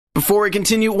Before we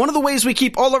continue, one of the ways we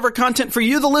keep all of our content for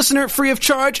you, the listener, free of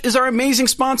charge is our amazing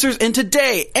sponsors, and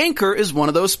today, Anchor is one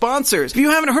of those sponsors. If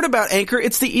you haven't heard about Anchor,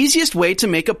 it's the easiest way to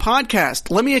make a podcast.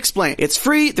 Let me explain. It's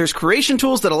free, there's creation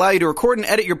tools that allow you to record and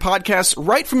edit your podcasts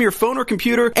right from your phone or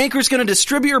computer. Anchor's going to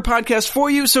distribute your podcast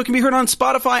for you so it can be heard on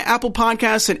Spotify, Apple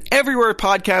Podcasts, and everywhere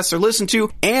podcasts are listened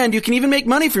to, and you can even make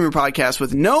money from your podcast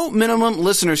with no minimum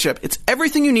listenership. It's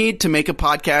everything you need to make a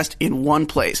podcast in one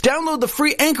place. Download the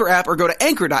free Anchor app or go to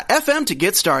anchor.fm to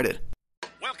get started.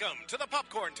 Welcome to the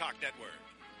Popcorn Talk Network,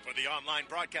 for the online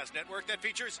broadcast network that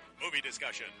features movie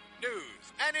discussion,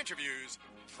 news, and interviews.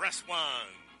 Press 1.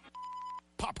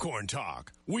 Popcorn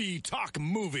Talk. We talk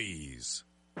movies.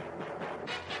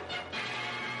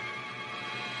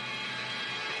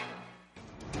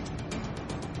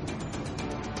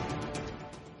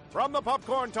 From the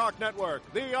Popcorn Talk Network,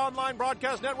 the online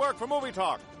broadcast network for movie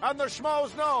talk, and the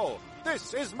Schmoes Know,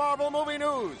 this is Marvel Movie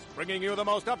News, bringing you the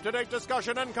most up-to-date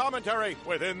discussion and commentary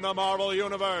within the Marvel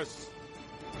Universe.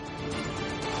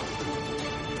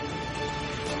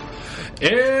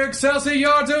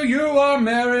 Excelsior to you, our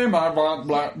merry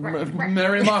Marvelites.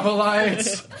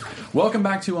 Welcome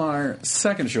back to our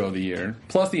second show of the year,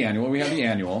 plus the annual. We have the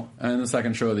annual and the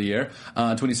second show of the year,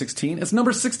 2016. It's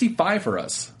number 65 for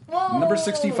us. Whoa. Number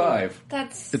 65.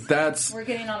 That's we're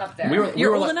getting on up there.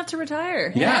 You're old enough to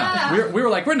retire. Yeah. We were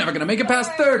like, we're never going to make it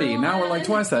past 30. Now we're like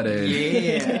twice that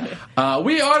age. Yeah.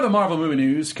 We are the Marvel Movie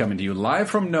News, coming to you live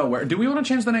from nowhere. Do we want to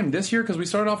change the name this year? Because we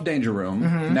started off Danger Room.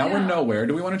 Mm-hmm. Now we're Nowhere.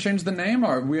 Do we want to change the name?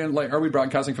 Are we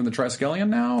broadcasting from the Triskelion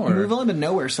now? Or? We've only been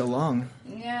Nowhere so long.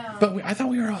 Yeah. But I thought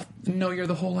we were Nowhere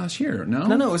the whole last year. No?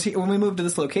 No, it was when we moved to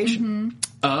this location. Mm-hmm.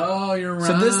 Oh, you're right.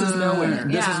 So this is Nowhere.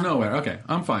 This is Nowhere. Okay,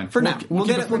 I'm fine. For now. We'll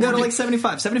go to like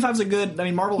 75. 75 is a good... I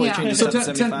mean, Marvel will change it so to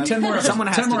 75. 10 more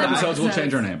episodes, we'll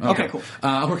change our name. Okay, cool.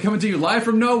 We're coming to you live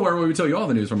from Nowhere, where we tell you all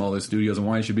the news from all those studios and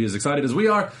why you should be as excited as we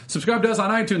are. Subscribe to us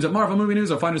on iTunes at Marvel Movie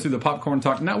News, or find us through the Popcorn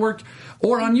Talk Network,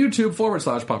 or on YouTube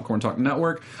 /Popcorn Talk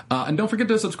Network. And don't forget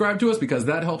to subscribe to us, because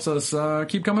that helps us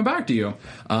keep coming back to you.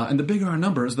 And the bigger our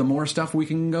numbers, the more stuff we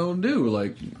can go do.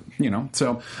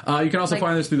 So you can also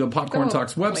find us through the Popcorn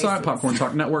Talks website,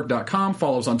 popcorntalknetwork.com.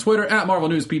 Follow us on Twitter at Marvel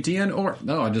News PTN, or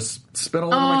I just spit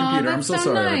all over my computer. I'm so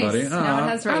sorry, everybody.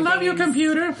 I love you,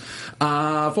 computer.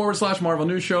 /Marvel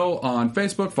News Show on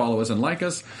Facebook. Follow us and like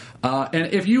us.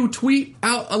 And if you tweet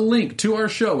out a link to our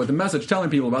show with a message telling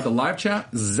people about the live chat,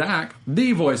 Zach,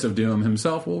 the voice of Doom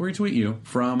himself, will retweet you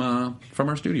from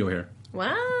our studio here.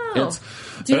 Wow. It's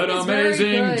an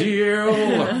amazing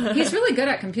deal. He's really good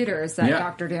at computers,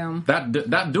 Dr. Doom.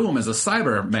 That Doom is a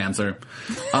cybermancer.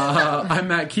 I'm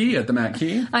Matt Key at the Matt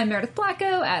Key. I'm Meredith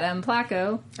Placco at M.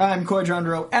 Placco. I'm Coy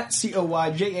Jandreau at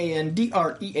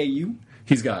CoyJandreau.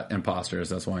 He's got imposters,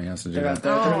 that's why he has to do that.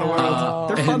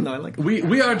 They're fun, though. I like them.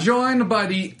 We are joined by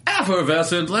the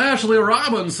effervescent Ashley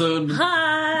Robinson.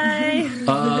 Hi.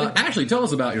 Ashley, tell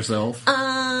us about yourself.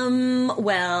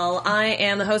 Well, I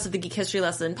am the host of the Geek History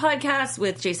Lesson podcast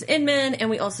with Jason Inman, and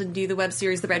we also do the web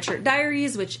series The Red Shirt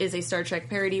Diaries, which is a Star Trek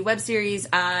parody web series.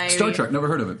 Star Trek, never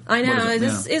heard of it. I know,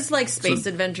 it's like space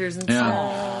adventures and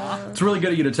stuff. It's really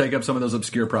good of you to take up some of those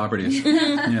obscure properties.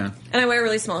 Yeah. And I wear a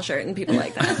really small shirt, and people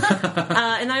like that.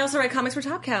 And I also write comics for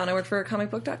Top Cow, and I work for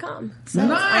comicbook.com. So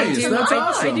nice! That's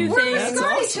awesome. I do things. That's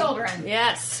awesome. Children.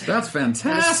 Yes. That's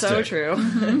fantastic. That is so true.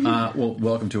 Well,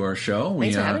 welcome to our show.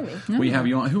 Thanks for having me. We have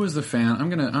you on. Who is the fan? I'm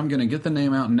gonna get the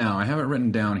name out now. I have it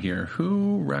written down here.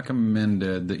 Who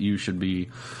recommended that you should be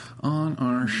on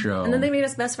our show? And then they made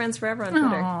us best friends forever on Twitter.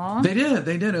 Aww. They did.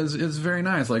 It was very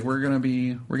nice. Like we're gonna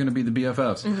be the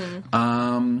BFFs.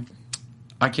 Mm-hmm.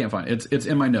 I can't find it. It's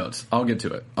in my notes. I'll get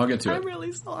to it. I'm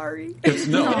really sorry. That's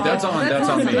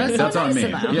on me. That's on me.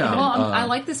 Yeah. Well, I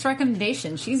like this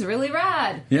recommendation. She's really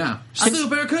rad. Yeah.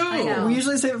 Super cool. We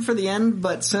usually save it for the end,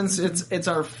 but since it's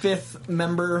our fifth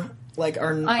member, like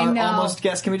our almost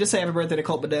guest, can we just say happy birthday to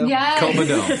Colt Badeau? Yes. Colt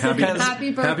Badeau.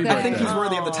 Happy birthday. I think he's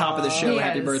worthy of the top of the show.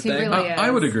 Happy birthday. He really is.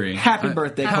 I would agree. Happy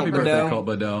birthday, Colt Badeau. Colt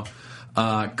Badeau.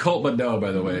 Colt Badeau,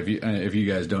 by the way, if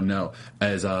you guys don't know,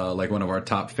 is like one of our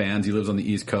top fans. He lives on the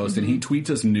East Coast, and he tweets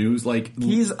us news like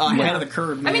he's ahead of the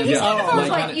curve. Man. I mean, he's kind of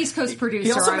like East Coast producer.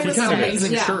 He also made us some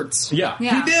amazing shirts. shirts. Yeah, he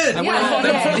did. He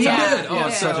did. Oh,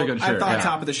 it's such a good shirt. I thought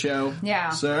top of the show.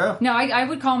 Yeah. So no, I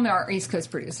would call him our East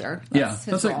Coast producer. That's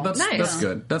that's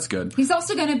good. That's good. He's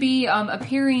also going to be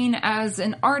appearing as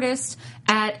an artist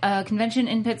at a convention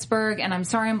in Pittsburgh, and I'm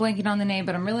sorry I'm blanking on the name,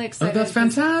 but I'm really excited. Oh, that's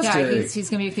fantastic. Yeah, he's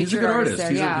going to be a featured artist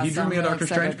there. He drew me a Doctor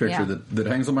Strange picture that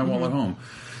hangs on my wall at home.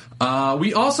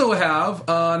 We also have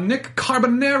Nick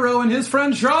Carbonero and his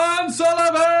friend Sean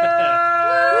Sullivan.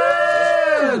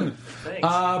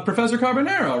 Professor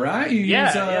Carbonaro, right? You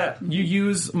Yeah, You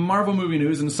use Marvel movie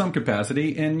news in some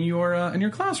capacity in your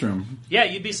classroom. Yeah,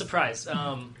 you'd be surprised.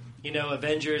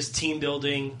 Avengers, team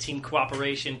building, team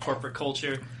cooperation, corporate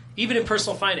culture, even in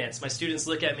personal finance. My students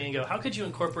look at me and go, "How could you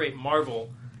incorporate Marvel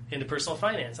into personal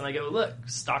finance?" And I go, "Look,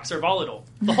 stocks are volatile.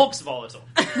 The Hulk's volatile.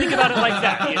 Think about it like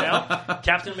that,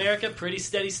 Captain America, pretty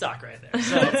steady stock right there."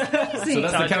 So that's the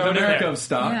Captain America of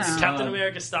stocks. Yeah. Captain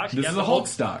America stocks. This is a Hulk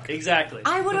stock. Exactly.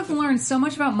 I would have learned so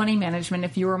much about money management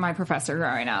if you were my professor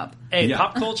growing up. Hey, Yeah.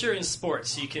 pop culture and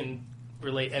sports, you can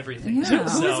relate everything. Yeah. to. Who Who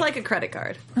So, is like a credit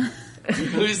card?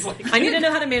 who's like? I need to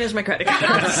know how to manage my credit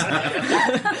cards.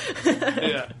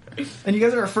 Yeah. And you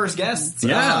guys are our first guests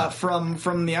Yeah.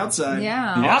 from the outside.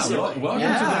 Yeah. Yeah, Awesome. welcome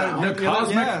Yeah. to the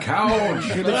Cosmic Yeah. Couch.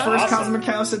 You're the first Cosmic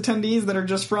House attendees that are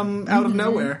just from out of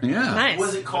nowhere. Yeah. Nice.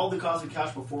 Was it called the Cosmic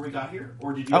Couch before we got here,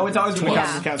 or did you? Oh, it's always been the Twice.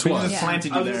 Cosmic Couch. We Twice. just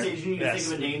planted I you was gonna there. say, did you need to Yes.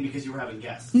 think of a name because you were having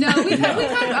guests? No, we've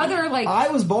had other I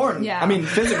was born. Yeah. I mean,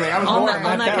 physically, I was On born that-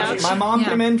 on on that that couch. couch? My mom Yeah.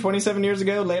 came in 27 years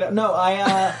ago. Laid up. No,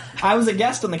 I was a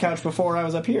guest on the couch before I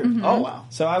was up here. Oh wow.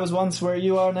 So I was once where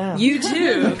you are now. You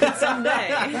too.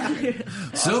 Someday.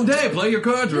 Someday, play your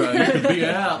cards right. You could be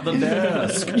at the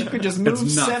desk. You could just move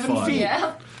It's not 7 fun. feet.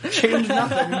 Yeah. Change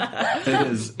nothing.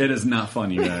 It is not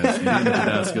fun, you guys. Being at the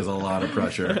desk is a lot of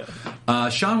pressure.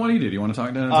 Sean, what do? Do you want to tell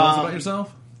us about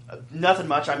yourself? Nothing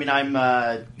much. I mean,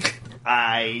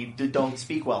 don't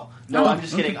speak well. No, I'm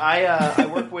just kidding. I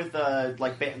work with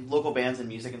local bands and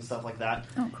music and stuff like that.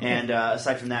 Oh, cool. And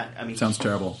aside from that, I mean, Sounds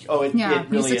terrible. Oh, it Yeah, really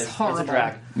music's is. It's horrible. a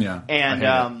drag. Yeah, And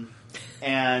I hate it.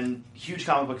 and huge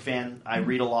comic book fan. I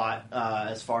read a lot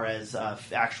as far as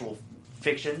actual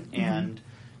fiction, and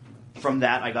from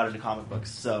that I got into comic books.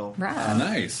 So Right.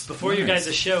 Nice. Before you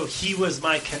guys' show, he was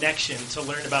my connection to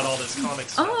learn about all this comic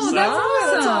stuff. Oh, So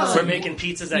that's awesome. we're making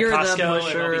pizzas at You're the Costco,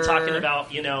 and we'll be pusher. talking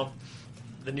about,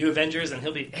 the new Avengers, and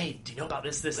he'll be, "Hey, do you know about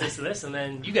this, and this?" And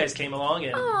then you guys came along,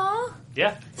 and Aw.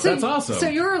 yeah. That's awesome. So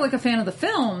you're like a fan of the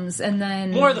films, and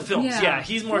then More of the films, yeah.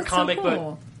 He's more That's so comic cool.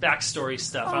 book backstory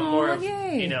stuff. I'm Aw, more of,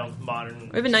 yay. modern.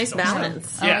 We have a nice stuff.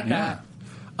 balance. I Yeah. like that.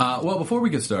 Well, before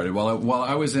we get started, while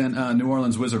I was in New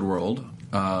Orleans Wizard World,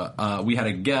 we had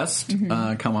a guest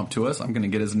come up to us. I'm going to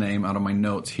get his name out of my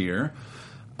notes here.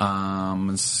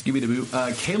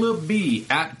 Scooby-Doo. Caleb B.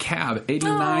 at Cab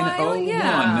 8901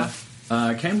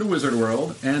 yeah. came to Wizard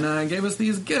World and gave us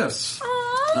these gifts.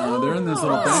 They're in this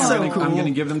little thing. So I'm cool. going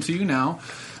to give them to you now.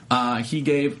 He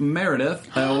gave Meredith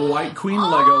a White Queen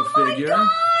Lego figure. Oh my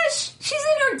gosh! She's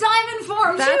in her diamond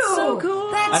form That's too. so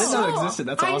cool. That's I didn't know it so- existed.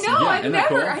 That's awesome. I know. Yeah, I've isn't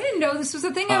that never. cool? I didn't know this was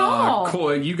a thing at all.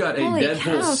 Coy, you got a Holy Deadpool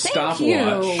cow, thank stopwatch.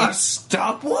 you. A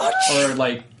stopwatch? Or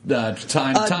like the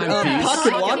timepiece.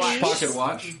 Pocket watch? Pocket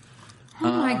watch.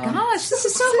 Oh my gosh, this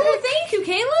is so cool. Thank you,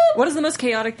 Caleb. What is the most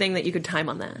chaotic thing that you could time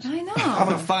on that? I know. I'm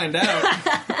gonna find out.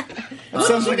 What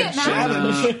Sounds did you like a get, Matt?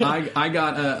 challenge. I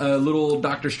got a little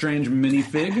Doctor Strange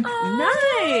minifig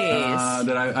Nice.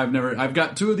 that I've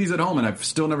got 2 of these at home, and I've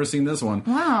still never seen this one.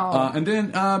 Wow. And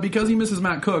then because he misses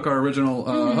Matt Cook, our original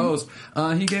host,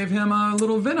 he gave him a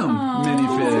little Venom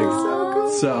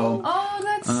minifig. So Oh,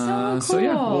 that's so cool. So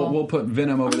yeah, we'll put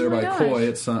Venom over there my by gosh. Coy.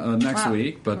 It's next Wow.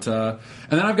 week, but and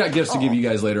then I've got gifts to give you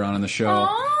guys later on in the show.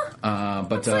 Aw.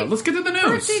 But like let's get to the news.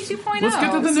 Birthday 2.0. Let's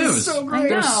get to the This news. is so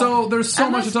great. I know. There's so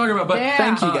And much to let's- talk about. But Yeah.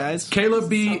 Thank you, guys. Caleb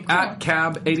B. cool. at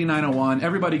Cab 8901.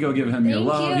 Everybody go give him your Thank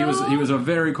love. you. He was a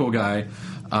very cool guy.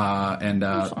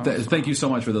 Thank you so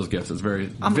much for those gifts. It's very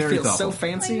I'm gonna very feel thoughtful. so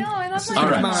fancy. I know, I love This is that. gonna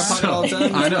All come right. out of my pocket all the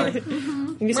time. I know.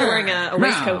 You can start wearing a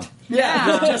waistcoat.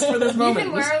 Yeah, just for this You moment.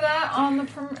 can wear that on the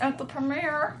at the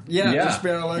premiere. Yeah, Yeah. just be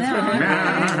able to like,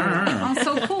 Oh,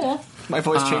 so cool. my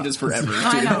voice changes forever.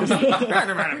 I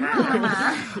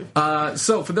know.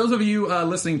 So, for those of you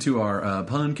listening to our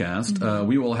podcast,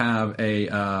 we will have a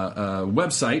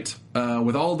website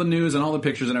with all the news and all the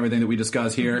pictures and everything that we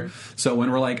discuss here. So,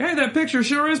 when we're like, "Hey, that picture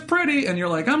sure is pretty," and you're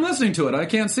like, "I'm listening to it, I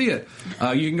can't see it,"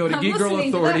 you can go to Geek Girl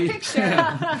listening to Authority. that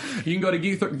picture. You can go to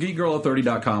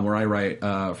geekgirlauthority.com where I write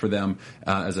for them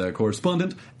as a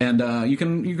correspondent, and you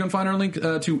can find our link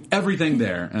to everything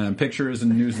there, pictures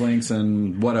and news links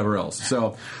and whatever else.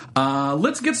 So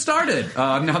let's get started.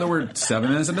 Now that we're 7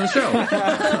 minutes into the show,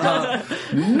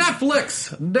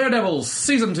 Netflix Daredevil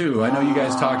season 2. I know you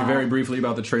guys talked very briefly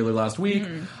about the trailer last week.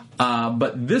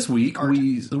 But this week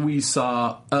we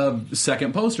saw a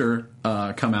second poster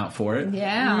come out for it.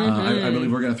 Yeah. I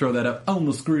believe we're going to throw that up on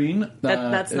the screen.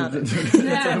 That's not it.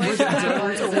 Yeah, my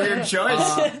God. It's a weird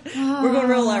choice. We're going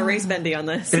real race bendy on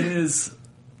this. It is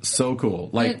so cool.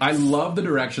 Like, I love the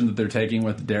direction that they're taking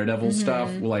with Daredevil stuff.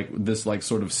 Like this, like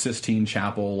sort of Sistine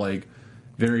Chapel, like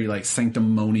very like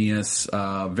sanctimonious,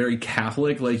 very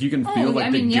Catholic. Like you can feel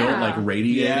like the guilt like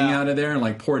radiating out of there, and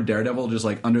like poor Daredevil just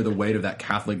like under the weight of that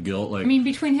Catholic guilt. Like, I mean,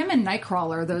 between him and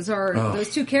Nightcrawler,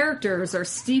 those two characters are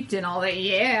steeped in all that.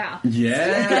 Yeah. Oh,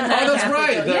 that's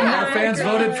right. Our fans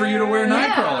voted for you to wear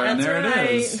Nightcrawler, and there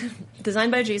it is.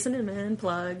 Designed by Jason Inman.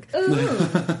 Plug.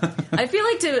 I feel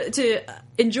like to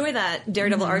enjoy that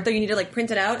Daredevil art, though, you need to like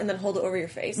print it out and then hold it over your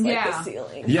face, like the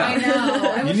ceiling. Yeah, I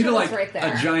know. You need to like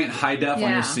a giant high def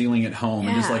on your ceiling at home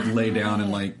and just like lay down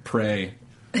and like pray.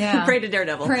 Yeah. Pray to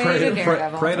Daredevil. Pray to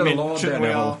the Lord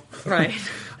Daredevil. Right.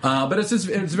 But it's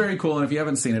very cool, and if you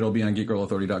haven't seen it, it'll be on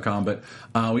GeekGirlAuthority.com. But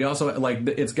we also like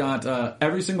it's got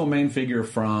every single main figure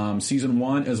from season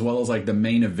 1, as well as like the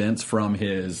main events from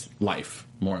his life,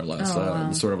 more or less,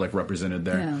 sort of like represented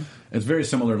there. Yeah. It's very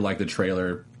similar to like the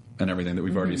trailer and everything that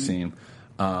we've already seen.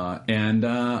 We've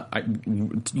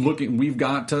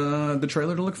got the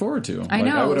trailer to look forward to. I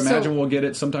know. I would imagine we'll get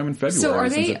it sometime in February. So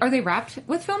are they wrapped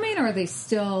with filming, or are they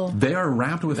still? They are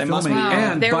wrapped with filming,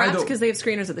 and they're wrapped because they have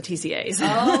screeners at the TCAs.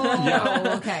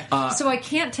 Oh, okay. So I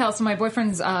can't tell. So my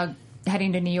boyfriend's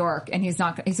heading to New York, and he's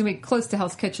gonna be close to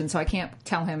Hell's Kitchen, so I can't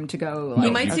tell him to go.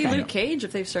 You might see Luke Cage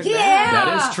if they've started.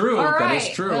 That is true. All right. That is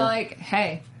true. They're like,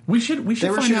 hey. We should They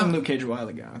were find shooting out. Luke Cage a while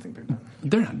ago. I think they're done.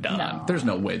 They're not done. No. There's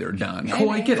no way they're done.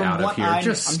 Coy, get out of here. I'm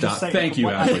just stop. saying, Thank you,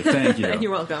 Ashley. Thank you.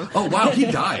 You're welcome. Oh, wow. He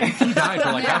died. He died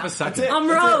for like half a second. I'm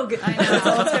Rogue.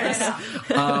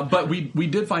 But we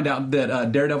did find out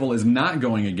that Daredevil is not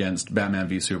going against Batman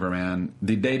v Superman.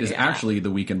 The date is actually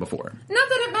the weekend before. Not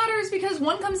that it matters, because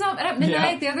one comes out at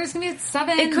midnight, the other's going to be at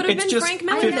 7. It could have been just Frank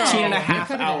 15 Miller. and a half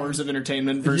hours of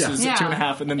entertainment versus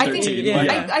 2.5 and then 13.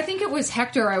 I think it was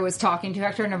Hector I was talking to,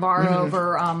 Hector Navarro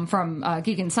over from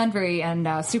Geek and Sundry and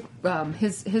his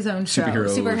own show,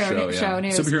 Superhero Show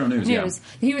News. Superhero News, yeah.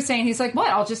 He was saying, he's like, what,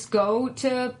 I'll just go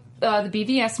to the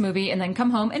BVS movie and then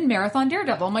come home and marathon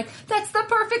Daredevil. I'm like, that's the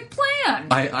perfect plan.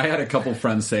 I had a couple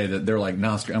friends say that they're like,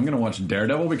 nah, I'm going to watch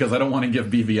Daredevil because I don't want to give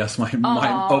BVS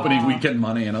my opening weekend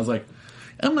money. And I was like,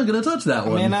 I'm not going to touch that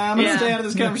one. I mean, I'm going to stay out of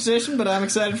this conversation, but I'm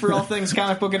excited for all things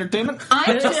comic book entertainment.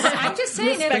 I'm just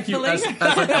saying. Thank you, as an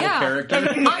character.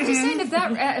 I'm just saying, if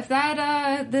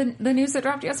that the news that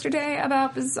dropped yesterday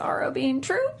about Bizarro being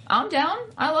true, I'm down.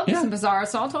 I love some Bizarro,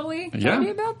 so I'll totally tell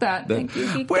you about that. Thank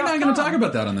you. We're not going to talk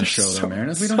about that on this show, though,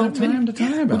 Marinus. We don't have time to talk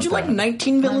about that. Would you like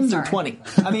 19 villains or 20?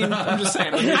 I mean, I'm just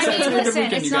saying.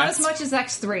 Listen, it's not as much as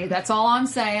X3. That's all I'm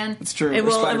saying. It's true. It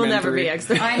will never be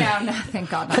X3. I know. No, thank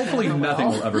God. Hopefully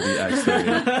nothing will ever be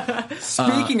X3.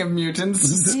 Speaking of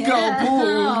mutants,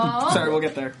 Skullpool. Sorry, we'll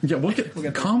get there. Yeah, we'll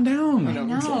get calm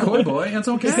down. Coy boy, it's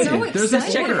okay. So There's an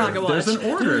order. There's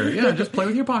an order. Yeah, just play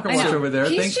with your pocket watch over there.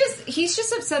 He's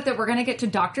just upset that we're going to get to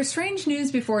Doctor Strange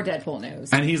news before Deadpool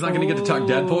news. And he's not going to get to talk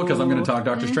Deadpool because I'm going to talk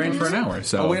Doctor Strange for an hour.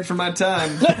 So I'll wait for my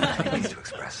time. Needs to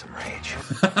express some rage.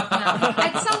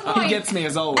 At some point, he gets me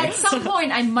as always. At some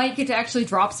point, I might get to actually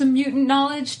drop some mutant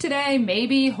knowledge today.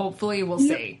 Maybe, hopefully, we'll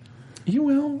see. You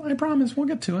will. I promise. We'll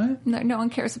get to it. No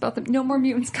one cares about them. No more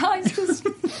mutants, guys. Just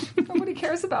nobody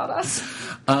cares about us.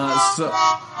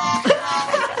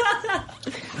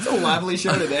 It's a lively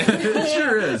show today. It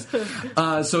sure is.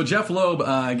 So Jeff Loeb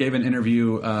gave an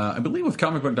interview, I believe, with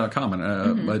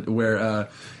comicbook.com, where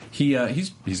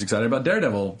he's excited about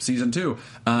Daredevil season 2.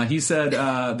 He said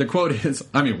the quote is,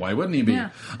 I mean, why wouldn't he be? Yeah.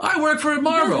 I work for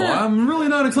Marvel. I'm really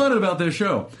not excited about this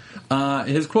show.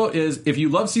 His quote is, if you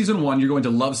love season 1, you're going to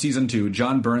love season 2.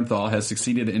 John Bernthal has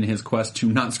succeeded in his quest to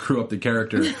not screw up the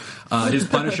character. His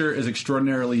Punisher is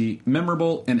extraordinarily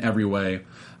memorable in every way.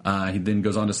 He then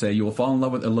goes on to say, you will fall in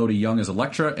love with Elodie Young as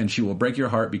Elektra, and she will break your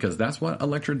heart because that's what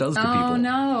Elektra does to people. Oh,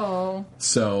 no.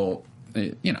 So,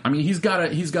 you know, I mean, he's got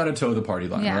to toe the party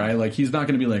line, right? Like, he's not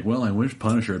going to be like, well, I wish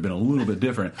Punisher had been a little bit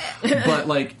different. But,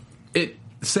 like,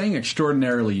 saying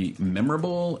extraordinarily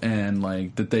memorable and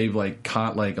like that they've like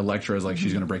caught like Elektra as like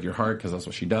she's gonna break your heart because that's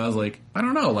what she does. Like, I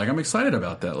don't know. Like, I'm excited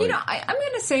about that. Like, you know, I'm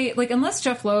gonna say, like, unless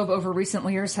Jeff Loeb over recent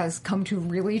years has come to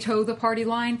really toe the party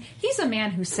line, he's a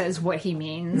man who says what he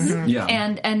means. Mm-hmm. Yeah.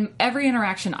 And every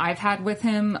interaction I've had with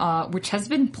him, which has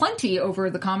been plenty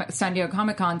over the San Diego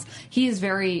Comic Cons, he is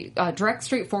very direct,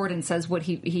 straightforward, and says what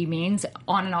he means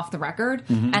on and off the record.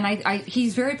 Mm-hmm. And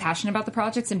he's very passionate about the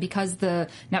projects, and because the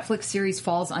Netflix series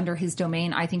falls under his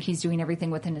domain, I think he's doing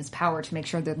everything within his power to make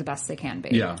sure they're the best they can be.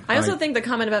 Yeah. I also think the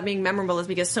comment about being memorable is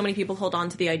because so many people hold on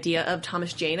to the idea of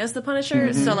Thomas Jane as the Punisher.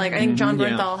 Mm-hmm. So, like, I think John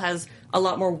Bernthal has a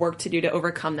lot more work to do to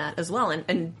overcome that as well.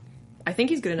 And I think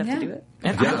he's good enough to do it.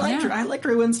 And Yeah. I liked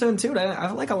Ray Winstone too.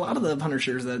 I like a lot of the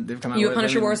Punishers that they've come out You a with.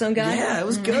 Punisher Warzone guy? Yeah, it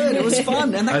was good. It was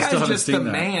fun. And I that still guy's haven't just the seen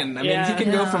that. man. I mean, Yeah. he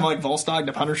can go from like Volstagg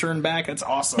to Punisher and back. That's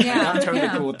awesome. Yeah. I'm totally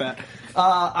Yeah. cool with that.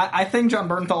 I think John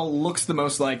Bernthal looks the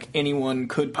most like anyone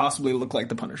could possibly look like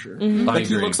the Punisher. Like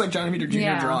he agree. looks like Johnny Peter Jr.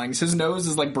 Yeah. drawings. His nose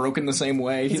is like broken the same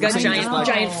way. He's got looks like giant, just, like,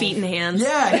 giant feet and hands.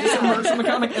 Yeah, he's emerged from a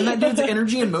comic, and that dude's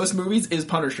energy in most movies is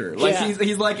Punisher. Like Yeah.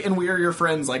 he's like in We Are Your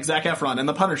Friends, like Zac Efron and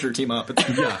the Punisher team up.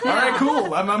 It's, all right,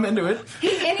 cool. I'm into it. He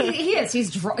is.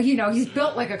 He's he's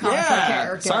built like a comic book Yeah,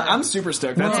 character. so I'm super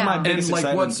stoked. That's Yeah. my And biggest like,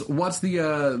 excitement. what's the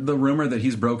rumor that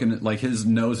he's broken? Like his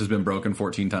nose has been broken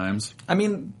 14 times. I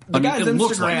mean, the I mean, guy's it Instagram.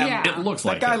 looks like Yeah. it looks That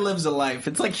like guy it. lives a life.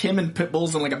 It's like him and pit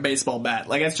bulls and like a baseball bat.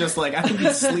 Like it's just like I think he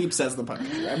sleeps as the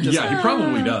Punisher. Yeah, he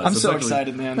probably does. I'm It's so actually-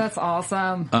 excited, man. That's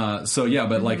awesome. So yeah,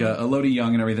 but like a Elodie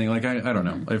Young and everything, like I don't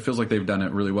know. It feels like they've done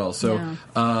it really well. So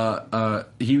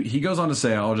he goes on to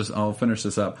say, I'll finish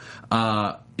this up.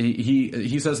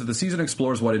 He says that the season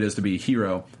explores what it is to be a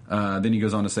hero. Then he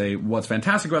goes on to say, what's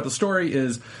fantastic about the story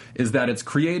is that it's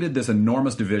created this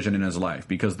enormous division in his life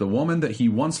because the woman that he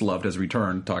once loved has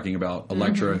returned. Talking about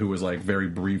Elektra, who was like very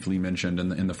briefly mentioned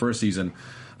in the first season,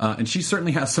 and she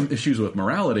certainly has some issues with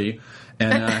morality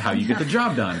and how you get the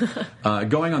job done.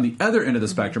 Going on the other end of the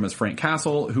spectrum is Frank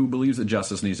Castle, who believes that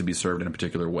justice needs to be served in a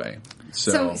particular way.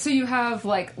 So you have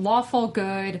like lawful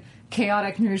good,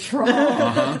 chaotic neutral.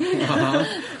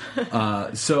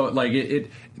 So like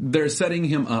they're setting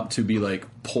him up to be like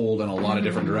pulled in a lot of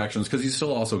different directions because he's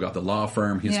still also got the law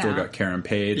firm. He's still Yeah. got Karen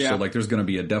Page. Yeah. So like there's going to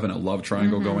be a definite love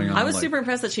triangle going on. I was like, super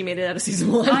impressed that she made it out of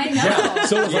season 1. I know.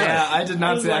 So was yeah, I. I did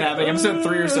not see that happening. Episode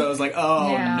 3 or so, I was like,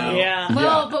 oh Yeah. no. Yeah.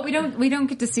 Well, Yeah. but we don't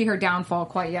get to see her downfall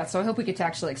quite yet, so I hope we get to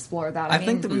actually explore that. I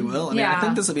think that we will. I mean, I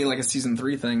think this will be like a season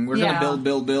 3 thing. We're Yeah. gonna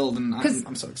build, and 'Cause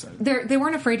I'm so excited. they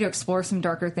weren't afraid to explore some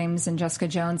darker themes in Jessica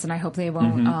Jones, and I hope they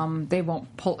won't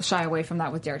shy away from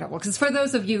that with Daredevil. Because for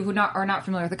those of you who are not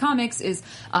familiar with the comics, is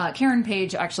Karen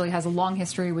Page actually has a long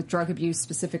history with drug abuse,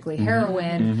 specifically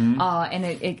heroin, and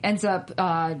it ends up.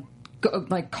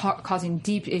 Causing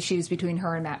deep issues between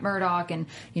her and Matt Murdock, and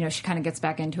she kind of gets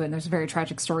back into it. And there's a very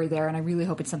tragic story there, and I really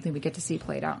hope it's something we get to see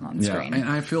played out on the Yeah, screen. and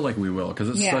I feel like we will because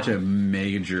it's Yeah. such a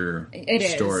major It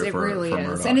is. story It for really is,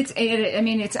 Murdoch. and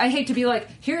it's. I hate to be like,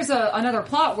 here's another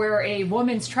plot where a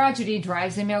woman's tragedy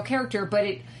drives a male character, but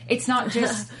it's not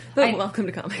just. But welcome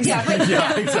to comics. Yeah, but,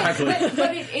 Yeah, exactly.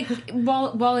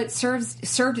 But while it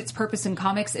served its purpose in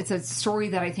comics, it's a story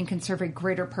that I think can serve a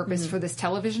greater purpose for this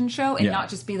television show and Yeah. not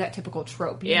just be that typical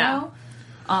trope. You Yeah. know.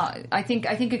 I think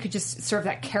it could just serve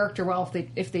that character well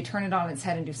if they turn it on its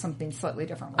head and do something slightly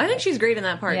different. With I think it. she's great in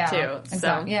that part Yeah, too. So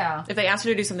exactly, yeah. if they asked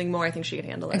her to do something more, I think she could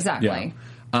handle it. Exactly.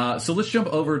 Yeah. So let's jump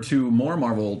over to more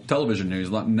Marvel television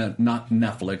news, not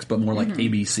Netflix, but more like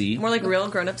ABC. More like real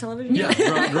grown-up television. Yeah,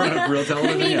 grown up real I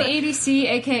television. mean, yeah. ABC,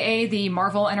 aka the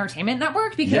Marvel Entertainment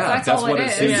Network, because Yeah, that's all what it it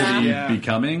is. seems Yeah. to be Yeah.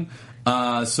 becoming.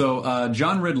 So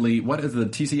John Ridley, what is the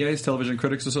TCA's Television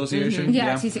Critics Association?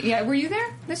 Yeah. Were you there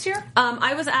this year?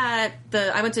 I was I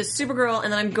went to Supergirl,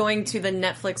 and then I'm going to the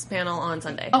Netflix panel on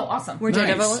Sunday. Oh, awesome. Where Nice.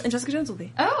 Daredevil and Jessica Jones will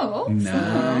be. Oh,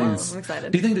 Nice. I'm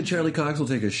excited. Do you think that Charlie Cox will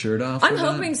take his shirt off? I'm for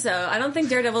that? hoping so. I don't think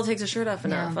Daredevil takes his shirt off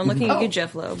enough. Yeah. I'm looking at Oh. you,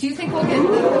 Jeff Loeb. do you think we'll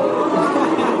get?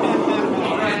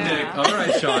 All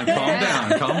right, Sean,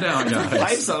 calm down, guys.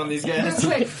 Pipes on these Real guys.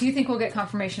 quick, do you think we'll get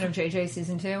confirmation of JJ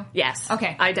season 2? Yes.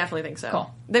 Okay. I definitely think so.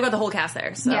 Cool. They've got the whole cast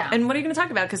there. So. Yeah. And what are you going to talk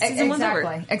about? Because season one's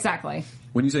over. Exactly.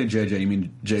 When you say JJ, you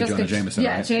mean J. Jonah Jameson,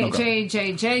 Yeah, right? J. Okay.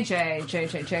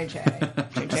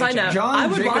 Side note, John I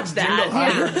would Jacob watch that.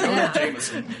 Jingleheimer, Yeah. Jonah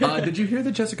Jameson. Did you hear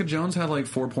that Jessica Jones had like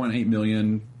 4.8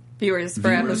 million? Viewers per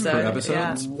Viewers episode. per episode?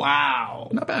 Yeah. Wow,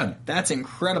 Not bad. that's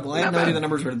incredible. I had Not no idea bad. the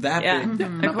numbers were that Yeah. big.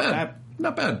 Not bad.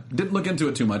 Not bad. Didn't look into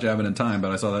it too much. I haven't in time, but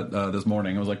I saw that this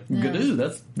morning. I was like, "Gadoo,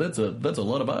 that's a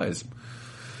lot of eyes."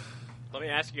 Let me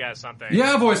ask you guys something.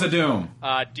 Yeah, Voice of Doom.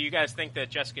 Do you guys think that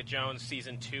Jessica Jones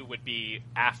season 2 would be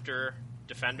after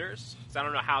Defenders? Because I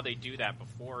don't know how they do that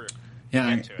before. Yeah,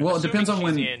 you get to it. well, it Assuming depends on she's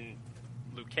when- in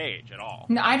Luke Cage at all.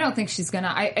 No, I don't think she's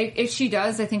gonna. If she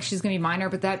does, I think she's gonna be minor.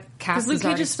 But that cast Because Luke is Cage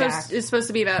already is stacked. supposed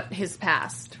to be about his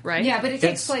past, right? Yeah, but it takes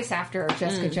It's- place after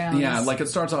Jessica Jones. Yeah, like it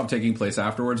starts off taking place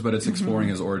afterwards, but it's exploring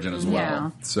his origin as well. Yeah.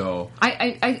 So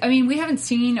I mean, we haven't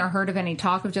seen or heard of any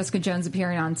talk of Jessica Jones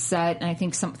appearing on set, and I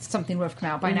think something would have come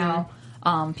out by now.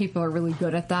 People are really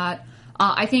good at that.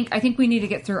 I think we need to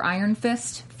get through Iron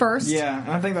Fist first. Yeah,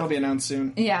 and I think that'll be announced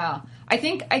soon. Yeah. I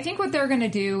think what they're going to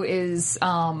do is,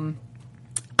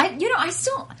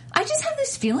 I just have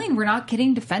this feeling we're not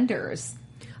getting Defenders.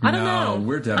 I don't no, know.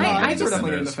 we're definitely I getting just- We're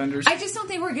definitely Defenders. getting Defenders. I just don't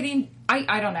think we're getting.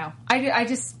 I don't know. I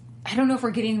just I don't know if we're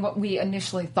getting what we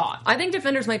initially thought. I think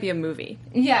Defenders might be a movie.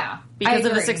 Yeah. Because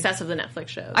of the success of the Netflix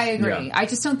shows. I agree. Yeah. I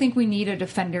just don't think we need a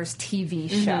Defenders TV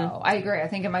show. I agree. I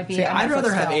think it might be See, a I'd Netflix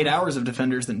rather have film. 8 hours of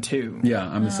Defenders than 2. Yeah,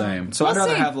 I'm the same. So I'd We'll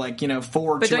rather see. have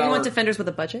 4 But 2-hour... don't you want Defenders with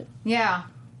a budget? Yeah.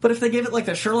 But if they gave it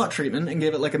the Sherlock treatment and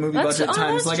gave it a movie That's- budget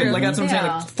times, that's that's true. what I'm saying,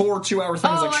 Yeah. 4 2-hour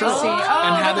things Oh, like I Sherlock, see.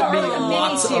 and have it be Oh,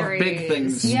 lots of miniseries. big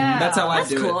things. Yeah. That's how I That's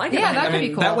do cool. it. I get Yeah, it. that I could mean,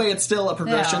 be cool. that way it's still a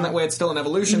progression, Yeah. that way it's still an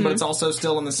evolution, but it's also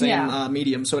still in the same Yeah.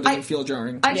 medium, so it doesn't I- feel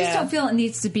jarring. I just Yeah. don't feel it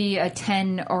needs to be a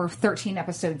 10 or 13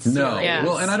 episode series. No. Yes.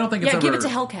 Well, and I don't think it's Yeah, ever... give it to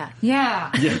Hellcat.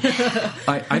 Yeah.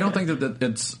 I don't think that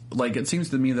it's it seems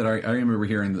to me that I remember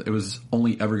hearing that it was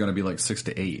only ever going to be 6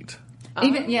 to 8.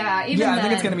 Even Yeah, I think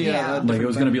then, it's gonna be a- yeah. Like it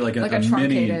was going to be like a mini,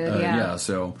 truncated, yeah.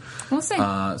 So We'll see.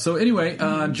 So anyway,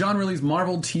 John Ridley's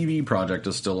Marvel TV project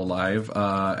is still alive.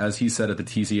 As he said at the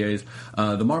TCAs,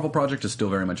 the Marvel project is still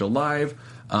very much alive.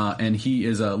 And he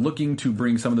is looking to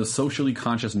bring some of the socially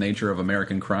conscious nature of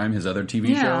American Crime, his other TV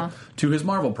Yeah. show, to his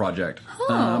Marvel project.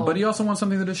 Oh. But he also wants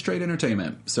something that is straight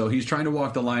entertainment. So he's trying to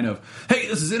walk the line of, hey,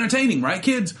 this is entertaining, right,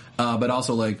 kids? But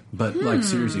also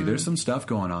seriously, there's some stuff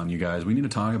going on, you guys. We need to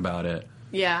talk about it.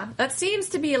 Yeah, that seems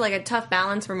to be a tough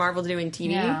balance for Marvel to do in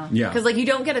TV. Yeah. Yeah. Because you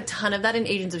don't get a ton of that in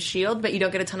Agents of S.H.I.E.L.D., but you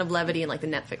don't get a ton of levity in the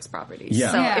Netflix properties.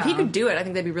 Yeah. So Yeah. if he could do it, I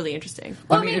think that'd be really interesting.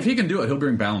 I mean, if he can do it, he'll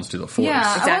bring balance to the force. Yeah, I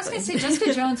was Exactly. going to say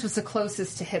Jessica Jones was the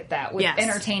closest to hit that with Yes.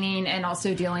 entertaining and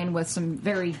also dealing with some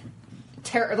very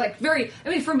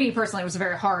for me personally, it was a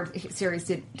very hard series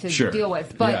to Sure. deal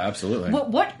with. But Yeah, absolutely.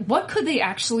 What could they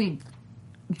actually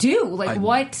do?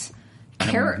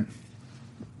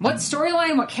 What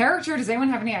storyline? What character? Does anyone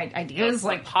have any ideas?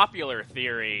 The popular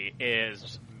theory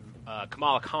is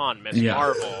Kamala Khan, Miss Yeah.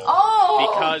 Marvel, Oh!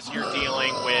 because you're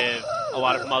dealing with a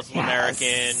lot of Muslim American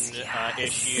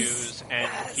issues, and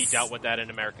he dealt with that in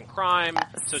American Crime,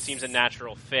 so it seems a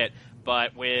natural fit.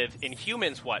 But with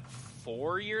Inhumans,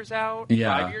 4 years out?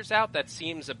 Yeah. 5 years out? That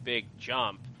seems a big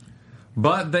jump.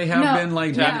 But they have No.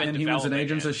 been Yeah. doing Inhumans and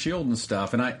Agents of S.H.I.E.L.D. and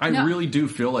stuff, and I No. really do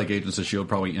feel like Agents of S.H.I.E.L.D.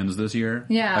 probably ends this year.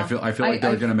 Yeah. I feel like they're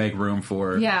I- going to make room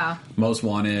for Yeah. Most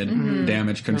Wanted,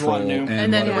 Damage Control, One new.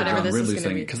 and then whatever whatever John this is Ridley's gonna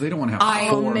thing, be. because they don't want to have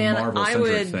four I Marvel-centric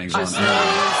would things just on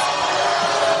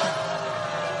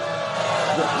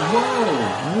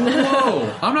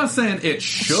Whoa! I'm not saying it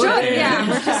should end. Yeah,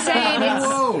 we're just saying it's.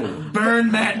 Whoa!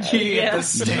 Burn that key at the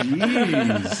stake.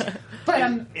 Jeez.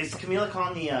 But Is Kamala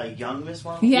Khan the young Miss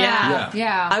Marvel?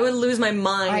 yeah. I would lose my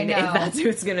mind I know. if that's who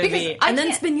it's going to Because be. I And then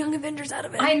can't- spin Young Avengers out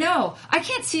of it. I know. I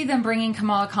can't see them bringing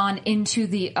Kamala Khan into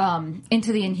the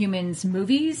Inhumans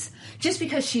movies just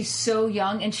because she's so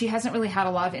young and she hasn't really had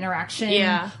a lot of interaction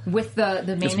with the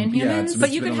main Inhumans.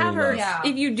 But you been could a have little her, less.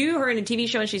 if you do her in a TV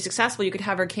show and she's successful, you could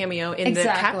have her cameo in the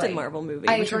Exactly. Captain Marvel movie,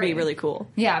 I which would be agree. really cool.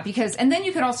 Yeah, because and then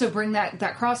you could also bring that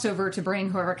crossover to bring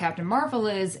whoever Captain Marvel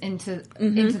is into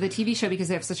the TV show because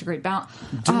they have such a great balance.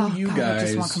 Do you I guys,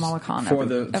 just want Kamala Khan for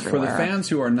the everywhere. fans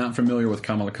who are not familiar with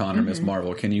Kamala Khan or Miss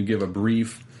Marvel, can you give a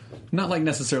brief, not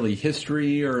necessarily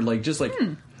history or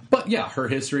but yeah, her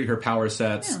history, her power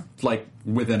sets,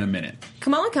 within a minute.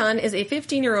 Kamala Khan is a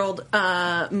 15-year-old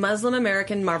Muslim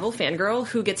American Marvel fangirl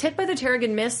who gets hit by the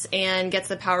Terrigen Mist and gets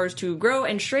the powers to grow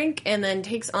and shrink, and then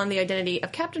takes on the identity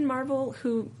of Captain Marvel,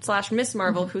 / Miss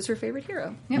Marvel, who's her favorite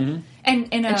hero. Yep.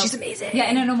 And she's amazing. Yeah,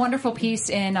 and in a wonderful piece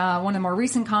in one of the more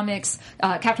recent comics,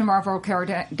 Captain Marvel,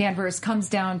 Carol Danvers, comes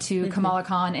down to Kamala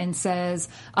Khan and says,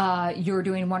 "You're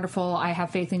doing wonderful. I have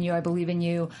faith in you. I believe in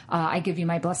you. I give you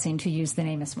my blessing to use the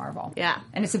name Miss Marvel." Yeah.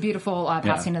 And it's a beautiful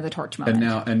passing of the torch moment.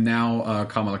 And now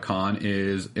Kamala Khan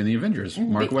is in the Avengers.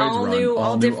 Mark Waid's all run. new,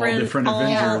 all different, all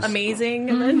Avengers. amazing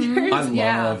Avengers. I love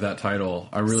Yeah. that title.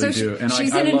 I really so do. And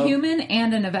she's I an love, Inhuman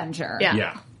and an Avenger.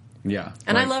 Yeah. Yeah.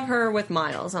 And I love her with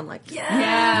Miles. I'm like,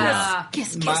 Yeah.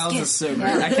 kiss, Miles is so great.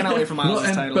 I cannot wait for Miles'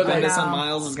 title. but But this I on know.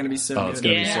 Miles is going to be so Oh, good. it's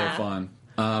going to be Yeah. so fun.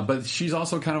 But she's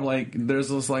also kind of there's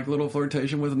this little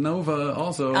flirtation with Nova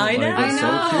also. I know. It's I so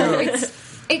know. cute.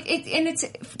 And it's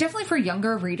definitely for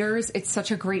younger readers. It's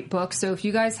such a great book. So if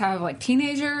you guys have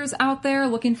teenagers out there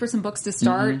looking for some books to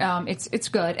start, it's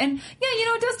good. And yeah,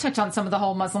 it does touch on some of the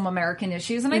whole Muslim American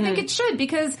issues, and I think it should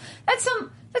because that's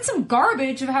some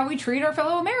garbage of how we treat our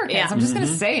fellow Americans. Yeah. I'm just going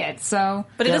to say it. So,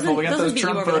 But it Careful, we got doesn't those beat you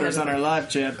Trump over the voters head. on our live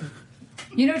chat.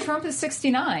 Trump is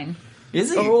 69.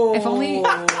 Is he? If only.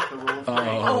 We're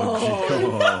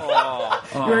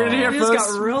going to hear It just first.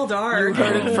 got real dark. You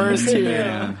heard it first here.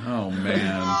 Man. Oh,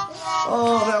 man.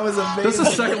 Oh, that was amazing. This is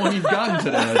the second one you've gotten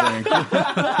today, I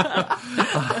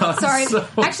think. Sorry.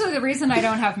 Actually, the reason I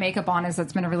don't have makeup on is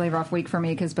it's been a really rough week for me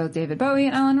because both David Bowie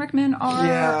and Alan Rickman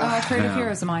are creative Yeah.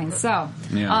 heroes of mine. So,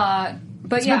 Yeah.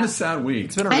 But It's been a sad week.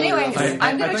 It's been a really anyways, rough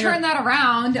I'm going to turn that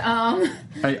around.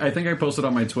 I think I posted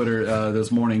on my Twitter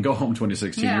this morning, go home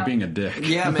 2016, Yeah. you're being a dick.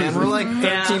 Yeah, man, we're like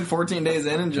 13, 14 days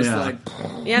in and just like...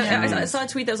 Yeah, I saw a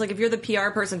tweet that was like, if you're the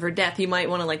PR person for death, you might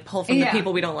want to like pull from the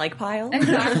people we don't like pile.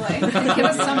 Exactly. Give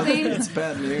us something. It's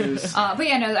bad news. But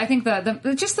yeah, no, I think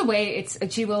the just the way it's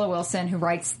G. Willow Wilson who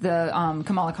writes the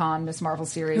Kamala Khan Miss Marvel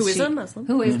series. Who is a Muslim.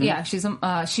 Who is, yeah, she's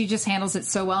she just handles it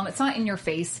so well, and it's not in your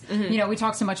face. You know, we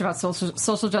talk so much about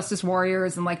social justice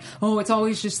warriors and like, oh, it's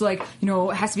always just like, you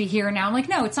know, it has to be here and now. I'm like,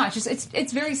 no, it's not.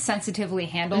 It's very sensitively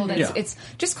handled. It's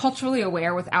just culturally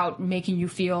aware without making you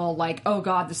feel like, oh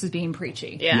God, this is being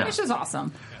preachy. Yeah. Which is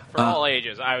awesome. For all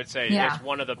ages, I would say Yeah. it's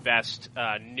one of the best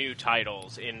new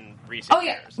titles in recent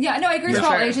years. Yeah, no, I agree with For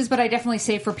all sure. ages, but I definitely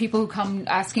say for people who come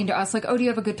asking to us, like, oh, do you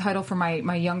have a good title for my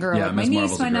younger, Yeah, like, my Ms. niece,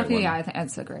 Marvel's a my great nephew? one. Yeah, I think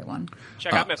that's a great one.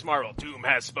 Check out Miss Marvel. Doom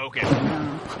has spoken.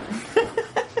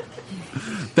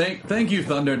 Thank you,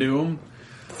 Thunder Doom.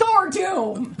 Thor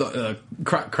Doom!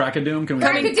 Crack-a-Doom? Can we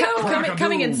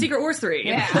Coming in Secret Wars 3.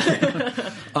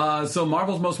 Yeah. So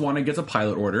Marvel's Most Wanted gets a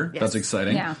pilot order. Yes. That's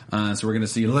exciting. Yeah. So we're going to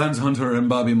see Lance Hunter and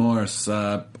Bobby Morse.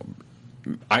 Either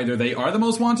they are the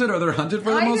most wanted or they're hunted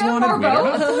for the most wanted. Or We don't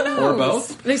both. know. Who knows? Or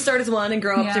both. They start as one and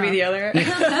grow up to be the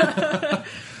other.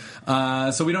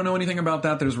 So we don't know anything about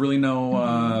that. There's really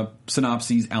no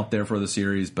synopses out there for the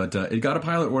series, but it got a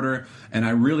pilot order, and I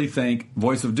really think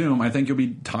Voice of Doom, I think you'll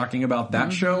be talking about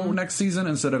that show next season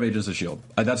instead of Agents of S.H.I.E.L.D.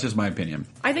 That's just my opinion.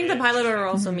 I think the pilot order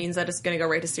also means that it's going to go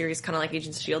right to series, kind of like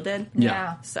Agents of S.H.I.E.L.D. did.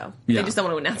 Yeah. So Yeah. they just don't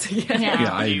want to announce it yet. Yeah.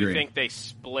 Yeah, I Do you agree. think they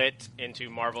split into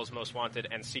Marvel's Most Wanted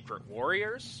and Secret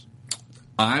Warriors?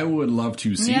 I would love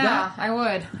to see Yeah, that. I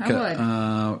would.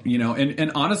 You know,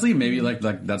 and honestly, maybe like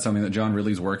that's something that John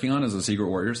Ridley's working on as a Secret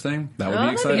Warriors thing. That would be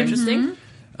That'd exciting. interesting.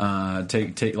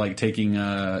 Taking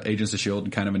Agents of S.H.I.E.L.D.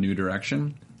 in kind of a new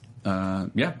direction.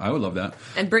 Yeah, I would love that.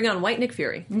 And bring on White Nick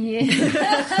Fury. We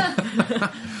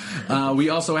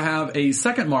also have a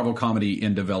second Marvel comedy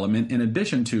in development in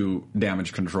addition to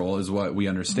Damage Control, is what we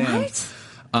understand.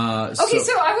 What? Okay,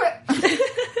 so I would...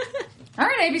 All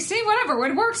right, ABC, whatever.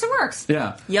 When it works, it works.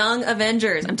 Yeah. Young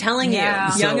Avengers. I'm telling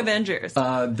Yeah. you. Young So, Avengers.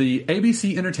 The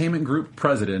ABC Entertainment Group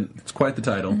president, it's quite the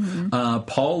title,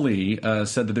 Paul Lee,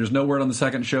 said that there's no word on the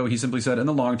second show. He simply said, in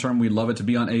the long term, we'd love it to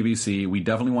be on ABC. We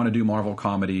definitely want to do Marvel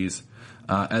comedies.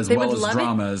 As They well would as love it.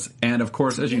 dramas. And of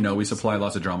course, as you know, we supply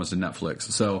lots of dramas to Netflix.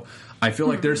 So I feel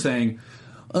like they're saying,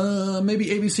 maybe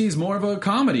ABC is more of a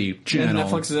comedy And channel.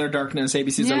 Netflix is their darkness,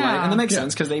 ABC's their Yeah. light. And that makes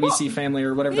sense because the ABC Family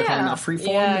or whatever they're calling yeah. now, Freeform.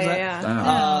 Yeah, is that?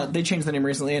 yeah. They changed the name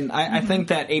recently, and I think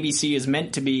that ABC is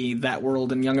meant to be that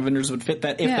world, and Young Avengers would fit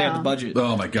that if they Yeah. have the budget.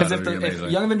 Oh my God, Because that'd be if amazing.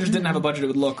 Young Avengers didn't have a budget, it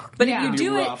would look. But Yeah. if you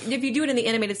do rough. it in the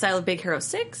animated style of Big Hero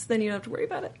 6, then you don't have to worry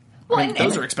about it. Well, I mean,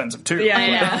 those are expensive too.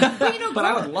 Yeah. But, you know, But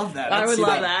I would love that. I I'd would see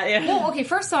love that. Yeah. Well, okay,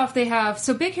 first off, they have,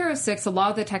 so Big Hero 6, a lot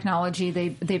of the technology they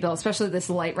built, especially this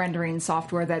light rendering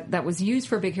software that was used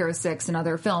for Big Hero 6 and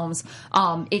other films,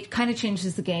 it kind of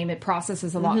changes the game. It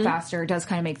processes a lot faster. It does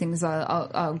kind of make things go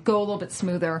a little bit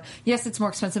smoother. Yes, it's more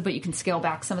expensive, but you can scale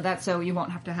back some of that, so you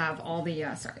won't have to have all the,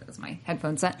 sorry, that's my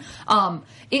headphone set.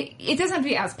 It doesn't have to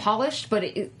be as polished, but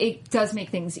it does make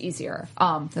things easier.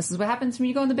 This is what happens when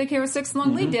you go on the Big Hero 6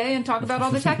 long lead day and talk about all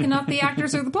the tech and not the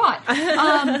actors or the plot.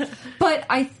 But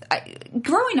I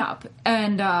growing up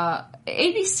and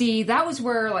ABC, that was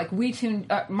where like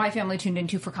my family tuned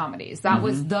into for comedies. That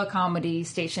was the comedy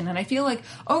station, and I feel like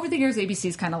over the years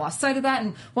ABC's kind of lost sight of that.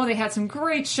 And while they had some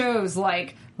great shows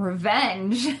like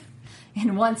Revenge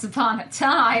and Once Upon a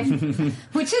Time,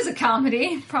 which is a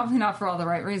comedy, probably not for all the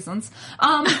right reasons.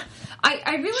 I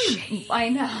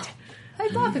know. I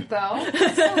love it though.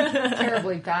 It's so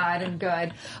terribly bad and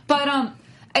good. But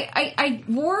I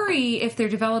worry if they're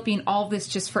developing all this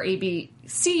just for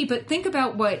ABC, but think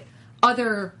about what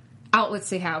other outlets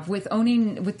they have with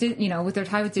their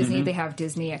tie with Disney. They have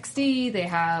Disney XD, they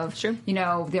have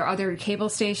their other cable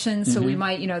stations, so we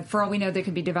might, for all we know, they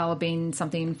could be developing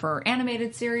something for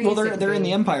animated series. Well, they're in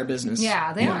the Empire business.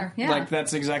 Yeah, they are. Yeah. Like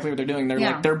that's exactly what they're doing. They're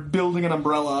Yeah. they're building an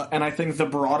umbrella, and I think the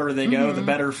broader they go, the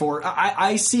better for.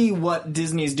 I see what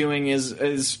Disney's doing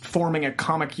is forming a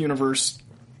comic universe.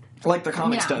 Like the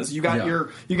comics Yeah. does. You got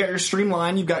your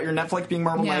streamline, you've got your Netflix being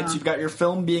Marvel Yeah. Knights, you've got your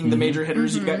film being the major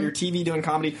hitters, you've got your TV doing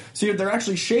comedy. So they're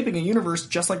actually shaping a universe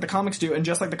just like the comics do, and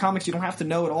just like the comics, you don't have to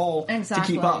know it all to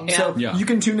keep up. Yeah. So Yeah. you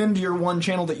can tune into your one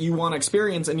channel that you want to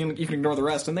experience, and you can ignore the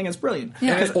rest. I think it's brilliant.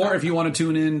 Yeah. Or if you want to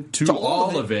tune in to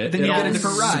all of it, then you get a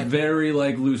different it's ride. very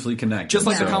like loosely connected. Just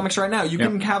like So- the comics right now, you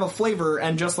can have a flavor,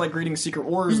 and just like reading Secret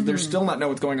Wars, there's still not know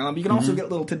what's going on, but you can also get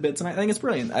little tidbits, and I think it's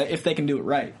brilliant if they can do it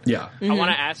right. Yeah. I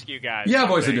want to ask you guys. Yeah,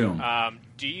 Voice of something. Doom.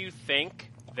 Do you think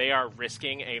they are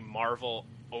risking a Marvel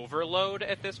overload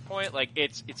at this point. Like,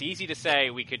 it's easy to say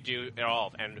we could do it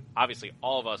all, and obviously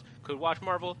all of us could watch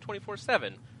Marvel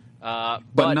 24/7.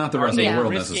 But not the rest of the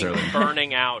world necessarily.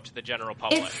 Burning out the general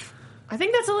public. I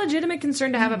think that's a legitimate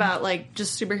concern to have about like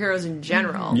just superheroes in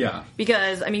general. Yeah,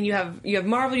 because I mean, you have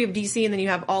Marvel, you have DC, and then you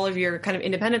have all of your kind of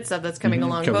independent stuff that's coming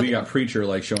along. Because we got Preacher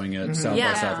like showing it South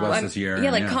by Southwest this year.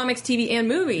 Yeah, like comics, TV, and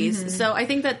movies. So I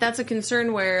think that's a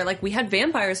concern where like we had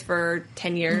vampires for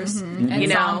 10 years, and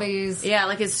zombies. Yeah,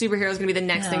 like is superheroes going to be the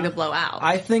next thing to blow out?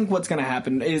 I think what's going to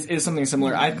happen is something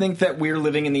similar. I think that we're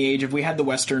living in the age of we had the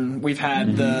Western, we've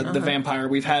had the vampire,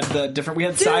 we've had the different. We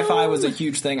had sci-fi was a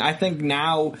huge thing. I think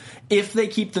now if they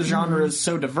keep the genres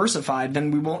so diversified,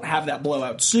 then we won't have that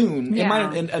blowout soon. Yeah. It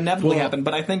might inevitably happen,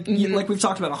 but I think, like we've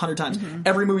talked about 100 times,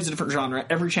 every movie's a different genre,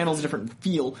 every channel's a different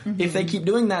feel. If they keep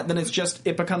doing that, then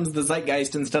it becomes the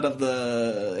zeitgeist instead of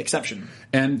the exception.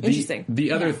 And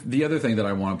the other thing that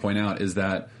I want to point out is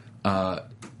that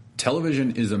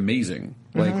television is amazing.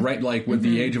 Like with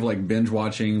the age of like binge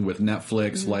watching with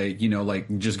Netflix, like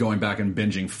just going back and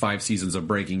binging 5 seasons of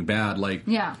Breaking Bad,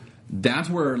 that's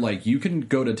where like you can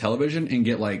go to television and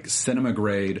get like cinema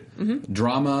grade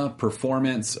drama,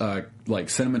 performance, like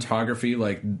cinematography.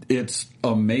 Like it's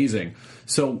amazing.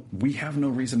 So we have no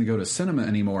reason to go to cinema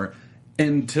anymore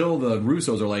until the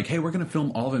Russos are like, hey, we're going to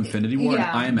film all of Infinity War in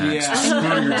IMAX. Screw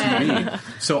your TV.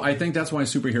 So I think that's why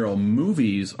superhero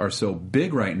movies are so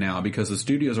big right now, because the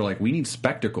studios are like, we need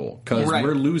spectacle, because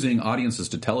we're losing audiences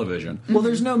to television. Well,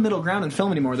 there's no middle ground in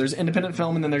film anymore. There's independent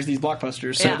film, and then there's these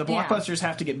blockbusters. So the blockbusters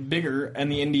have to get bigger,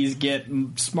 and the indies get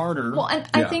smarter. Well, and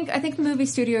I think movie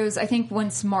studios, I think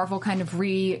once Marvel kind of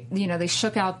they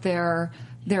shook out their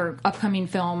upcoming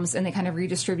films and they kind of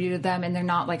redistributed them, and they're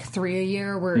not like 3 a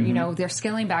year where they're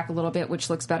scaling back a little bit,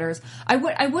 which looks better.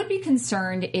 I would be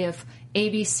concerned if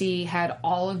ABC had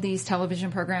all of these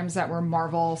television programs that were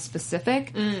Marvel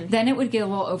specific. Then it would get a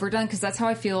little overdone, because that's how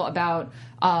I feel about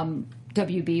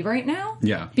WB right now.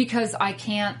 Yeah, because I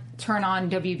can't turn on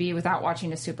WB without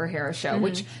watching a superhero show,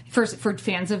 which for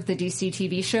fans of the DC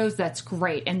TV shows, that's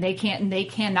great, and they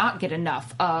cannot get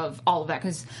enough of all of that,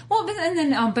 because but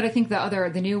I think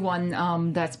the new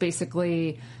one that's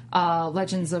basically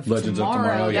Legends of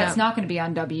Tomorrow. That's not going to be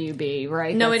on WB,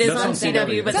 right? No, it is on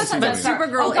CW, but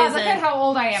Supergirl isn't. Look at how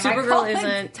old I am. Supergirl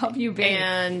isn't WB,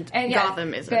 and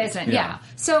Gotham isn't. Yeah.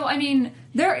 So I mean,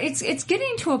 it's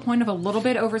getting to a point of a little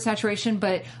bit oversaturation,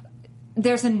 but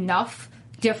there's enough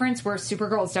difference where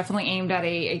Supergirl is definitely aimed at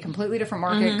a completely different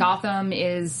market. Gotham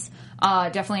is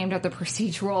definitely aimed at the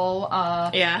procedural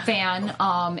fan.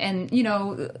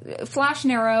 And, Flash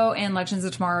and Arrow and Legends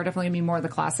of Tomorrow are definitely going to be more the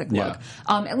classic look.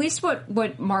 At least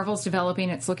what Marvel's developing,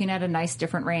 it's looking at a nice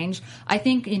different range. I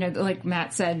think, like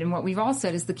Matt said, and what we've all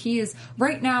said, is the key is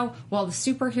right now, while the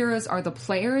superheroes are the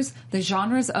players, the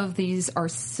genres of these are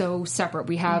so separate.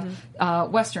 We have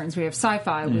Westerns, we have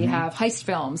sci-fi, we have heist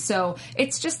films. So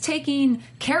it's just taking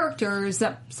characters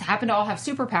that happen to all have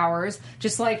superpowers,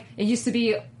 just like it used to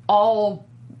be all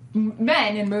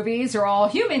men in movies or all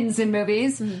humans in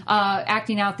movies,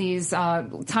 acting out these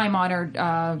time-honored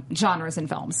genres in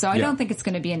films. So I don't think it's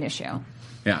going to be an issue.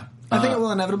 Yeah. I think it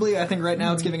will inevitably. I think right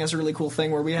now it's giving us a really cool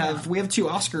thing where we have 2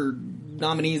 Oscar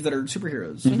nominees that are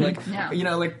superheroes.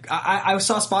 I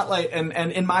saw Spotlight, and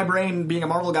in my brain, being a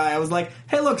Marvel guy, I was like,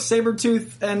 hey, look,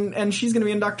 Sabretooth, and she's going to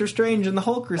be in Doctor Strange, and the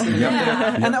Hulk are sitting up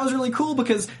there. And that was really cool,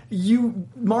 because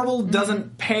Marvel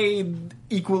doesn't pay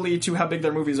equally to how big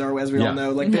their movies are, as we all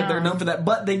know. Like they're known for that,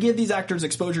 but they give these actors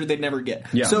exposure they'd never get.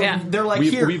 Yeah. So they're like,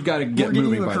 we've got to get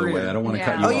moving. By the way, I don't want to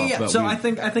cut you off. Yeah. So I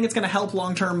think it's going to help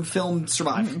long-term film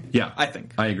survive. Yeah, I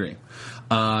think. I agree.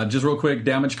 Just real quick,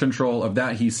 Damage Control of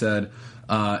that, he said,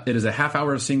 it is a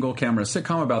half-hour single-camera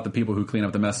sitcom about the people who clean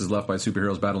up the messes left by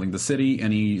superheroes battling the city,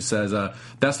 and he says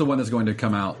that's the one that's going to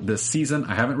come out this season.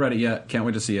 I haven't read it yet. Can't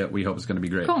wait to see it. We hope it's going to be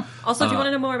great. Cool. Also, if you want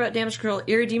to know more about Damage Control,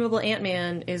 Irredeemable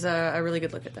Ant-Man is a really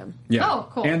good look at them. Yeah. Oh,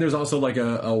 cool. And there's also like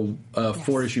a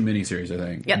 4-issue miniseries, I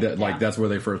think. Yep. That's where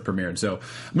they first premiered. So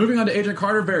moving on to Agent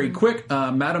Carter, very quick.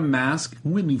 Madame Mask,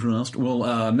 Whitney Frost,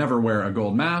 will never wear a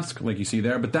gold mask like you see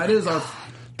there, but that is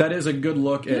a good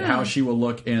look at how she will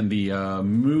look in the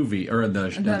movie or in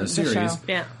the series. Show.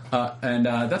 Yeah. And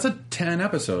that's a 10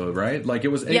 episode, right? Like it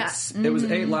was 8. It was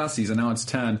 8 last season. Now it's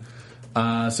 10.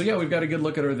 So yeah, we've got a good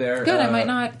look at her there. Good. I might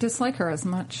not dislike her as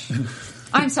much.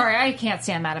 I'm sorry, I can't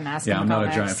stand Madame Mask. Yeah, I'm not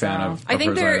a giant fan of I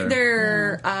think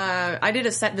hers I did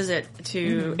a set visit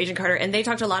to Agent Carter, and they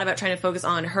talked a lot about trying to focus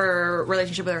on her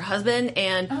relationship with her husband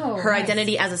and her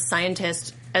identity as a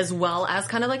scientist as well as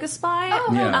kind of like a spy,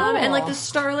 Yeah. and like the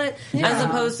starlet, as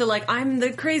opposed to like I'm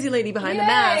the crazy lady behind the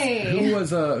mask.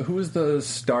 Who was the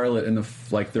starlet in the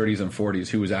 30s and 40s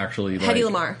who was actually like, Hedy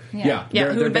Lamarr. Yeah,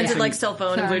 Who invented like cell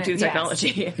phone and Bluetooth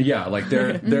technology. Yeah, like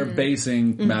they're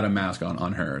basing Madame Mask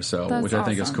on her, so That's which I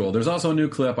think is awesome. cool. There's also a new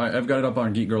clip. I've got it up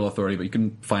on Geek Girl Authority, but you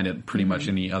can find it pretty much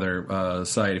any other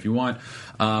site if you want.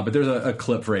 But there's a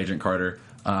clip for Agent Carter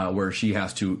where she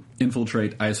has to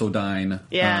infiltrate Isodyne.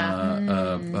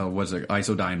 What's it?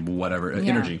 Isodyne, whatever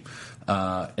energy,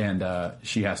 and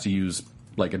she has to use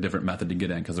like a different method to get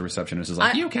in because the receptionist is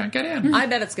like, you can't get in. I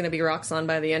bet it's going to be Roxxon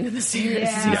by the end of the series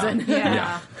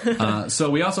season. So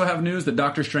we also have news that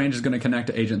Doctor Strange is going to connect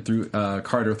to Agent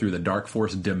Carter through the Dark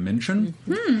Force dimension.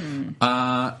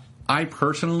 I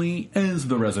personally, as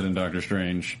the resident Doctor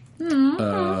Strange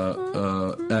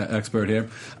expert here,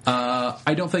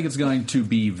 I don't think it's going to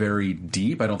be very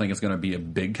deep. I don't think it's going to be a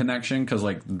big connection because,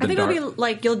 like, I think it'll be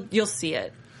like you'll see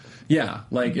it. Yeah,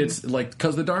 like it's like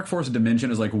because the Dark Force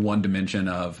dimension is like one dimension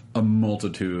of a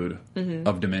multitude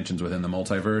of dimensions within the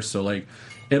multiverse. So like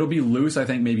it'll be loose. I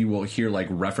think maybe we'll hear like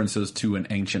references to an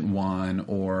Ancient One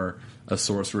or a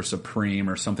Sorcerer Supreme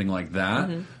or something like that.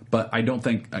 But I don't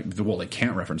think they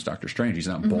can't reference Doctor Strange. He's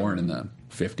not born in the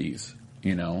 50s,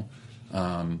 you know.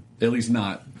 At least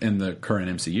not in the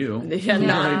current MCU. Yeah,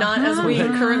 not as we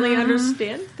currently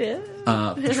understand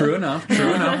it. True enough.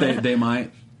 They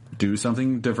might do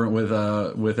something different with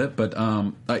it, but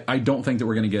I don't think that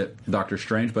we're going to get Doctor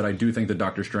Strange, but I do think the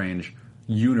Doctor Strange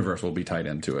universe will be tied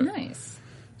into it. Nice.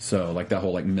 So like that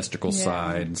whole like mystical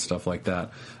side and stuff like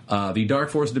that. The Dark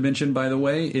Force dimension, by the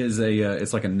way, is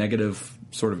it's like a negative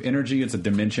sort of energy. It's a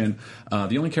dimension.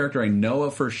 The only character I know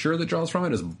of for sure that draws from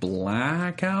it is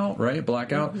Blackout, right?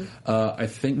 Blackout. I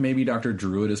think maybe Dr.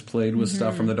 Druid is played with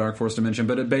stuff from the Dark Force dimension,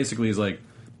 but it basically is like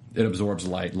it absorbs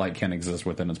light. Light can't exist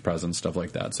within its presence, stuff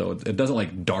like that. So it doesn't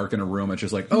like darken a room. It's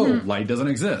just like, light doesn't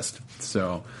exist.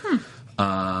 So,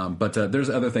 but there's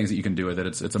other things that you can do with it.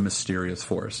 It's a mysterious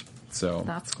force. So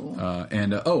that's cool.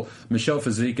 Michelle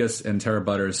Fazekas and Tara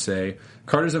Butters say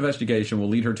Carter's investigation will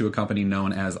lead her to a company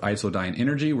known as Isodyne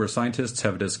Energy, where scientists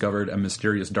have discovered a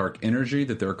mysterious dark energy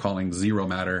that they're calling Zero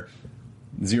Matter.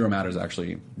 Zero Matter is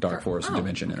actually Dark Force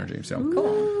dimension energy. So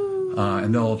Cool.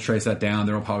 And they'll trace that down.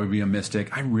 There will probably be a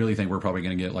mystic. I really think we're probably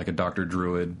going to get like a Dr.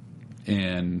 Druid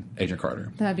in Agent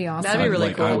Carter. That'd be awesome. That'd be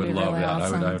really cool. I would love really that.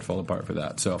 awesome. I would fall apart for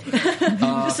that. So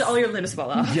Just all your limbs fall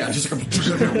off. yeah, just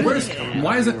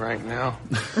why is it right now?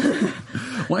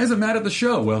 why is it mad at the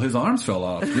show? Well, his arms fell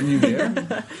off. Didn't you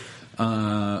hear?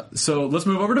 So let's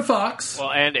move over to Fox.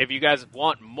 Well, and if you guys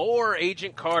want more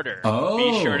Agent Carter,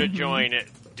 be sure to join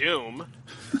Doom,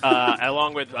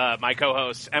 along with my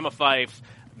co-hosts Emma Fife,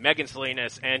 Megan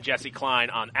Salinas, and Jesse Klein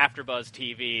on AfterBuzz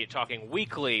TV, talking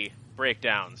weekly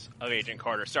breakdowns of Agent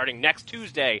Carter, starting next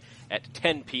Tuesday at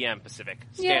 10 p.m. Pacific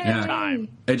Standard Time.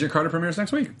 Agent Carter premieres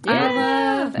next week.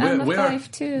 I love Emma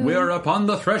Fife, too. We are upon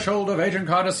the threshold of Agent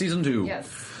Carter Season 2. Yes.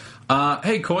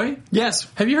 Hey, Coy. Yes.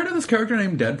 Have you heard of this character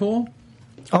named Deadpool?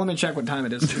 Oh, let me check what time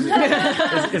it is. Is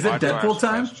it Deadpool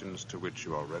time? Questions to which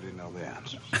you already know the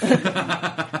answers.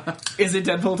 Is it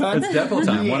Deadpool time? It's Deadpool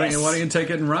time. Yes. Why don't you take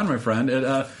it and run, my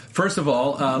friend? First of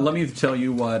all, let me tell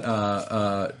you what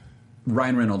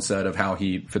Ryan Reynolds said of how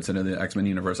he fits into the X-Men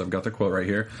universe. I've got the quote right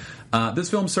here. This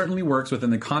film certainly works within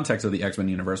the context of the X-Men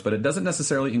universe, but it doesn't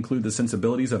necessarily include the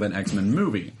sensibilities of an X-Men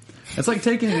movie. It's like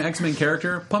taking an X-Men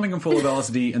character, pumping him full of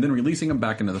LSD, and then releasing him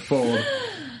back into the fold.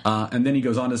 And then he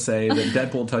goes on to say that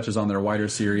Deadpool touches on their wider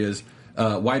series,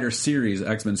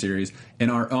 X-Men series, in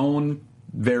our own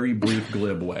very brief,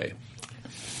 glib way.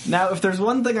 Now, if there's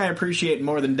one thing I appreciate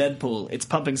more than Deadpool, it's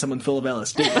pumping someone full of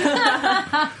LSD.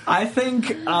 I think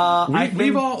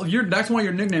that's why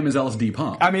your nickname is LSD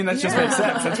Pump. I mean, that just makes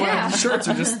sense. That's why the shirts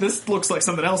are just, this looks like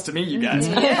something else to me, you guys.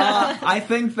 I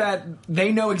think that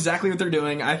they know exactly what they're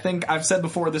doing. I think I've said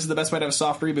before, this is the best way to have a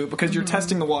soft reboot because you're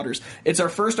testing the waters. It's our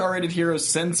first R-rated hero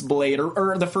since Blade,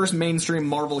 or the first mainstream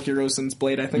Marvel hero since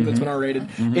Blade. I think that's been R-rated.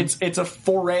 It's a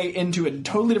foray into a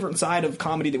totally different side of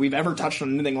comedy that we've ever touched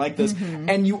on anything like this.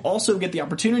 And you also get the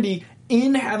opportunity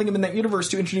in having him in that universe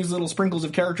to introduce little sprinkles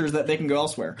of characters that they can go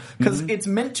elsewhere. Because it's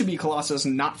meant to be Colossus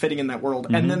not fitting in that world,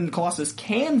 and then Colossus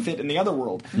can fit in the other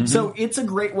world. So it's a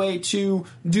great way to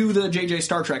do the JJ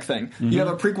Star Trek thing. You have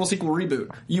a prequel, sequel,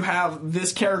 reboot. You have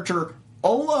this character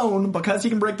alone because he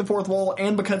can break the fourth wall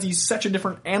and because he's such a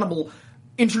different animal.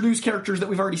 Introduce characters that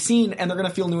we've already seen and they're going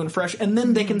to feel new and fresh, and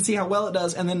then they can see how well it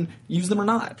does and then use them or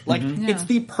not. Like, it's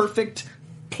the perfect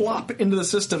plop into the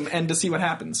system and to see what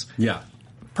happens. Yeah.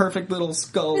 perfect little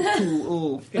skull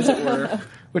pool, as it were.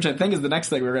 Which I think is the next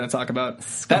thing we're going to talk about.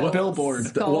 That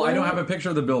billboard. Well, I don't have a picture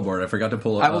of the billboard. I forgot to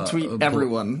pull it. I will tweet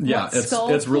everyone. Yeah,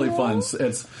 it's really fun.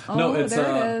 It's there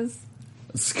it is.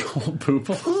 Skull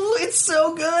Poople. Ooh, it's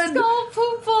so good. Skull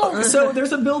Poople. So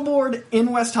there's a billboard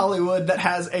in West Hollywood that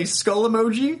has a skull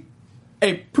emoji,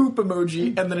 a poop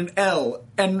emoji, and then an L.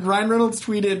 And Ryan Reynolds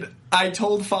tweeted, I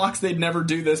told Fox they'd never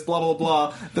do this, blah, blah,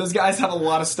 blah. Those guys have a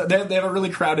lot of stuff. They have a really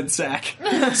crowded sack.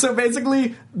 So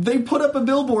basically, they put up a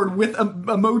billboard with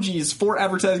emojis for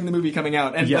advertising the movie coming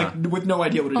out, and like with no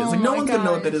idea what it is. Like no one's going to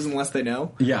know what that is unless they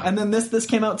know. Yeah. And then this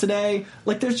came out today.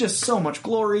 Like there's just so much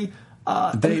glory.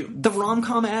 The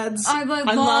rom-com ads. I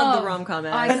love the rom-com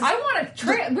ads. I want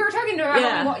a we were talking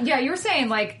about you were saying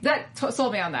like that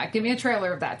sold me on that. Give me a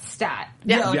trailer of that stat.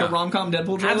 Like a rom-com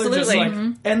Deadpool trailer. Absolutely. Just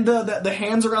like, and the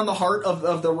hands around the heart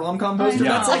of the rom-com poster.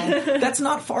 That's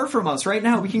not far from us right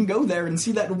now. We can go there and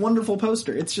see that wonderful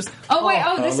poster. It's just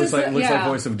this looks like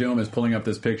Voice of Doom is pulling up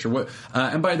this picture.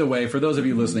 And by the way, for those of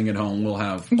you listening at home, we'll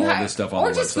have all this stuff on the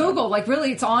website. Or just Google. Like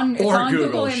really, it's on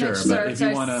Google image sure. search. But if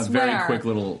you want a very quick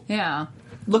little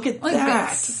Look at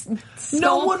that.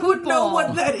 No one would know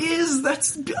what that is.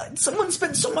 Someone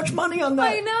spent so much money on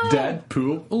that. I know.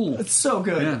 Deadpool. Ooh. It's so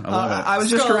good. Yeah, I love it. I was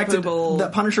just corrected. Skull The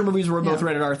Punisher movies were both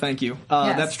rated R. Thank you.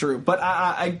 That's true. But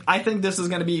I think this is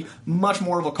going to be much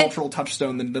more of a cultural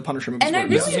touchstone than the Punisher movies. And I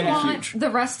really want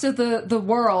the rest of the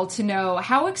world to know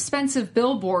how expensive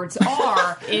billboards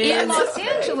are in Los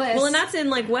Angeles. Well, and that's in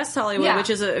like West Hollywood, which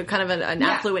is a kind of an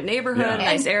affluent neighborhood,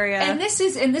 nice area. And this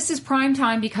is prime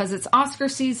time because it's Oscar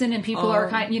season and people are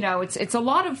kind of, it's a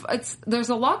lot of there's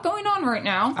a lot going on right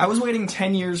now. I was waiting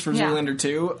 10 years for Zoolander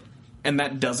 2. And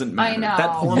that doesn't matter. I know.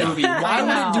 That poor movie. Why would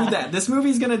it do that? This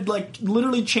movie's gonna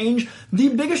literally change the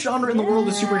biggest genre in the world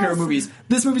is superhero movies.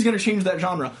 This movie's gonna change that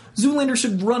genre. Zoolander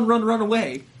should run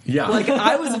away. Yeah.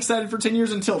 I was excited for 10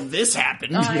 years until this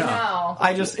happened. I know.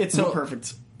 It's so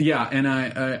perfect. Yeah, and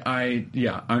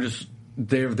I'm just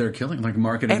they're killing. Like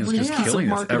marketing is just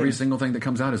killing us. Every single thing that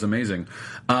comes out is amazing.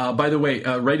 By the way,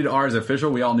 rated R is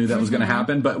official. We all knew that was going to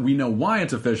happen, but we know why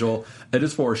it's official. It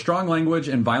is for strong language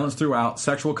and violence throughout,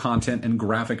 sexual content, and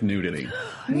graphic nudity.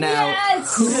 Now,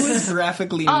 who is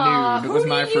graphically nude? Was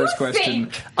my first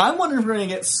question. I wonder if we're going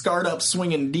to get scarred up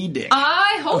swinging D-dick.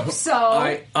 I hope so.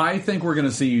 I think we're going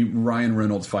to see Ryan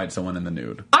Reynolds fight someone in the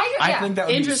nude. I think that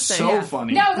would be so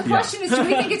funny. Now the question is, do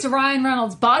we think it's Ryan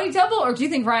Reynolds' body double, or do you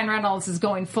think Ryan Reynolds is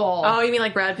going full? Oh, you mean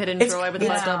like Brad Pitt and Troy with the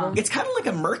butt double? It's kind of like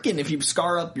a merkin if you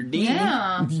scar up your D.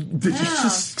 Yeah. Did you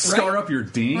just scar up your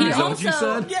D? Is that what you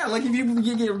said? Yeah, like if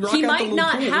you get rock He out might the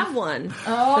not pool. have one.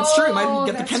 Oh, that's true. He might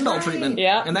get the Ken doll treatment.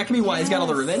 Yeah, and that can be why he's got all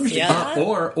the revenge. Yeah.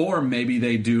 Or maybe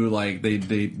they do like they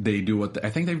do what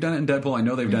I think they've done it in Deadpool. I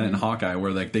know they've done it in Hawkeye,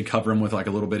 where like they cover him with like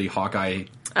a little bitty Hawkeye.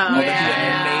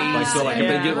 Like so, like if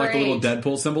they get like the little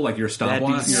Deadpool symbol, like your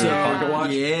stopwatch, your pocket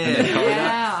watch, and then cover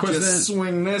that. Just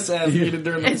swing this as needed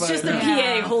during the fight. It's just the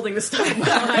PA holding the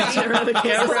stopwatch around the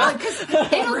camera.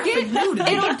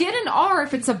 It'll get an R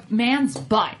if it's a man's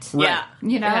butt. Right. Yeah.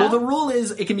 You know? Well, the rule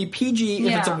is it can be PG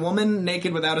if it's a woman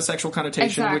naked without a sexual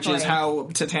connotation, which is how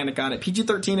Titanic got it.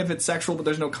 PG-13 if it's sexual but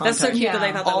there's no contact. That's so cute that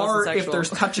they thought that wasn't or sexual. if there's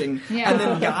touching. And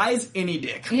then guys, any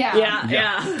dick.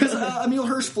 Yeah. Because Emil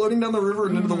Hirsch floating down the river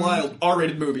and into the wild,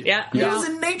 R-rated movie. Yeah. It was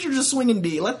in nature just swinging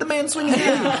D. Let the man swing his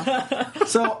D.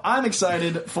 So I'm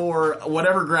excited for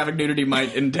whatever graphic nudity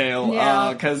might entail,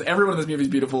 because everyone in this movie is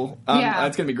beautiful.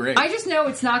 It's going to be great. I just know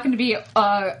it's not going to be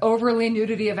overly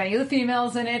nudity of any of the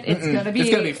females in it. It's going to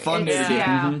be fun nudity.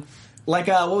 Yeah. Like,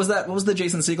 what was that? What was the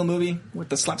Jason Segel movie with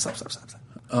the slap?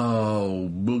 Oh, I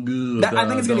think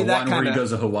it's going to be that kind of... where he goes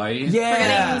to Hawaii?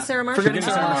 Yeah. Forgetting Sarah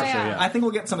Marshall. I think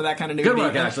we'll get some of that kind of nudity. Good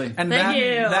work, Ashley. And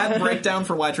that breakdown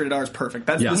for Why Rated R is perfect.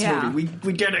 That's this movie.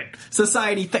 We did it.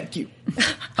 Society, thank you. Is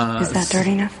that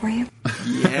dirty enough for you?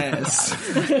 Yes.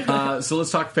 So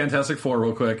let's talk Fantastic Four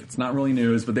real quick. It's not really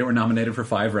news, but they were nominated for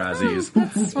 5 Razzies.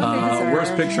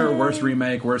 Worst Picture, Worst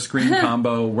Remake, Worst Screen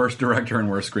Combo, Worst Director, and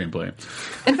Worst Screenplay.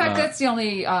 In fact, that's the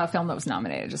only film that was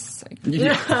nominated. Just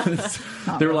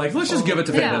they were like, let's just give it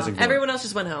to Fantastic Four. Everyone else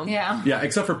just went home. Yeah,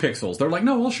 except for Pixels. They're like,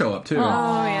 no, we'll show up too.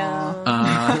 Oh,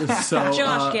 yeah. So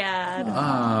Josh Gad.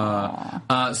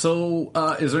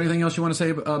 Is there anything else you want to say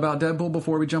about Deadpool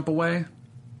before we jump away?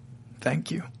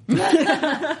 Thank you.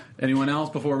 Anyone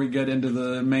else before we get into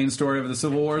the main story of the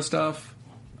Civil War stuff?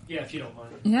 Yeah, if you don't mind.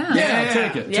 Yeah,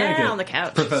 take it. Yeah, take it. on the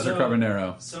couch. Professor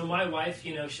Carbonaro. So my wife,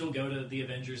 she'll go to the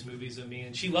Avengers movies with me,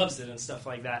 and she loves it and stuff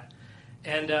like that.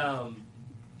 And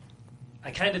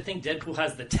I kind of think Deadpool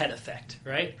has the Ted effect,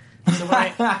 right? So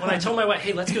when I told my wife,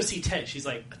 hey, let's go see Ted, she's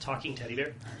like, a talking teddy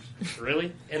bear?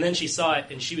 Really? And then she saw it,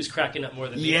 and she was cracking up more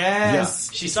than me.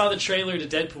 Yes. She saw the trailer to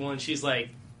Deadpool, and she's like,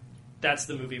 that's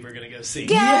the movie we're going to go see.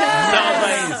 Yes! So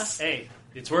I was like, hey,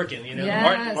 it's working. You know,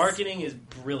 Yes. marketing is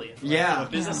brilliant. Like, Yeah. from a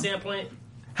business standpoint.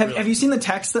 Have you seen the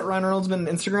text that Ryan Reynolds has been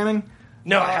Instagramming?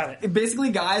 No, I haven't.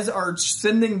 Basically, guys are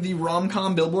sending the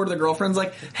rom-com billboard to their girlfriends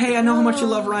like, hey, I know how much you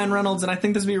love Ryan Reynolds, and I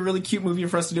think this would be a really cute movie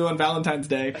for us to do on Valentine's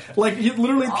Day. Like,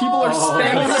 literally, people are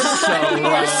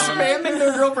spamming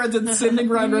their girlfriends and sending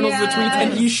Ryan Reynolds the tweets,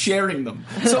 and he's sharing them.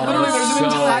 So literally, there's an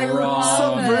entire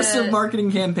subversive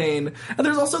marketing campaign. And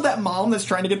there's also that mom that's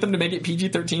trying to get them to make it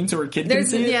PG-13 so her kid can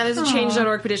see it. Yeah, there's a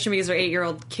Change.org petition because her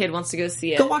 8-year-old kid wants to go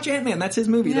see it. Go watch Ant-Man. That's his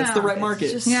movie. That's the right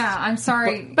market. I'm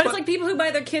sorry. But it's like people who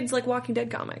buy their kids like Walking Dead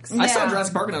comics. I saw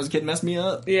Jurassic Park when I was a kid. Messed me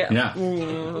up. Yeah. That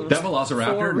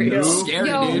Velociraptor, real. Scary,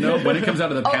 Yo. dude. when it comes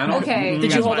out of the panel. Okay. You Did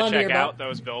guys you hold want on to to check your out butt?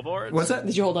 those billboards? What's that?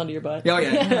 Did you hold on to your butt? Oh, yeah.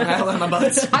 I held on my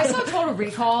butts. I saw Total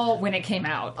Recall when it came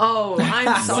out. Oh,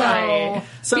 I'm sorry.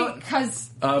 So- because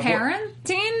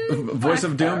parenting? Voice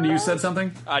of Doom, you said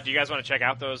something? Do you guys want to check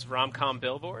out those rom-com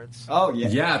billboards? Oh, yeah.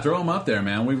 Yeah, throw them up there,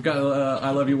 man. We've got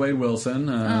I Love You, Wade Wilson.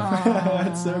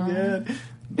 That's so good.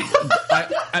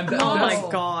 Oh my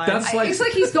god. That's like, It's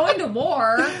like he's going to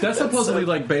war. that's supposedly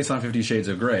like based on 50 Shades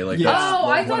of Grey. Like, Yeah. that's Oh,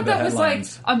 one I of thought the that was like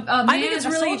headlines. a man, I think it's a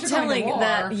really soldier going to telling war.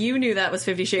 that you knew that was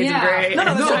 50 Shades Yeah. of Grey. No,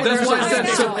 No, that's why I said I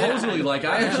know. supposedly. Like,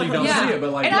 I actually don't see it,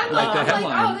 but like, and I'm like the like,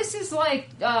 headline. oh, this is like,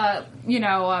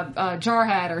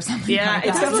 Jarhead or something. Yeah, like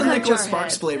it's that. It's got some like Nicholas Jarhead.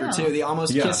 Sparks flavor, Yeah. too. The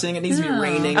almost Yeah. kissing. It needs to be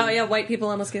raining. Oh yeah, white people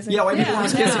almost kissing. Yeah, white people Yeah.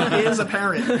 almost kissing is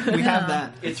apparent. We have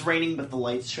that. It's raining, but the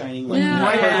light's shining like Yeah.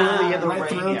 right Yeah. early in the Right rain.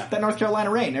 through Yeah. that North Carolina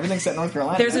rain. Everything's set North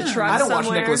Carolina. There's a truck I don't watch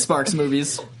somewhere. Nicholas Sparks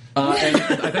movies. And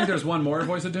I think there's one more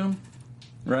Voice of Doom,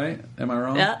 right? Am I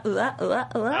wrong? That's all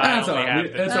right.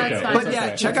 It's okay. fine. But It's yeah,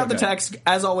 okay. check It's out the okay. text.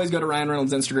 As always, go to Ryan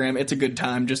Reynolds' Instagram. It's a good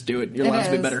time. Just do it. Your It lives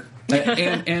will be is. better.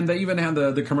 and they even had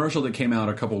the commercial that came out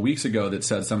a couple weeks ago that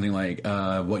said something like,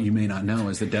 "What you may not know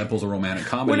is that Deadpool's a romantic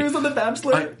comedy." When he was on the Fab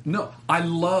Slayer? I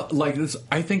love like this.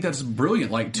 I think that's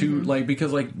brilliant. Like like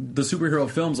because like the superhero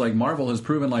films, like Marvel has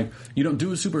proven, like you don't do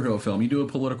a superhero film, you do a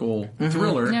political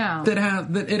thriller Yeah. that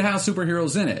has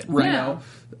superheroes in it. Right Yeah.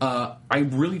 now, I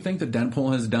really think that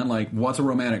Deadpool has done like what's a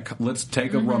romantic. Let's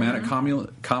take a romantic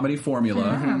comedy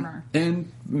formula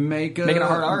and make it a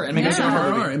hard R and make it a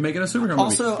superhero movie. and make it a superhero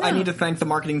Also, movie. I need to thank the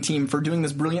marketing team for doing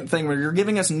this brilliant thing where you're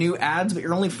giving us new ads, but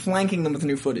you're only flanking them with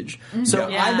new footage. So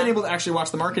Yeah. I've been able to actually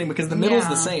watch the marketing because the middle's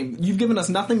the same. You've given us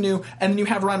nothing new, and then you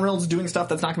have Ryan Reynolds doing stuff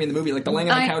that's not going to be in the movie, like the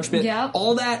laying on the couch bit. Yep.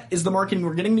 All that is the marketing.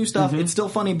 We're getting new stuff. It's still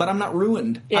funny, but I'm not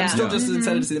ruined. Yeah. I'm still just as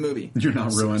excited to see the movie. You're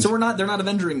not ruined. So we're not. They're not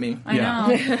Avengering me. I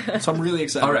know. So I'm really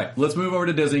excited. All right, let's move over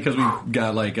to Disney because we've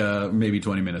got like maybe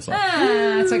 20 minutes left.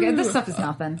 It's okay. This stuff is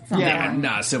nothing. It's not Yeah, boring.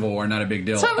 nah, Civil War, not a big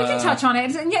deal. So we can touch on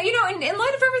it. And yeah, you know, in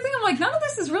light of everything, I'm like, none of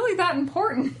this is really that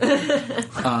important.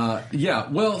 Yeah,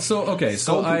 well, so okay,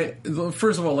 so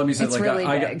first of all, let me say, It's like, really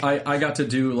big. I got to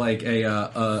do like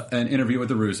an interview with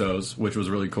the Russos, which was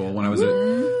really cool when I was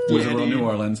at Wizard World New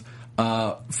Orleans.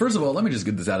 First of all, let me just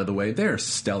get this out of the way. They're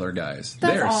stellar guys.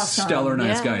 That's They're awesome. stellar,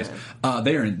 nice Yeah. guys.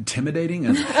 They are intimidating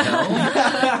as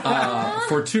hell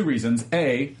for two reasons.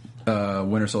 A,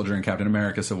 Winter Soldier and Captain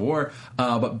America: Civil War.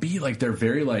 But B, like they're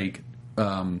very like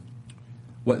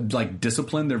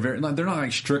disciplined. They're not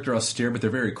like strict or austere, but they're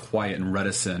very quiet and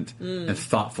reticent and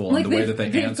thoughtful in Like the way that they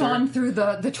they've answer. gone through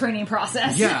the training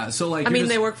process. Yeah, so like I you're mean,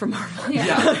 just- they work for Marvel.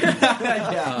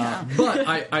 But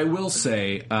I will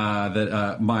say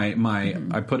that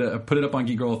I put it up on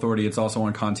Geek Girl Authority. It's also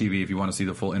on Con TV if you want to see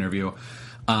the full interview.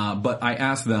 But I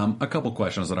asked them a couple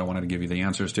questions that I wanted to give you the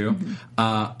answers to.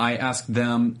 I asked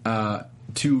them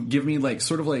to give me like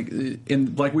sort of like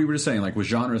in like we were just saying, like with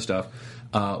genre stuff.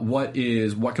 What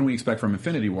can we expect from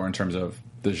Infinity War in terms of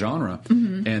the genre?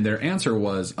 And their answer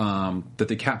was that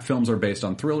the Cap films are based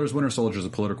on thrillers. Winter Soldier is a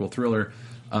political thriller.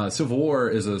 Civil War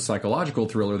is a psychological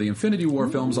thriller. The Infinity War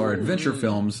films are adventure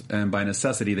films, and by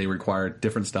necessity, they require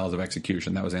different styles of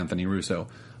execution. That was Anthony Russo.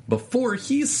 Before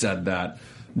he said that,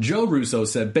 Joe Russo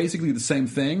said basically the same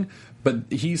thing,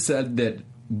 but he said that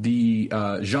the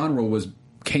genre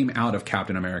came out of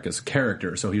Captain America's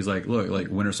character. So he's like, look, like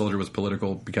Winter Soldier was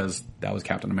political because that was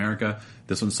Captain America.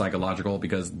 This one's psychological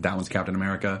because that one's Captain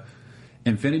America.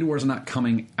 Infinity War is not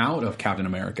coming out of Captain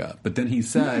America. But then he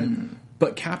said,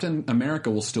 but Captain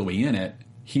America will still be in it.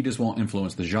 he just won't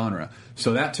influence the genre.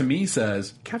 So that to me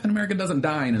says Captain America doesn't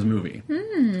die in his movie.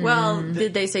 Well,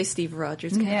 did they say Steve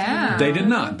Rogers? Yeah. They did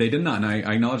not. They did not. And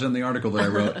I acknowledge in the article that I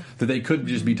wrote that they could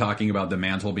just be talking about the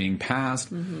mantle being passed.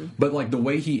 But like the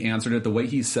way he answered it, the way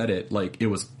he said it, like it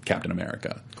was Captain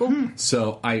America. Cool.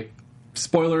 So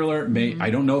spoiler alert, I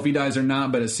don't know if he dies or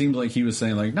not, but it seemed like he was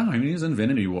saying like, no, I mean, he's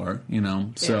Infinity War, you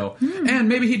know? So, and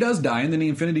maybe he does die, and then the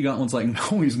Infinity Gauntlet's like,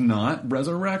 no, he's not.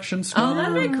 Resurrection Stone. Oh,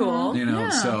 that'd be cool. You know,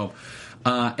 so,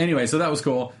 anyway, so that was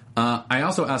cool. I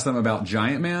also asked them about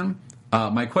Giant Man.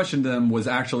 My question to them was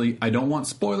actually, I don't want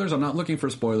spoilers, I'm not looking for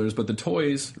spoilers, but the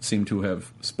toys seem to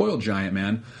have spoiled Giant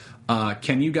Man.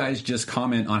 Can you guys just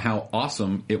comment on how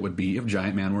awesome it would be if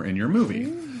Giant Man were in your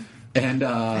movie? And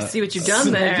I see what you've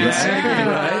done there.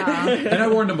 Right? And I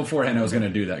warned him beforehand I was going to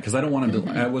do that because I don't want him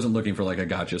to. I wasn't looking for like a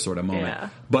gotcha sort of moment. Yeah.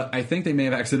 But I think they may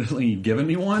have accidentally given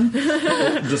me one,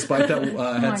 despite that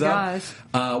heads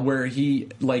up. Where he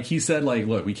said like,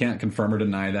 look, we can't confirm or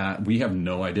deny that. We have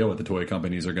no idea what the toy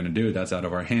companies are going to do. That's out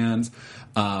of our hands.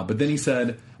 But then he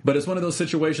said, but it's one of those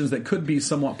situations that could be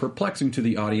somewhat perplexing to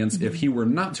the audience if he were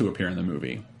not to appear in the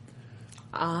movie.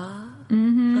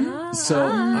 So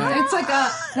it's like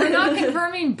we're not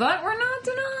confirming, but we're not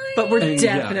denying. But we're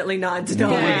definitely not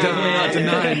denying. But we're definitely not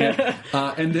denying it.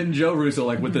 And then Joe Russo,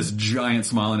 like with this giant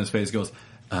smile on his face, goes,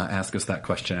 ask us that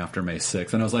question after May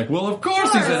 6th. And I was like, well, of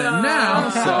course he's in it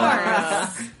now.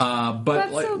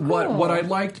 But like, so cool. what I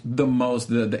liked the most,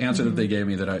 the answer that they gave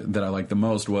me that I liked the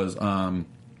most was I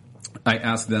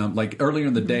asked them, like earlier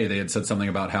in the day, they had said something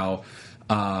about how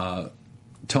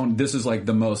Tony, this is like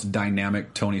the most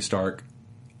dynamic Tony Stark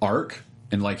arc,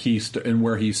 and like and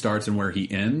where he starts and where he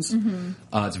ends.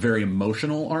 It's a very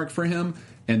emotional arc for him,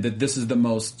 and that this is the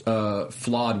most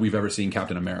flawed we've ever seen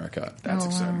Captain America. That's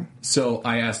exciting. Wow. So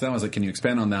I asked them, I was like, can you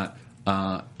expand on that?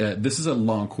 This is a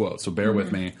long quote, so bear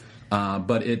with me.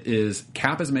 But it is,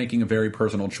 Cap is making a very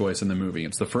personal choice in the movie.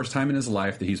 It's the first time in his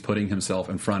life that he's putting himself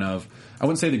in front of, I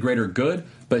wouldn't say the greater good,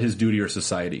 but his duty or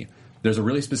society. There's a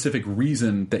really specific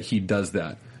reason that he does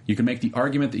that. You can make the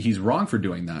argument that he's wrong for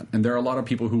doing that, and there are a lot of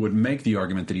people who would make the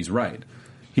argument that he's right.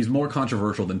 He's more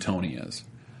controversial than Tony is.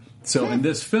 So in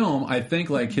this film, I think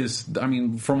like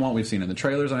from what we've seen in the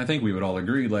trailers, and I think we would all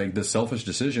agree, like the selfish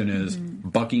decision is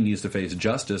Bucky needs to face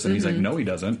justice, and he's like, no, he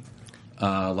doesn't.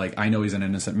 Like, I know he's an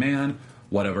innocent man,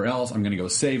 whatever else, I'm going to go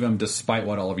save him despite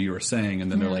what all of you are saying.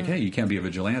 And then they're like, hey, you can't be a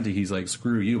vigilante. He's like,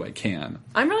 screw you, I can.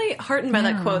 I'm really heartened by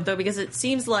that quote, though, because it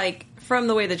seems like from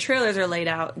the way the trailers are laid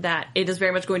out that it is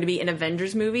very much going to be an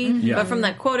Avengers movie. Yeah. But from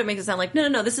that quote, it makes it sound like,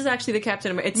 no, this is actually the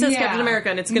Captain America. It says Captain America,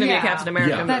 and it's going to be a Captain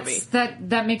America movie.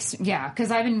 That makes,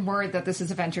 because I've been worried that this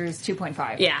is Avengers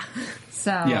 2.5. Yeah.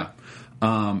 So.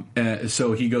 Yeah.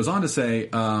 So he goes on to say,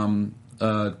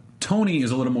 Tony is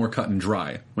a little more cut and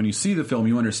dry. When you see the film,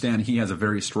 you understand he has a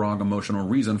very strong emotional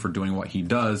reason for doing what he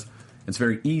does. It's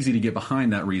very easy to get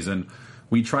behind that reason.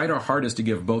 We tried our hardest to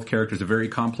give both characters a very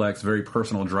complex, very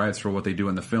personal drives for what they do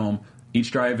in the film.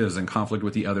 Each drive is in conflict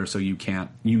with the other, so it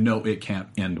can't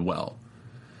end well.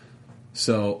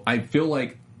 So I feel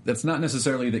like that's not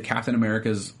necessarily that Captain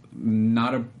America's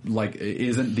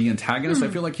isn't the antagonist. I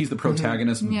feel like he's the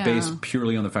protagonist based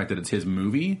purely on the fact that it's his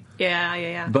movie.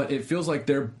 Yeah. But it feels like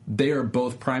they are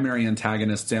both primary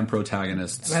antagonists and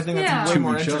protagonists. And I think that's way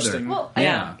more interesting. Well,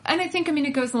 and I think,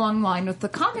 it goes along the line with the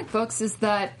comic books is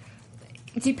that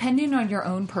depending on your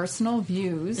own personal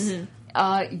views,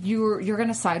 you're going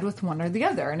to side with one or the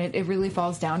other, and it really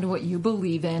falls down to what you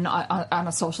believe in on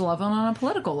a social level and on a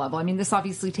political level. This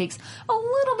obviously takes a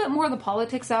little bit more of the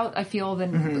politics out, I feel,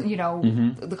 than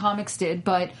the comics did.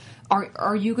 But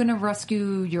are you going to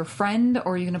rescue your friend,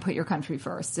 or are you going to put your country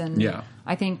first? And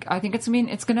I think it's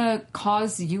going to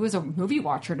cause you as a movie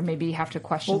watcher to maybe have to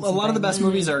question. Well, a lot of the best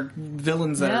movies are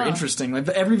villains that are interesting. Like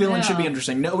every villain should be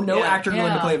interesting. No actor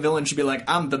going to play a villain should be like,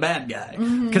 I'm the bad guy,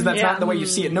 because that's not the way you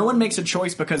see it. No one makes a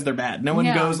choice because they're bad. No one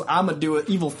goes, I'm gonna do an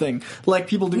evil thing. Like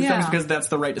people do things because that's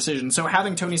the right decision. So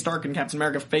having Tony Stark and Captain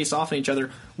America face off on each other,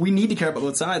 we need to care about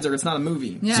both sides, or it's not a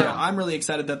movie. So I'm really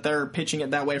excited that they're pitching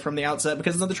it that way from the outset,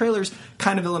 because the trailers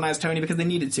kind of villainized Tony because they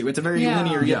needed to. It's a very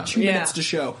linear, you have 2 minutes to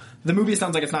show. The movie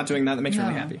sounds like it's not doing that. That makes me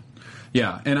really happy.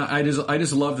 Yeah, and I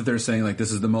just love that they're saying like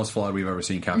this is the most flawed we've ever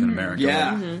seen Captain America.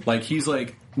 Yeah, like he's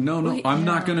like, no, I'm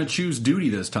not going to choose duty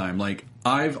this time. Like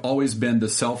I've always been the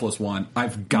selfless one.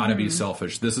 I've got to be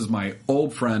selfish. This is my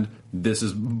old friend. This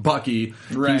is Bucky.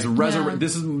 Right. He's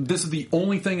This is the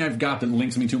only thing I've got that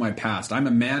links me to my past. I'm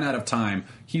a man out of time.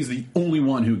 He's the only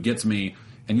one who gets me.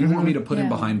 And you want me to put him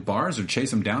behind bars or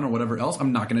chase him down or whatever else?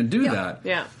 I'm not going to do that.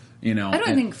 Yeah. You know, I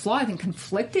don't think flaw. I think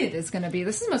conflicted is going to be.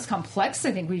 This is the most complex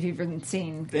I think we've even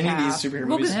seen. Any of these superhero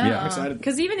movies. I'm excited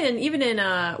because even in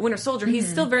Winter Soldier, he's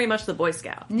still very much the Boy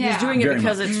Scout. Yeah. He's doing it Very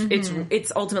because much.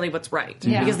 it's ultimately what's right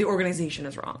because the organization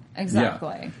is wrong.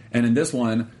 Exactly. Yeah. And in this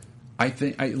one, I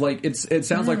think it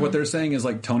sounds like what they're saying is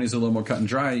like Tony's a little more cut and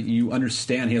dry. You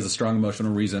understand he has a strong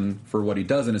emotional reason for what he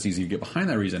does, and it's easy to get behind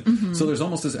that reason. So there's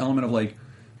almost this element of like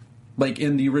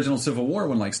in the original Civil War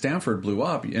when like Stanford blew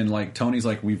up and like Tony's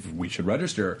like we should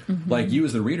register. Like you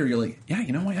as the reader, you're like, yeah,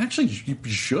 you know what? Actually, you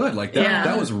should. Like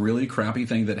that was a really crappy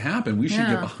thing that happened. We should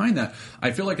get behind that. I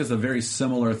feel like it's a very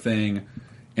similar thing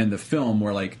in the film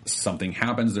where like something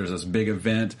happens. There's this big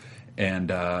event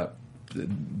and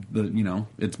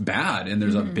it's bad and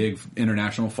there's a big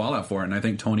international fallout for it. And I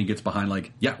think Tony gets behind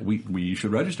like, yeah, we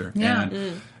should register. Yeah.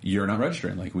 And you're not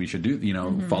registering. Like we should do,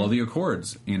 follow the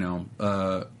accords.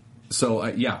 So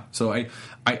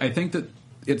I think that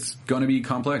it's going to be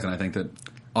complex, and I think that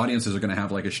audiences are going to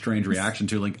have like a strange reaction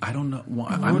to like I don't know why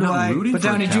I'm not rooting but for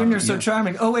Downey Cap. Jr. is so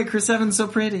charming. Oh wait, Chris Evans so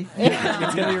pretty.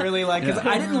 It's going to be really like because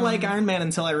I didn't like Iron Man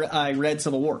until I read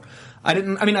Civil War. I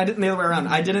didn't the other way around.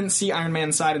 I didn't see Iron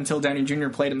Man's side until Downey Jr.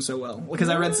 played him so well because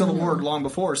I read Civil War long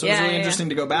before. So it was really interesting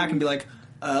to go back and be like,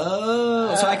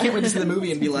 oh. So I can't wait to see the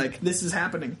movie and be like, this is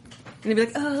happening. And you'd be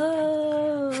like,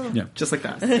 oh. Yeah, just like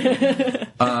that.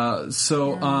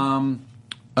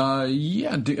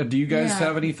 Do you guys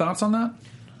have any thoughts on that?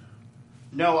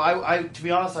 No, I to be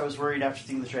honest, I was worried after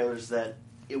seeing the trailers that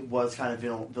it was kind of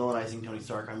villainizing Tony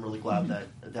Stark. I'm really glad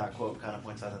that quote kind of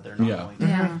points out that they're not going to.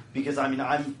 Yeah. Because, I mean,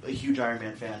 I'm a huge Iron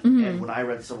Man fan, and when I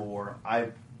read Civil War, I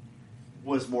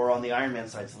was more on the Iron Man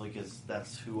side simply because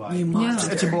that's who I am.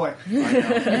 It's your boy.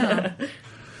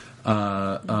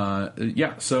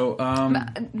 So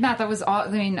Matt, that was. I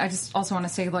mean, I just also want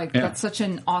to say, like, that's such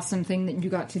an awesome thing that you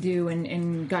got to do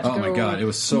and got to go. Oh my god, it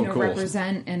was so cool.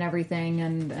 Represent and everything,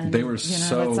 and they were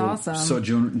that's awesome. so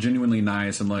genuinely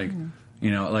nice and like.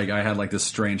 Like I had like this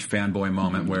strange fanboy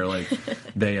moment where like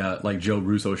they like Joe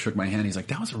Russo shook my hand. He's like,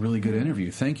 "That was a really good interview.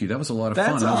 Thank you. That was a lot of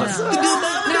fun." That's awesome.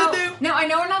 Now I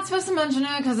know we're not supposed to mention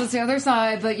it because it's the other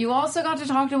side, but you also got to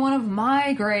talk to one of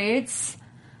my greats.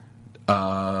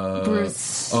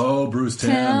 Bruce. Oh, Bruce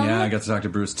Timm. Yeah, I got to talk to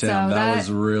Bruce Timm. So that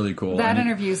was really cool. That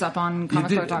interview's up on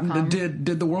comicbook.com.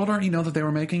 Did the world already know that they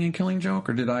were making a Killing Joke,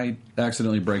 or did I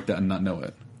accidentally break that and not know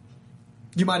it?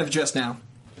 You might have just now.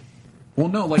 Well,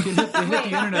 no, like it hit the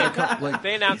internet. Like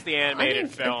they announced the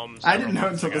animated film. I didn't know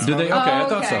until this. Did they? Okay, I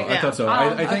thought so. Yeah. I thought so.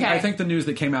 Okay. I think the news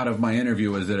that came out of my interview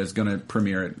was that it's going to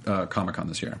premiere at Comic-Con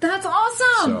this year. That's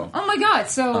awesome! So, oh my god!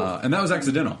 So and that was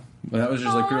accidental. That was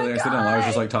just like purely accidental. I was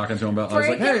just like talking to him about. I was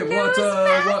like, "Hey, Breaking what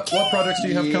projects do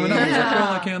you have coming up?" He's like,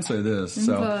 "Well, I can't say this."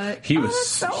 So he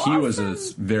was a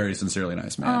very sincerely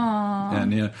nice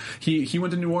man, and he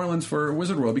went to New Orleans for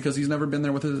Wizard World because he's never been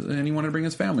there with his, and he wanted to bring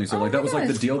his family. So like that was like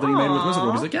the deal that he made with Wizard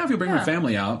World. He's like, "Yeah, if you bring my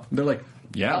family out," they're like.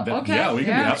 Yeah, we can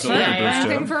be absolutely Bruce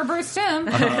Timm. for Bruce Timm.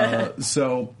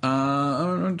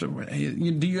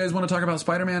 Do you guys want to talk about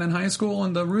Spider-Man in high school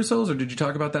and the Russos, or did you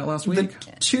talk about that last week?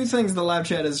 The two things the live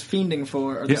chat is fiending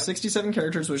for are the 67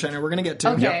 characters, which I know we're going to get to.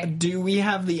 Okay. Do we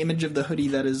have the image of the hoodie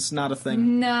that is not a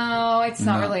thing? No, it's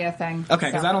not really a thing. Okay,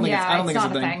 because I don't think it's a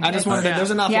thing. I just wanted to.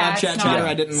 There's enough live chat chatter.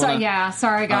 I didn't want to.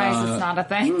 Sorry guys, it's not a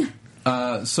thing.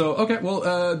 There's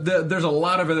a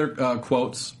lot of other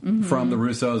quotes from the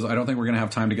Russos. I don't think we're going to have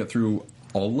time to get through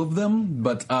all of them,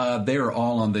 but they are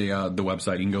all on the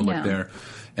website. You can go look there.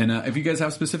 And if you guys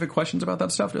have specific questions about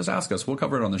that stuff, just ask us. We'll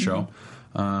cover it on the show.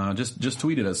 Just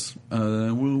tweet at us.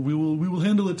 We will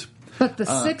handle it. But the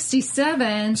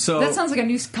 67, that sounds like a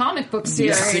new comic book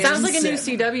series. Yeah, sounds like a new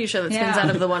CW show that spins out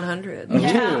of the 100.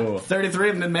 Yeah. 33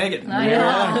 of them didn't make it. I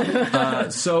know.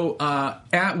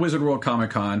 At Wizard World Comic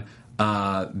Con,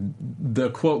 the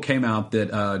quote came out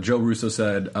that Joe Russo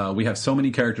said, "We have so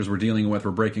many characters we're dealing with.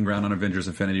 We're breaking ground on Avengers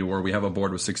Infinity War. We have a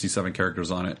board with 67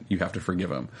 characters on it. You have to forgive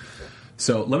them."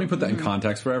 So let me put that in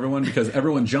context for everyone, because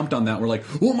everyone jumped on that. We're like,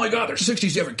 "Oh my god, there's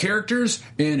 67 characters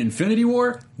in Infinity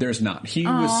War." There's not. He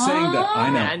was saying that.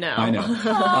 I know. That's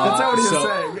not what he was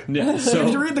saying. Yeah, so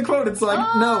if you read the quote, it's like,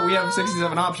 no, we have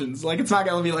 67 options. Like, it's not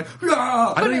going to be like,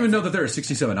 ah! I don't even know that there are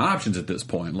 67 options at this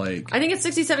point. Like, I think it's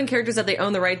 67 characters that they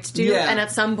own the rights to, and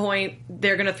at some point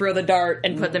they're going to throw the dart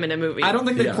and put them in a movie. I don't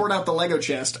think they poured out the Lego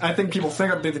chest. I think people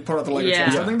think they poured out the Lego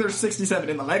chest. I think there's 67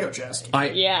 in the Lego chest.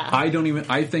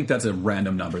 I think that's a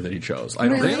random number that he chose. I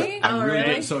don't really? I really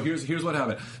did. So here's what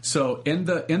happened. So in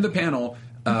the panel,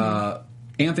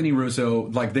 Anthony Russo,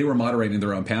 like, they were moderating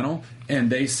their own panel, and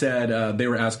they said they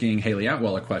were asking Haley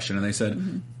Atwell a question, and they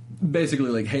said, basically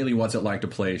like, Haley, what's it like to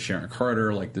play Sharon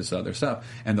Carter, like this other stuff,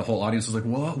 and the whole audience was like,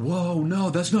 whoa, no,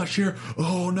 that's not Sharon.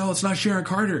 Oh no, it's not Sharon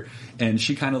Carter. And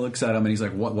she kind of looks at him and he's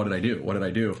like, what did I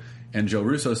do? And Joe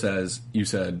Russo says, you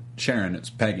said Sharon, it's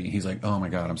Peggy. He's like, oh my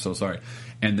God, I'm so sorry.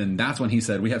 And then that's when he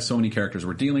said, we have so many characters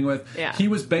we're dealing with. Yeah. He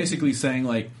was basically saying,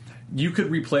 like, you could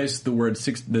replace the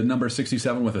number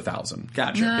 67 with 1,000.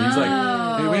 Gotcha. And he's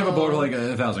like, hey, we have a board with like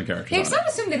 1,000 characters. Yeah, because on I it.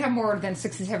 assume they'd have more than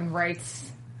 67 rights.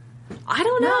 I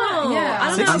don't know. Yeah.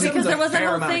 I don't know 67's because there was a that fair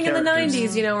whole amount of thing in the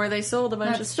characters. 90s, where they sold a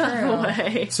bunch of That's stuff true.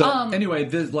 away. So anyway,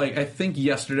 this, like, I think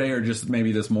yesterday or just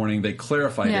maybe this morning they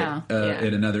clarified it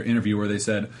in another interview where they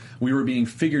said we were being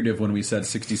figurative when we said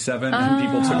 67 and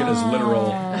people took it as literal,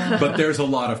 but there's a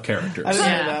lot of characters. I didn't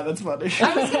hear that. That's funny.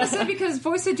 I was going to say because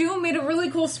Voice of Doom made a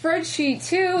really cool spreadsheet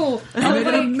too. They made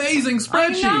an amazing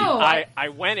spreadsheet. I know. I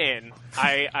went in.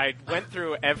 I went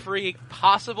through every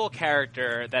possible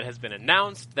character that has been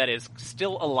announced that is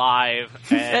still alive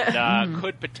and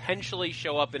could potentially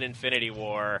show up in Infinity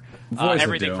War.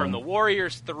 Everything from the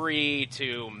Warriors 3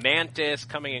 to Mantis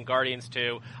coming in Guardians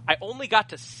 2. I only got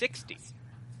to 60.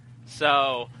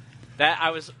 So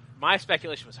my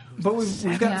speculation was, But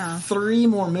we've got 3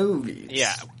 more movies.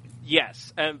 Yeah.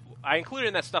 Yes. I included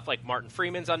in that stuff like Martin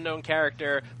Freeman's unknown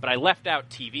character, but I left out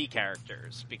TV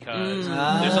characters because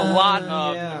there's a lot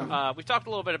of... we talked a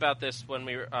little bit about this when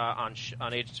we were on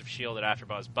Agents of S.H.I.E.L.D. at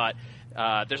AfterBuzz, but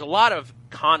there's a lot of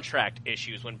contract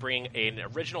issues when bringing an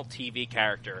original TV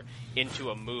character into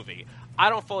a movie. I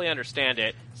don't fully understand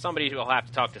it. Somebody will have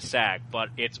to talk to SAG, but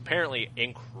it's apparently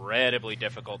incredibly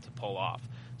difficult to pull off.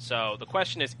 So the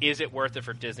question is it worth it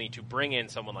for Disney to bring in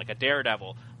someone like a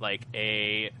Daredevil, like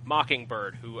a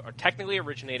Mockingbird, who are technically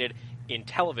originated in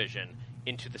television,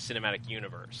 into the cinematic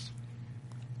universe?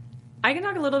 I can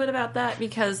talk a little bit about that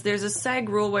because there's a SAG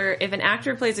rule where if an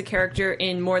actor plays a character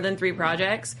in more than 3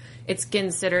 projects, it's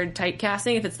considered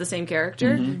typecasting if it's the same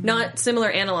character. Not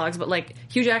similar analogs, but like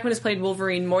Hugh Jackman has played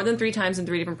Wolverine more than 3 times in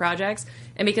 3 different projects.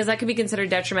 And because that could be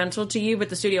considered detrimental to you, but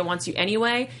the studio wants you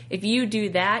anyway, if you do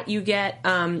that, you get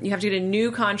you have to get a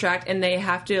new contract and they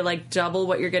have to like double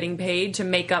what you're getting paid to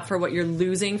make up for what you're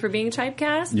losing for being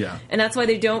typecast. Yeah. And that's why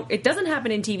it doesn't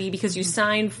happen in TV because you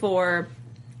sign for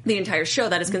the entire show.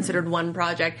 That is considered one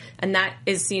project, and that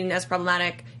is seen as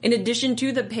problematic in addition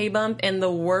to the pay bump and the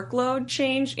workload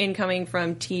change in coming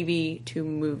from TV to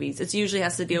movies. It usually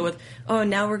has to deal with,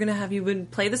 now we're going to have you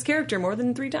play this character more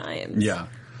than 3 times. Yeah.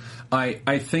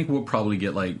 I think we'll probably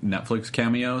get like Netflix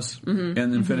cameos in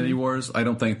Infinity Wars. I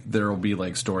don't think there will be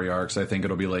like story arcs. I think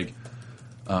it'll be like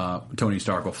Tony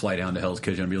Stark will fly down to Hell's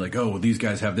Kitchen and be like, "Oh, these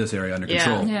guys have this area under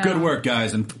control. Yeah. Good work,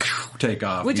 guys!" and take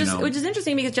off. Which is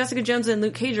interesting because Jessica Jones and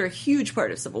Luke Cage are a huge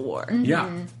part of Civil War. Yeah.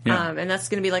 And that's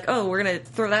going to be like, we're going to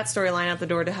throw that storyline out the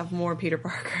door to have more Peter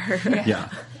Parker. Yeah.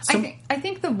 I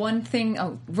think the one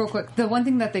thing, real quick, the one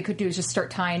thing that they could do is just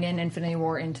start tying in Infinity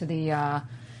War into the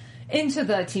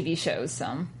TV shows.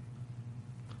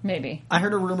 Maybe. I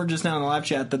heard a rumor just now in the live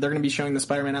chat that they're going to be showing the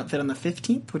Spider-Man outfit on the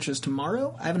 15th, which is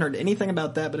tomorrow. I haven't heard anything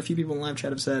about that, but a few people in the live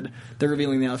chat have said they're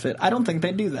revealing the outfit. I don't think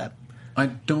they'd do that. I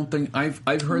don't think I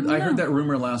heard that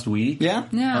rumor last week. Yeah?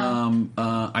 Yeah.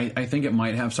 I think it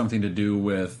might have something to do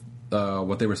with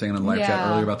what they were saying on the live chat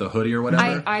earlier about the hoodie or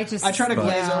whatever. I try to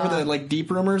glaze over the like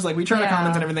deep rumors. Like we try to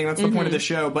comment on everything. That's the point of the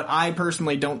show. But I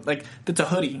personally don't like. It's a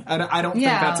hoodie. I don't think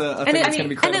that's a thing that's going to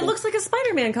be credible. And it looks like a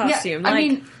Spider-Man costume.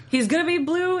 Yeah, he's going to be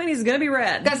blue and he's going to be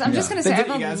red. Guys, I'm just going to say I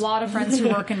have a lot of friends who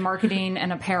work in marketing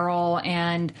and apparel,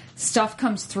 and stuff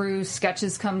comes through,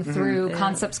 sketches come through,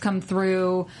 concepts come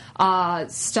through,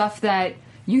 stuff that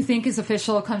you think is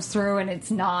official comes through and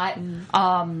it's not.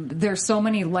 There's so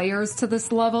many layers to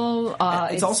this level.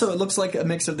 It looks like a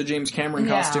mix of the James Cameron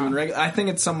costume and I think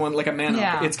it's someone like a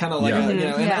man-up. It's kind of like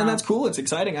and that's cool. It's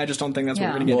exciting. I just don't think that's what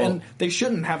we're going to get. And they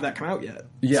shouldn't have that come out yet.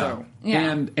 Yeah. So.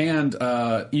 And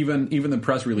even the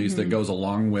press release that goes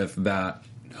along with that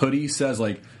hoodie says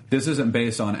like, this isn't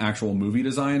based on actual movie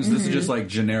designs. This is just like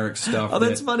generic stuff. Oh,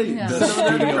 that's funny. The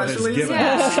studio has given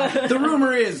us. The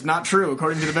rumor is not true,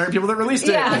 according to the very people that released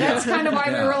it. Yeah, that's kind of why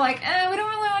we were like, we don't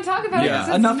really want to talk about it.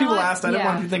 Yeah, enough people asked. I didn't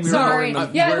want to think we were Sorry.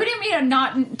 boring. We didn't mean to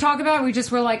not talk about it. We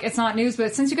just were like, it's not news.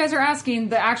 But since you guys are asking,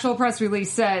 the actual press release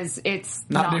says it's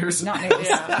not news. Not news.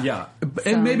 Yeah.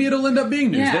 And maybe it'll end up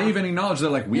being news. They even acknowledge they're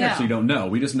like, we actually don't know.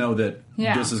 We just know that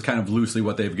Yeah. this is kind of loosely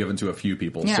what they've given to a few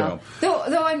people. Yeah. So,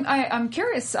 Though I'm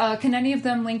curious. Can any of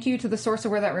them link you to the source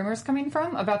of where that rumor is coming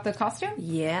from about the costume?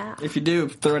 Yeah. If you do,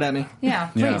 throw it at me. Yeah,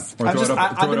 please. Or throw it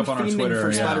up I've been on our fiending Twitter.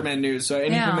 for yeah. Spider-Man news, so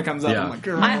anything that comes up, I'm like,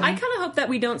 I kind of hope that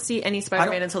we don't see any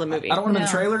Spider-Man until the movie. I don't want him in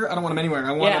the trailer. I don't want him anywhere.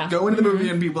 I want to go into the movie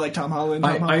and people like Tom Holland.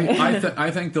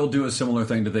 I think they'll do a similar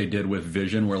thing that they did with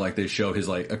Vision, where like they show his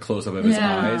like a close up of his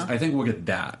eyes. I think we'll get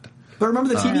that. But remember,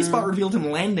 the TV spot revealed him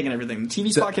landing and everything. The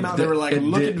TV spot came out, and they were like,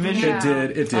 "Look at Vision."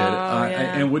 It did.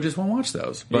 And we just won't watch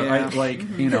those. But I think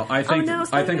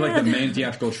like the main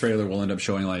theatrical trailer will end up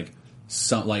showing like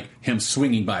some like him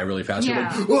swinging by really fast. You're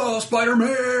like, "Whoa,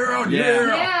 Spider-Man!"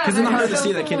 Yeah. Because in the Heart of the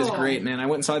Sea, that kid is great, man. I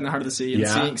went and saw it in the Heart of the Sea,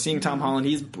 and seeing Tom Holland,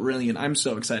 he's brilliant. I'm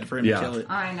so excited for him to kill it.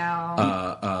 I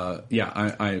know.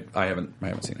 I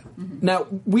haven't seen it. Now,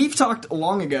 we've talked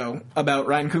long ago about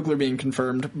Ryan Coogler being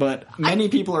confirmed, but many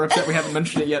people are upset we haven't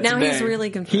mentioned it yet now today. He's really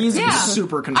confirmed. He's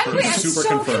super confirmed. I'm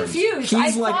so confused.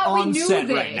 He's I like thought on we knew set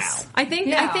this. right now. I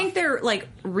think they're like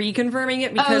reconfirming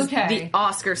it because the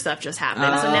Oscar stuff just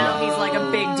happened, so now he's like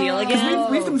a big deal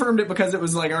again. We've confirmed it because it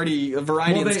was like already a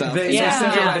variety of stuff. They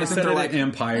said it like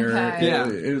Empire.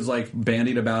 Okay. It was like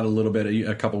bandied about a little bit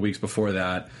a couple weeks before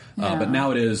that, but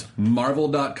now it is.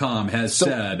 Marvel.com has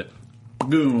said.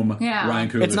 Boom! Ryan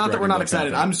Coogler. It's not that we're not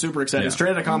excited. I'm super excited.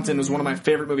 Straight Outta Compton was one of my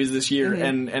favorite movies this year,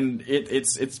 and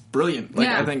it's brilliant. Like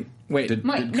I think. Wait, Creed.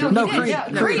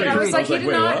 Creed. I was like,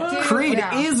 Creed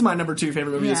is my number 2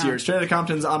 favorite movie this year. Straight Outta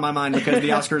Compton's on my mind because the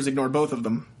Oscars ignored both of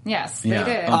them. Yes, they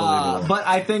did. But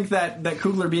I think that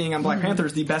Coogler being on Black Panther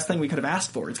is the best thing we could have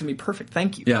asked for. It's going to be perfect.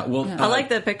 Thank you. Yeah, well, I like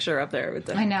the picture up there with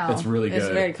the. I know it's really good. It's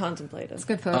very contemplative. It's a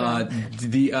good photo.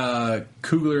 The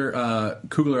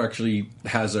Coogler actually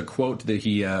has a quote that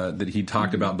he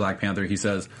talked about Black Panther. He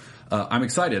says. I'm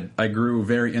excited. I grew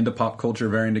very into pop culture,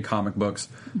 very into comic books,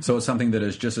 so it's something that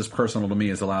is just as personal to me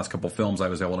as the last couple films I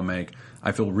was able to make.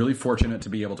 I feel really fortunate to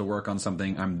be able to work on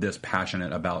something I'm this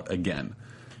passionate about again.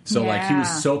 So like he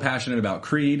was so passionate about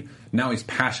Creed, now he's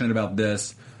passionate about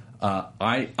this.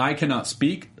 I cannot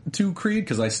speak to Creed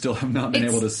because I still have not been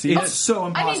able to see it. It's so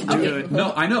impossible to do it.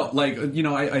 No, I know. Like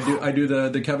I do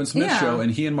the Kevin Smith show,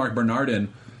 and he and Mark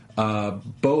Bernardin.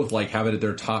 Both like have it at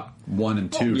their top 1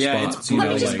 and 2 spots. Let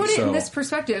me just put it in this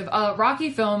perspective.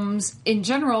 Rocky films in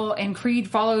general and Creed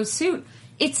follows suit.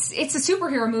 It's a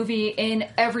superhero movie in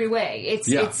every way.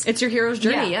 It's your hero's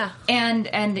journey,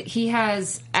 and he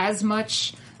has as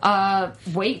much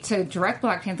weight to direct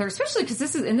Black Panther, especially because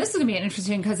this is going to be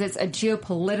interesting because it's a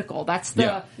geopolitical. That's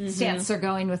the stance they're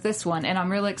going with this one, and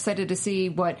I'm really excited to see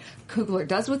what Coogler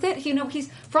does with it. You know,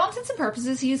 he's for all intents and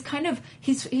purposes, he's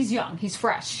young, he's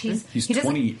fresh, he's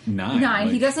 29.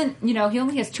 He doesn't, he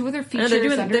only has 2 other features.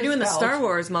 They're doing the Star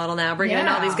Wars model now, bringing in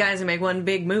all these guys to make one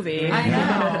big movie.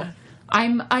 I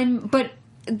know. But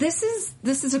this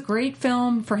is a great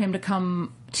film for him to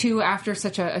come to after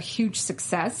such a huge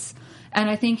success. And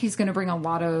I think he's going to bring a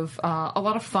lot of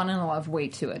fun and a lot of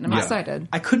weight to it. And I'm excited.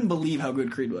 I couldn't believe how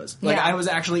good Creed was. Like I was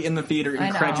actually in the theater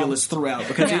incredulous throughout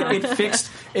because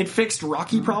it fixed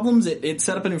Rocky problems. It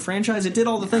set up a new franchise. It did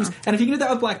all the things. And if you can do that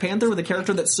with Black Panther with a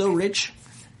character that's so rich,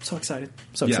 I'm so excited.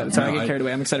 Sorry, I get carried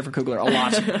away. I'm excited for Coogler a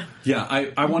lot. Yeah,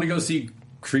 I want to go see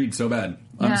Creed so bad.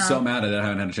 I'm so mad at it. I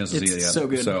haven't had a chance to see it yet. It's so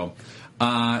good. So,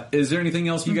 is there anything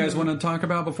else you guys want to talk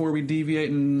about before we deviate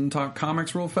and talk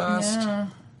comics real fast? Yeah.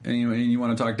 And you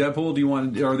want to talk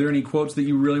Deadpool? Are there any quotes that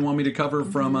you really want me to cover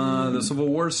from the Civil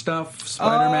War stuff?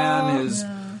 Spider-Man, his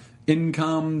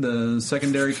income, the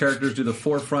secondary characters to the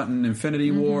forefront in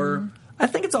Infinity War. I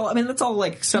think it's all. I mean, that's all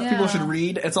like stuff people should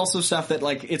read. It's also stuff that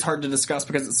like it's hard to discuss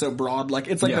because it's so broad. Like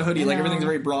it's like the hoodie. Like everything's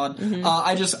very broad. A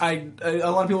lot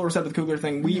of people were upset with the Coogler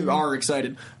thing. We are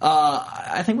excited.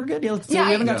 I think we're good. We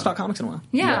haven't got to talk comics in a while.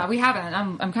 Yeah, we haven't.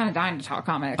 I'm kind of dying to talk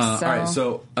comics. All right,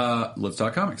 so let's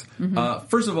talk comics.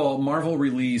 First of all, Marvel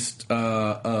released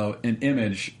an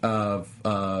image of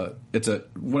it's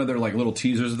one of their like little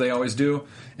teasers that they always do,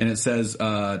 and it says.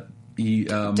 Dead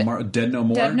No More?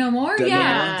 Dead No More?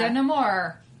 Dead No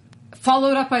More.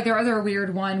 Followed up by their other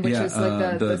weird one, which is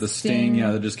like the Sting.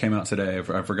 Yeah, that just came out today.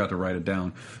 I forgot to write it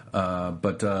down. Dead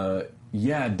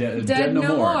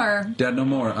No More. Dead No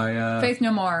More. Faith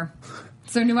No More.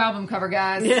 It's their new album cover,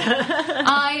 guys.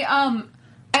 Yeah.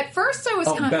 At first I was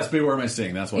Best Beware My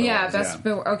Sting. That's what it was.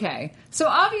 Beware. Okay. So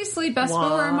obviously Best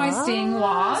Beware My Sting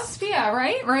Wasp. Yeah,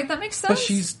 right? That makes sense. But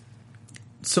she's...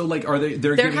 So, like,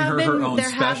 they're giving her own special?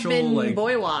 There have been like,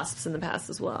 boy wasps in the past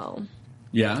as well.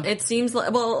 Yeah? It seems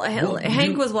like... Well,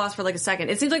 Hank was wasp for like a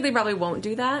second. It seems like they probably won't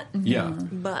do that. Yeah.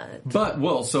 But,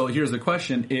 so here's the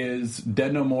question. Is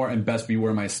Dead No More and Best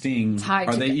Beware My Sting,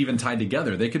 are they even tied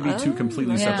together? They could be two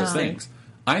completely separate things.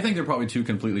 I think they're probably two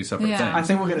completely separate Yeah. things. I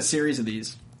think we'll get a series of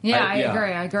these. Yeah, I- yeah.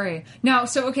 I agree. Now,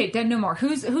 so okay, Dead No More.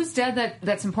 Who's dead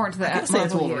that's important to the I gotta say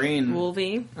it's Marvel Wolverine.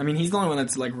 Wolvie. I mean, he's the only one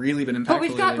that's like really been impactful. But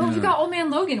we've got Old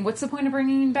Man Logan. What's the point of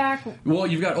bringing him back? Well,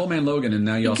 you've got Old Man Logan, and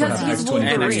now you also Because have he's X-23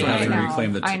 Wolverine. having I know,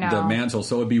 reclaimed I know. the mantle,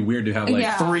 so it'd be weird to have like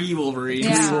Yeah. 3 Wolverines.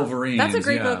 Yeah. three Wolverines. That's a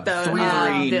great yeah. book, though.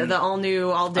 Wolverine. The all new,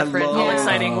 all different, love- all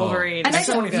exciting Wolverine. And I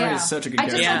X-23 don't, is such a good I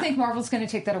just character. don't think Marvel's going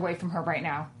to take that away from her right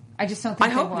now. I just don't think I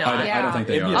they hope will. not. I don't think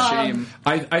they It'd be a are. shame.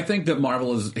 I think that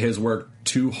Marvel has worked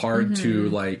too hard to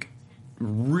like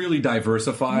really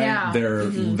diversify Yeah.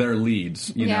 their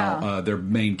leads, you Yeah. know, their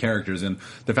main characters, and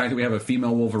the fact that we have a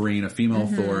female Wolverine, a female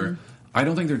Thor. I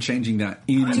don't think they're changing that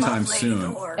anytime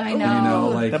soon. I You know. know,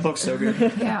 like That book's so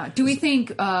good. Yeah. Do we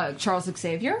think Charles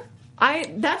Xavier?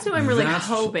 That's who I'm really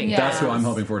hoping. Yeah. That's who I'm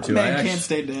hoping for too. Man I, can't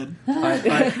stay dead.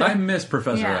 I miss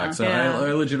Professor Yeah. X. Yeah.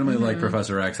 I legitimately like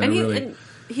Professor X. And, I really. and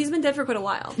he's been dead for quite a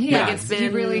while. Yeah, Like, it's he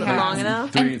been really has. long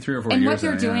enough. Three or four and years what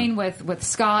they're now, yeah. doing with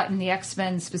Scott and the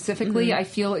X-Men specifically, I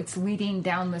feel it's leading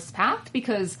down this path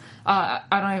because I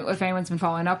don't know if anyone's been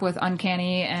following up with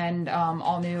Uncanny and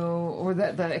All New or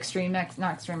the Extreme X,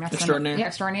 not Extreme X-Men, Extraordinary. yeah,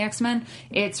 Extraordinary X-Men.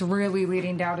 It's really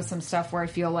leading down to some stuff where I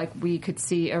feel like we could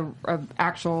see a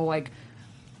actual like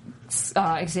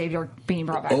Xavier being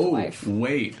brought back to life.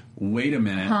 Wait a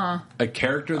minute. A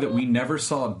character that we never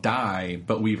saw die,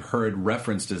 but we've heard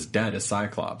referenced as dead is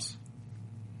Cyclops.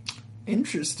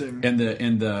 Interesting. In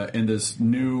this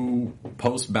new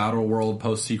post Battle World,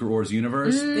 post Secret Wars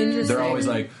universe, Interesting. they're always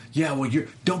like, yeah, well,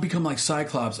 don't become like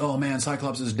Cyclops. Oh man,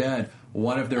 Cyclops is dead.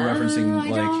 What if they're referencing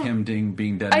like him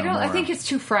being dead? I no don't. I more? think it's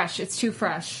too fresh. It's too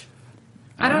fresh.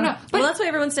 I don't know. But Well, that's why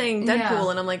everyone's saying Deadpool, Yeah.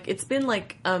 and I'm like, it's been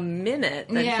like a minute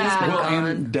that Yeah. he's been Well, gone.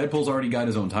 and Deadpool's already got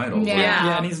his own title. Yeah.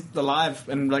 Yeah, and he's alive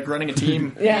and like running a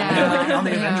team. Yeah. Like, on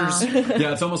the Yeah. Avengers.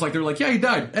 Yeah, it's almost like they're like, yeah, he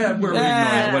died. We're ignoring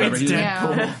it, whatever. It's He's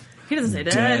Deadpool. Yeah. He doesn't say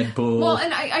dead. Deadpool. Well,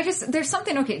 and I just there's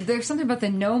something about the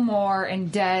No More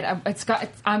and Dead.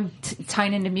 I'm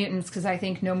tying into mutants because I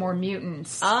think No More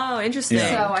mutants. Oh, interesting. So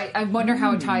I wonder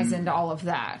how it ties into all of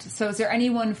that. So is there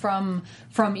anyone from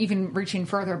even reaching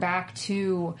further back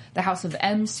to the House of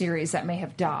M series that may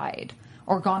have died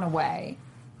or gone away?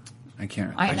 I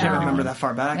can't. I I can't know. remember that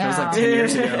far back. It was like Yeah. 10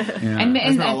 years ago. Yeah. And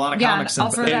There's been a lot of yeah, comics I'll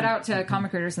since throw then. that out to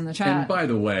comic readers in the chat. And by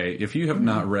the way, if you have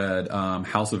not read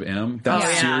House of M, that Oh,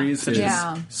 yeah. series is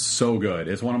Yeah. so good.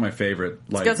 It's one of my favorite.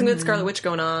 Like, Got some good Scarlet Witch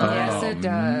going on. Yes, it does.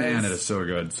 Man, it is so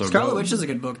good. So Scarlet good. Witch is a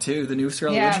good book too. The new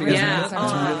Scarlet Yeah, Witch. Have you guys yeah. read it? It's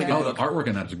a really good Oh, book. the artwork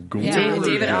in that is gorgeous. Yeah.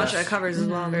 David Asha covers as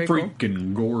well. Very cool.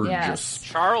 Freaking gorgeous. Yes.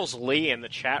 Charles Lee in the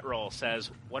chat roll says,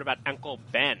 "What about Uncle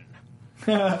Ben?"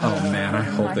 Oh man, I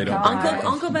hope my they don't. God.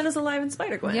 Uncle Ben is alive in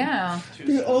Spider-Gwen. Yeah.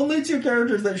 The only two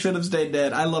characters that should have stayed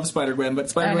dead. I love Spider-Gwen,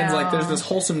 but Spider-Gwen's I like, know. there's this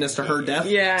wholesomeness to her death.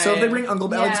 Yeah, So if yeah. they bring Uncle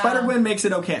Ben, Yeah. like Spider-Gwen makes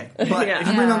it okay. But Yeah. if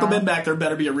you bring Yeah. Uncle Ben back, there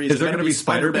better be a reason. Is there Better going to be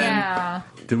Spider-Ben? Yeah.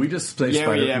 Did we just say Yeah,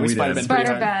 Spider? yeah, we did. Spider-Ben.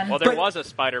 Spider Ben. Well, there But- was a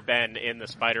Spider-Ben in the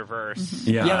Spider-Verse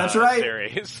Yeah. Yeah, that's right.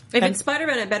 series. If it's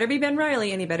Spider-Man, it better be Ben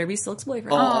Riley, and he better be Silk's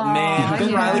boyfriend. Oh, man, if Ben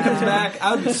yeah. Riley comes back,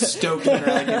 I would be stoked if Ben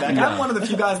Riley came back. I'm one of the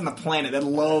few guys on the planet that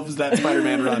loves that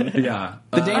Spider-Man run. Yeah.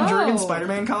 The Dan Jurgens Oh.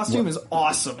 Spider-Man costume is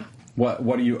awesome. What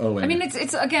are you owing? I mean,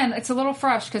 it's again, it's a little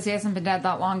fresh because he hasn't been dead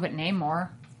that long. But name more.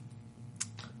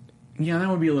 yeah, that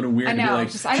would be a little weird I to know, be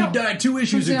like, just- I she don't- died 2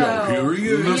 issues No. ago. Here he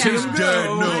is. Yeah. He's dead I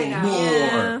no know.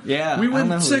 more. Yeah, We I don't know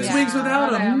went who 6 it is. weeks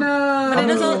without him. No. But it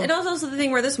was also the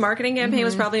thing where this marketing campaign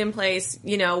was probably in place,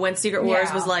 you know, when Secret Wars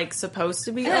Yeah. was like supposed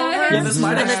to be over. Yeah, this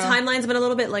might and the have- timeline's been a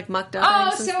little bit like mucked up.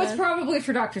 Oh, since so it's then. probably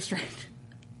for Doctor Strange.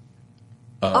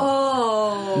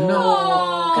 Oh,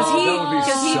 No. because That would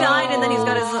be he so died and then he's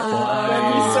got his.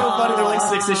 That'd be so funny. They're like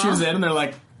 6 issues in, and they're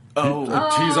like, "Oh,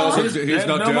 He's also he's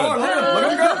not no dead. more.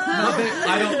 Let him go."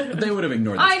 No, they would have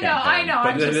ignored this I know, campaign, I know. But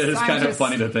I'm it just- is I'm kind of just-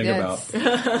 funny to think it's-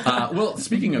 about. Well,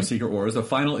 speaking of Secret Wars, the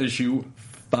final issue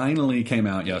finally came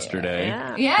out yesterday.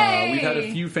 Yeah. Yay! We've had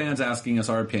a few fans asking us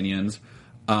our opinions.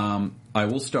 I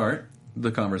will start the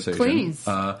conversation. Please.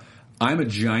 I'm a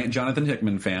giant Jonathan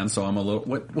Hickman fan, so I'm a little...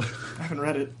 What? I haven't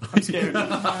read it. I'm scared.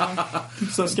 I'm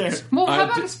so scared. Well, how I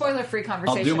about do- a spoiler-free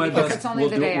conversation? I'll do my because best. It's only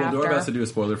We'll the do, day we'll after. do our best to do a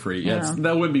spoiler-free. Yeah, Yeah.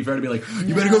 that wouldn't be fair to be like,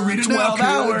 you better go read it now, 12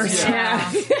 kids." hours.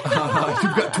 Yeah.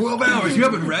 You've got 12 hours. You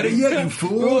haven't read it yet, you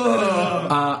fool.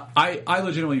 I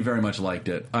legitimately very much liked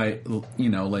it.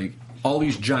 Like all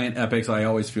these giant epics, I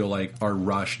always feel like are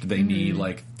rushed. They need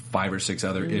like 5 or 6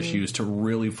 other issues to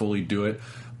really fully do it.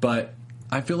 But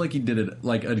I feel like he did it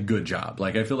like a good job.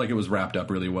 Like I feel like it was wrapped up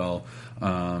really well.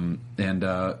 I mean,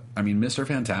 Mr.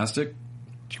 Fantastic.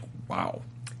 Wow.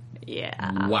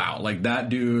 Yeah. Wow. Like that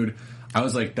dude. I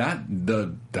was like, that's a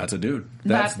dude. That's a dude.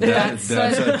 That's a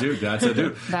dude.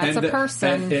 That's a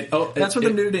person. That's what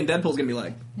the nudity in Deadpool's gonna be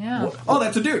like. Yeah. Oh,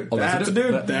 that's a dude. That's a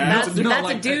dude. That's a dude. That's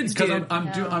a dude's dude.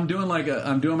 I'm doing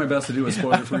my best to do a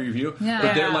spoiler-free review.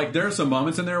 But there are some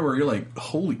moments in there where you're like,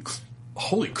 holy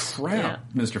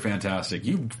crap, Mr. Fantastic!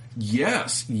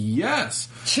 Yes.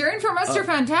 Cheering for Mr.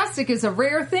 Fantastic is a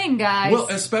rare thing, guys. Well,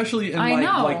 especially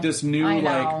in this new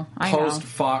post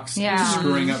Fox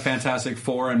screwing up Fantastic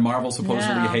Four and Marvel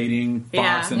supposedly hating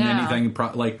Fox and anything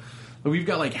we've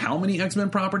got like how many X-Men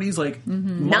properties? Like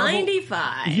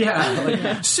 95. Yeah,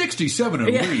 like 67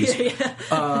 at least.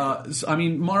 I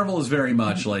mean, Marvel is very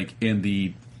much like in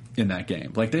that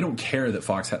game. Like, they don't care that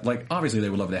Fox had... Like, obviously, they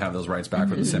would love to have those rights back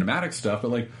for the cinematic stuff, but,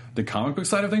 like, the comic book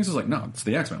side of things is like, no, it's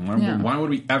the X-Men. Why would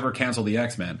we ever cancel the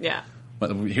X-Men? Yeah.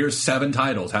 But here's 7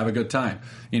 titles. Have a good time.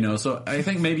 So I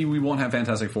think maybe we won't have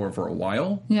Fantastic Four for a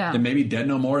while. Yeah. And maybe Dead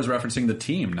No More is referencing the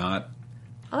team, not...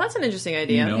 Oh, that's an interesting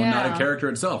idea. Not a character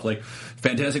itself. Like,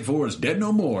 Fantastic Four is Dead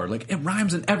No More. Like, it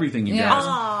rhymes in everything, you guys.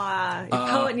 Aw,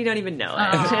 poet and you don't even know it.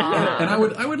 And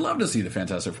I would love to see the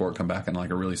Fantastic Four come back in like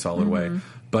a really solid way.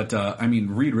 But I mean,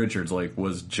 Reed Richards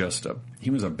was just he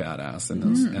was a badass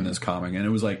in this comic, and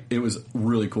it was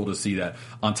really cool to see that.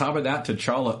 On top of that,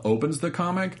 T'Challa opens the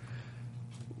comic.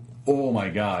 Oh my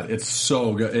God, it's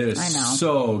so good. It is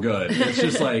so good. It's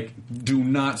just like, do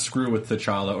not screw with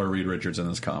T'Challa or Reed Richards in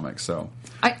this comic. So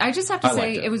I just have to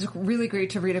say it was really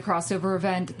great to read a crossover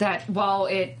event that, while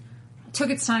it took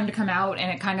its time to come out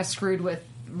and it kind of screwed with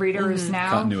readers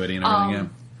now. Continuity and everything,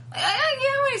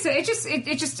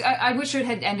 I wish it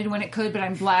had ended when it could, but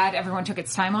I'm glad everyone took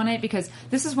its time on it, because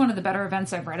this is one of the better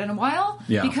events I've read in a while.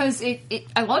 Yeah. Because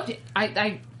I loved it.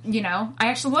 I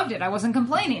actually loved it. I wasn't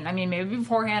complaining. I mean, maybe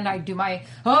beforehand I'd do my,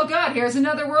 oh God, here's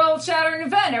another world-shattering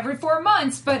event every 4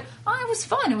 months. But it was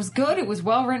fun. It was good. It was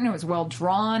well-written. It was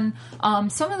well-drawn.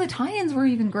 Some of the tie-ins were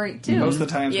even great, too. Most of the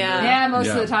tie-ins were great. Yeah, most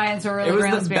of the tie-ins were really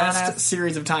great. It was the best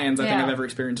series of tie-ins I think I've ever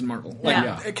experienced in Marvel.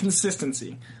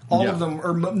 Consistency. All of them,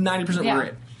 or 90% were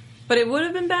great. But it would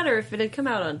have been better if it had come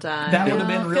out on time. That would have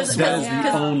been real. That is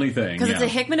the only thing. Because it's a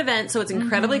Hickman event, so it's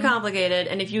incredibly complicated,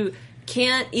 and if you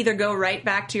can't either go right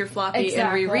back to your floppy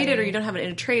and reread it, or you don't have it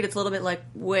in a trade, it's a little bit like,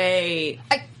 wait,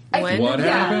 what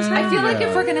happened? I feel like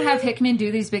if we're going to have Hickman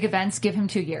do these big events, give him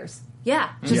 2 years.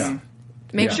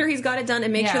 Make sure he's got it done,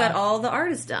 and make sure that all the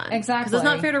art is done. Exactly. Because it's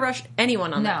not fair to rush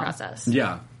anyone on that process.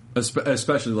 Yeah.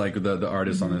 Especially like the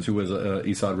artist on this, who was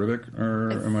Esad Ribic,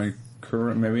 or am I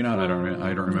correct? Maybe not. I don't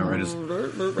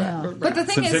remember. But the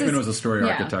thing since is, Hickman was a story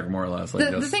architect, more or less.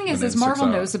 Like the thing is Marvel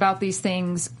knows about these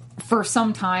things for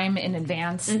some time in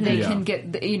advance. They can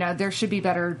get, there should be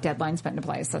better deadlines put into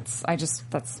place. That's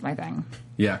my thing.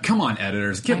 Yeah, come on,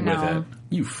 editors, get with it,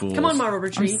 you fools! Come on, Marvel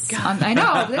Retreat. I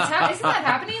know. Isn't that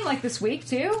happening like this week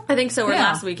too? I think so. Or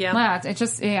last week, Yeah, it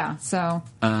just So.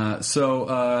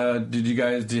 Have you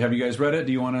guys read it?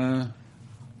 Do you want to?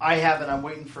 I haven't. I'm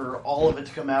waiting for all of it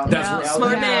to come out.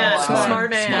 Smart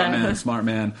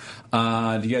man.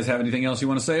 Do you guys have anything else you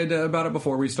want to say about it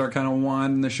before we start kind of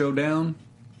winding the show down?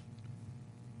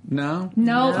 No?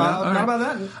 Not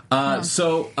about that.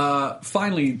 So,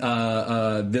 finally,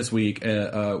 this week,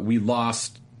 we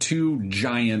lost 2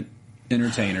 giant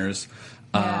entertainers.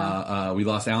 We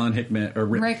lost Alan Hickman,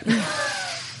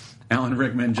 Alan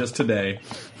Rickman just today,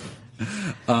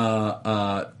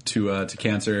 to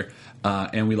cancer.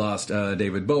 And we lost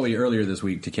David Bowie earlier this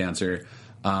week to cancer.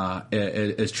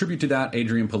 As tribute to that,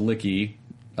 Adrian Palicki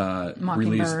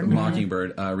released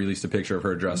a picture of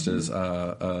her dressed as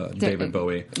David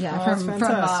Bowie. Yeah,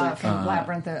 from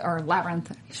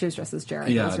Labyrinth. She was dressed as Jareth.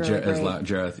 Yeah, as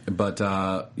Jareth. But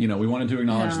we wanted to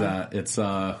acknowledge that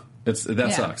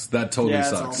that sucks. That totally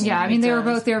sucks. Awesome. Yeah, I mean they were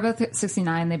both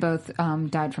 69. They both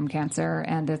died from cancer,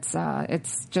 and it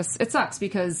sucks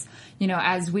because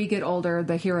as we get older,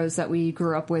 the heroes that we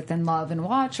grew up with and love and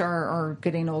watch are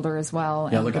getting older as well.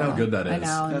 Yeah, and, look at how good that is. I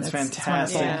know, that's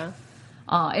fantastic.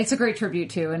 It's a great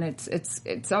tribute too, and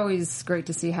it's always great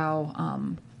to see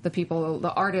how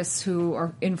the artists who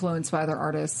are influenced by other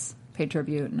artists pay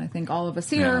tribute, and I think all of us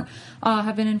here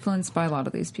have been influenced by a lot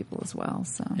of these people as well.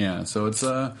 So it's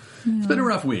been a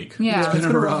rough week. Yeah, it's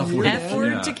been a rough week.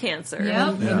 F-word to cancer.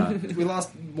 Yep. We lost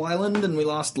Weiland and we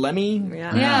lost Lemmy.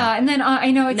 Yeah, and then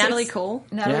I know it's Natalie Cole.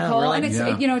 Really? And it's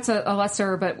it's a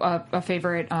lesser but a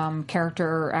favorite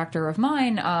character actor of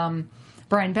mine,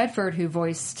 Brian Bedford, who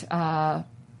voiced Robin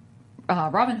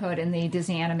Hood in the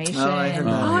Disney animation. I heard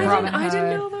that. I didn't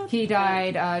know that. He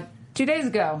died 2 days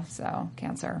ago, so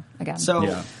cancer again.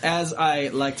 So, as I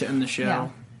like to end the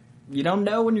show, you don't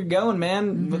know when you're going,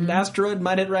 man. An asteroid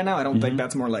might hit right now. I don't think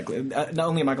that's more likely. Not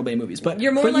only Michael Bay movies, but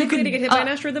you're more but likely you to get hit by an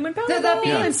asteroid than when powerball.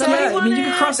 I mean, you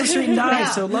can cross the street and die.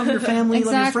 So love your family,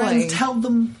 love your friends. Tell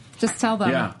them. Just tell them.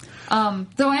 Yeah.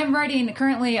 Though I am writing,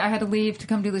 currently I had to leave to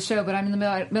come do the show, but I'm in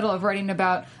the middle of writing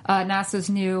about NASA's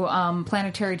new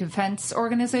planetary defense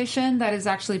organization that is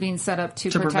actually being set up to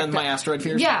prevent my asteroid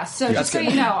fears? Yeah, so just so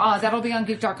you know, that'll be on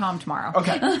Geek.com tomorrow.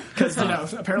 Okay. Because,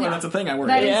 apparently that's a thing I work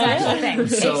That with. is actually a thing.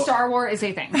 So- a Star Wars is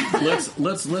a thing.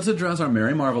 Let's address our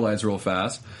Merry Marvelites real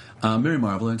fast. Merry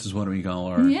Marvelites is what we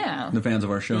call the fans of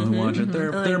our show who watch it.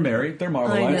 They're merry. They're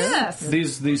Marvelites. Yes.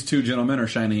 These two gentlemen are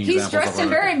shining He's examples dressed of in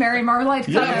very Merry Marvelite colors.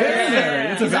 Yeah, very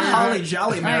merry. It's a He's a holly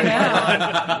jolly Mary.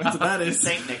 That's what that is.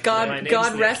 Saint Nick.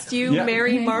 God rest you,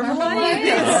 Mary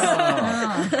Marvelite.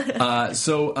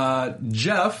 So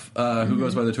Jeff, who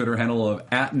goes by the Twitter handle of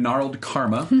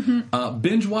 @gnarledkarma,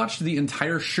 binge watched the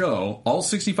entire show, all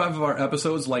 65 of our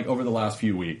episodes, like over the last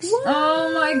few weeks.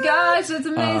 Oh my gosh, that's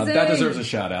amazing. That deserves a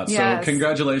shout out. Yes. So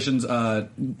congratulations, Jeff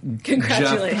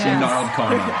Congratulations. Gnarled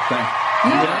Karma.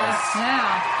 Yes.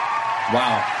 Yeah.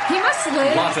 Wow. He must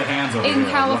live Lots of hands over in here.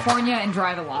 California and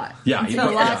drive a lot. Yeah, So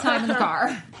a lot of time in the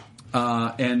car.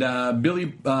 And Billy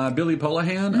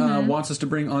Polahan wants us to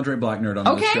bring Andre Blacknerd on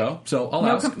the show. So I'll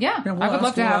ask. I would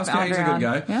love to have He's a Andre good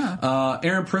guy. on. Yeah.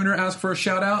 Aaron Pruner asked for a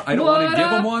shout out. I don't want to give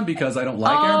him one because I don't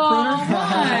like Aaron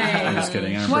Pruner. I'm just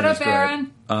kidding. Aaron What Pruner's up,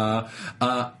 great.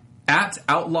 Aaron?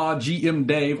 @Outlaw GM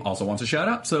Dave also wants a shout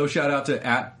out. So shout out to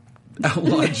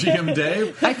 @Outlaw GM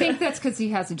Dave. I think that's because he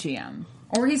has a GM.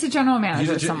 Or he's a general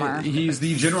manager somewhere. He's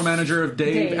the general manager of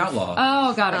Dave Outlaw.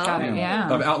 Oh, got it, yeah.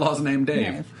 Of Outlaw's named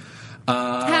Dave.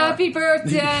 Happy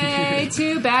birthday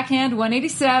to Backhand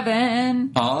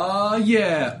 187.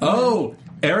 Yeah. Oh,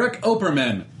 Eric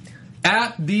Operman.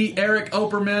 @the Eric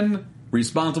Operman,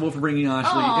 responsible for bringing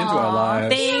Ashley into our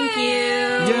lives. Thank you.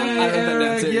 Yay, I think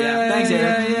that's it. Yeah. Thanks,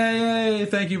 Eric. Yay.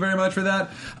 Thank you very much for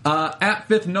that.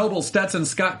 @Fifth Noble, Stetson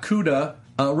Scott Kuda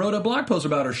wrote a blog post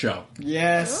about our show.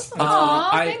 Yes.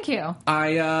 Thank you.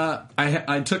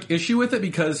 I took issue with it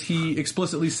because he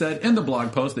explicitly said in the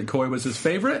blog post that Koi was his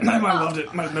favorite. I loved it.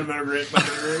 Great.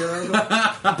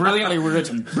 Brilliantly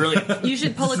written. Brilliant. You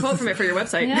should pull a quote from it for your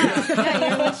website. Yeah, you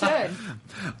really should.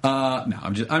 No,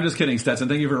 I'm just kidding, Stetson.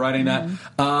 Thank you for writing that.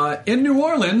 In New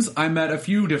Orleans, I met a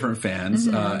few different fans,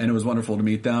 and it was wonderful to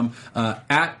meet them.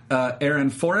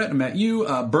 Aaron Foret, I met you.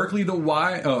 Berkeley the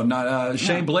Y.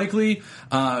 Shane Blakely.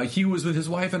 He was with his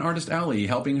wife in Artist Alley,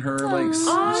 helping her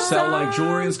sell like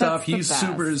jewelry and stuff. He's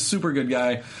super good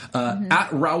guy.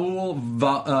 Raul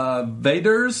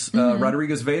Vaders,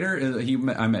 Rodriguez Vader.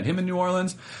 I met him in New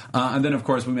Orleans, and then of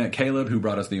course we met Caleb, who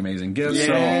brought us the amazing gifts.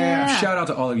 Yeah. So shout out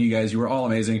to all of you guys. You were all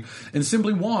amazing. And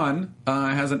Simply Juan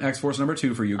has an X-Force number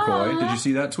 2 for you, Koi. Did you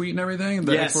see that tweet and everything?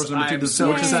 The Yes, X-Force number 2. I'm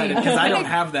so excited because I don't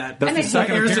have that. That's the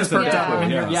second ears appearance just perked that up over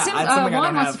here. yeah.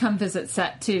 Juan wants to come visit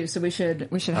set too, so we should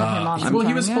have him on. Well,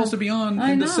 he was supposed to be on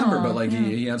in December, but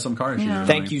he had some car issues. Yeah.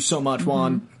 Thank you so much,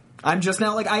 Juan. I'm just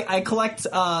now I collect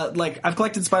I've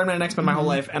collected Spider-Man and X-Men my whole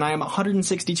life, and I am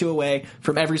 162 away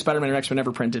from every Spider-Man and X-Men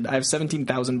ever printed. I have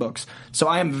 17,000 books, so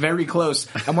I am very close.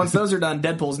 And once those are done,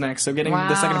 Deadpool's next. So getting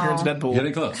the second appearance of Deadpool.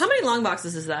 Getting close. How many long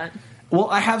boxes is that? Well,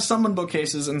 I have some in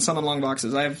bookcases and some in long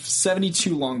boxes. I have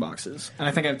 72 long boxes, and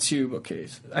I think I have 2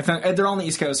 bookcases. I think they're all on the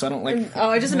East Coast, so I don't like. Oh,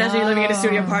 I just imagine you living in a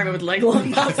studio apartment with like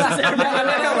long boxes. I'm in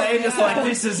LA, just like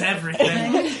this is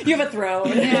everything. You have a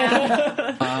throne.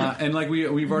 And like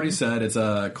we've already said, it's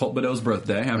Colt Badeau's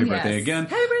birthday. Happy birthday again.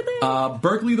 Happy birthday.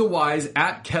 Berkeley the Wise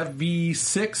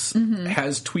 @KevV6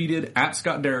 has tweeted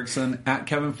 @Scott Derrickson,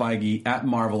 @Kevin Feige,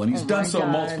 @Marvel, and he's done so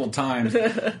multiple times,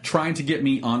 trying to get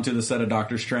me onto the set of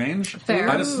Doctor Strange. Fair.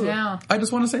 I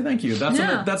just want to say thank you.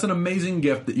 That's an amazing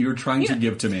gift that you're trying to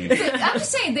give to me. I'm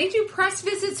just saying, they do press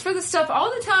visits for the stuff all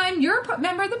the time. You're a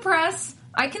member of the press.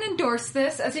 I can endorse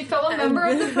this as a fellow member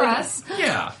of the press.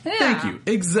 Yeah. Thank you.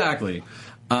 Exactly.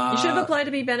 You should have applied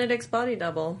to be Benedict's body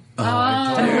double.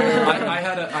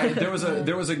 There was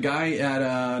a guy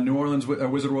at New Orleans,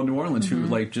 Wizard World New Orleans, who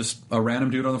like just a random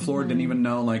dude on the floor, didn't even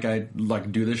know I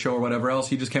do this show or whatever else.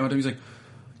 He just came up to me, he's like,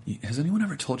 has anyone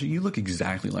ever told you look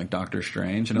exactly like Doctor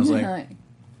Strange? And I was like,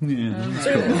 yeah, that's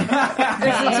cool.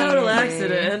 It's a total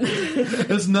accident.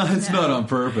 It's not on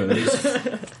purpose.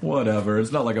 Whatever.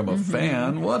 It's not like I'm a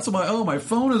fan. What's my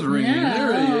phone is ringing.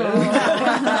 There he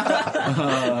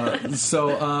is.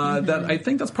 I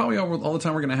think that's probably all the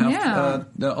time we're going to have.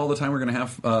 All the time we're going to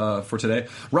have for today.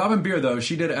 Robin Beer, though,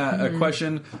 she did a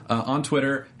question on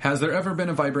Twitter. Has there ever been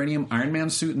a vibranium Iron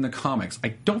Man suit in the comics?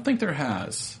 I don't think there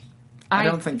has. I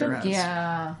don't think there has.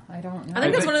 Yeah, I don't know. I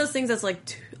think that's one of those things that's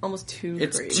like almost too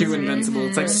It's crazy. too invincible.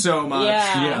 It's like so much.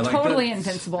 Yeah. like Totally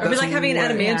invincible. It'd be like having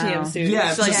an adamantium suit. Yeah,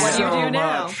 it's like, it's what do you so do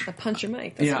now? much. I punch your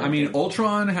mic. That's Yeah, what I mean, do.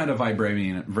 Ultron had a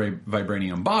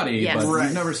vibranium body, Yes. but Right.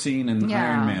 we've never seen an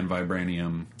Yeah. Iron Man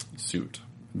vibranium suit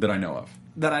that I know of.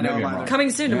 That I know Maybe of I'm either. wrong. Coming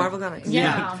soon to Yeah. Marvel Comics.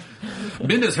 Yeah.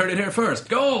 Bendis heard it here first.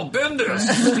 Go, Bendis!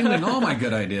 Stealing all my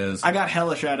good ideas. I got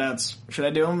hella shout-outs. Should I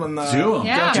do them? Do them.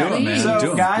 Yeah, do them, please. man. So,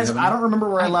 do 'em. guys, Do 'em. I don't remember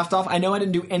where I left off. I know I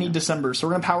didn't do any December, so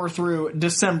we're going to power through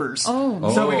December's.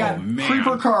 Oh. So we Oh, got man.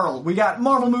 Creeper Carl. We got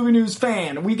Marvel Movie News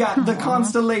Fan. We got The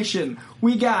Constellation.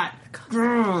 We got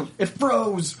It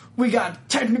Froze. We got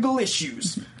Technical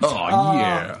Issues. Oh,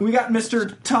 yeah. We got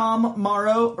Mr. Tom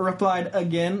Morrow replied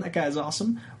again. That guy's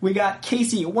awesome. We got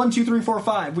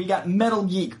Casey12345. We got Metal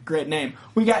Geek. Great name.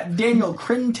 We got Daniel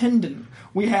Crintenden.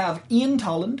 We have Ian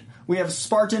Tolland. We have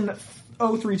Spartan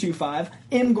 0325,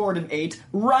 M. Gordon 8,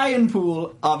 Ryan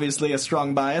Poole, obviously a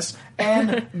strong bias,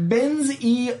 and Benz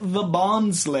E. the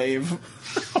Bond Slave.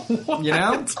 You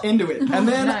know? Into it. And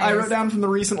then I Nice. wrote down from the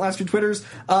recent last few Twitters,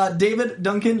 David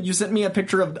Duncan, you sent me a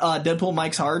picture of Deadpool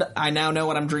Mike's Hard. I now know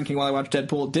what I'm drinking while I watch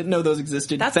Deadpool. Didn't know those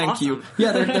existed. That's Thank awesome. you.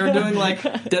 Yeah, they're doing like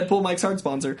Deadpool Mike's Hard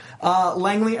sponsor.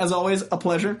 Langley, as always, a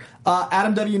pleasure.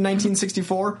 Adam W.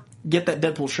 1964, get that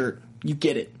Deadpool shirt. You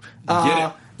get it. Get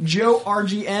it. Joe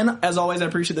RGN, as always, I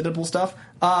appreciate the Deadpool stuff.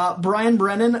 Brian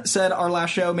Brennan said our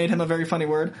last show made him a very funny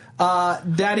word.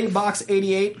 Daddy Box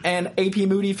 88 and AP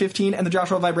Moody 15 and the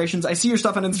Joshua Vibrations. I see your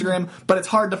stuff on Instagram, but it's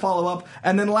hard to follow up.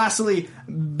 And then lastly,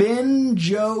 Ben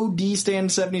Joe D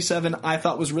Stand 77 I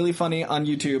thought was really funny on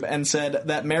YouTube and said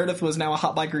that Meredith was now a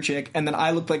hot biker chick and then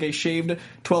I looked like a shaved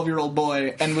 12-year-old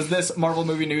boy. And was this Marvel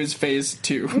Movie News Phase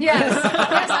 2? Yes.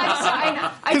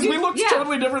 I Because do- we looked yeah.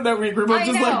 totally different that week. We were both I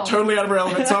just know. like totally out of our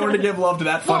element. So I wanted to give love to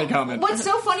that funny comment. What's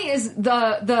so funny is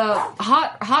the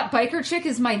hot biker chick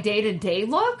is my day-to-day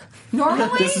look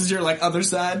normally. This is your like other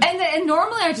side. And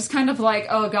normally I just kind of like,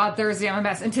 oh god, Thursday I'm a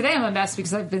mess, and today I'm a mess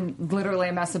because I've been literally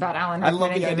a mess about Alan. I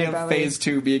love Rickman the and idea David of Bowie. Phase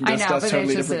 2 being I just know, us but it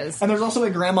totally just different. is. And there's also a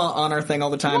grandma on our thing all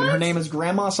the time, and her What? name is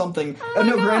Grandma something. my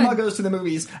No, God. Grandma goes to the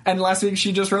movies, and last week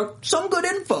she just wrote some good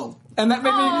info. And that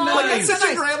made me like nice. that's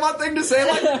such a grandma thing to say,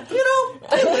 like, you know,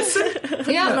 I listen.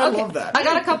 Yeah, And I okay. love that. I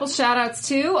got a couple shout outs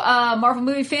too. Marvel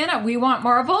movie fan at We Want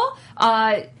Marvel.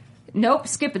 Nope,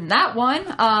 skipping that one.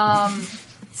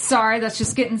 Sorry, that's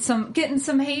just getting some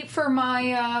hate for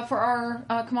my for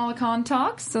our Kamala Khan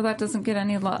talks, so that doesn't get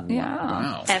any love. Yeah.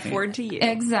 Wow. F word to you.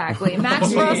 Exactly.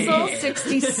 Max Russell,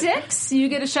 66. You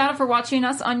get a shout out for watching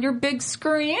us on your big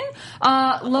screen.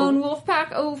 Lone Wolf Pack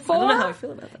 04. I don't know how I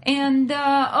feel about that. And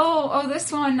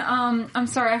this one. I'm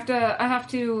sorry. I have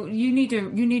to. You need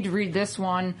to read this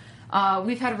one.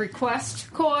 We've had a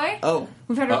request, Coy. Oh.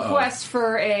 We've had a request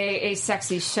for a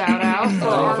sexy shout out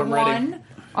for if I'm ready.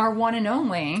 our one and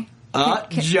only.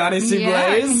 Johnny C.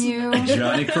 Yeah, Blaze.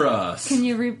 Johnny Cross. can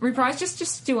you reprise?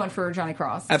 Just do one for Johnny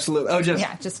Cross. Absolutely. Oh, just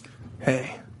Yeah, just.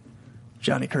 hey,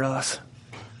 Johnny Cross,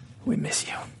 we miss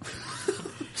you.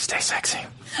 Stay sexy.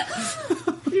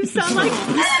 You sound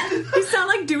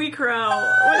like Dewey Crow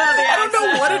without the I don't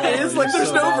know accent. what it is. Like,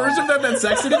 there's no version of that that's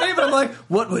sexy to me, but I'm like,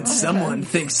 what would someone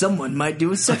think someone might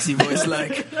do a sexy voice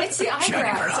like? It's the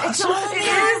eyebrows. Cross. It's all the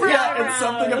eyebrows. Yeah, it's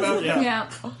something about that. Yeah.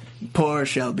 Poor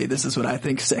Shelby, this is what I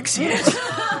think sexy is.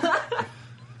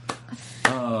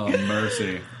 Oh,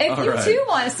 mercy. If All you right. too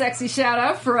want a sexy shout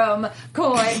out from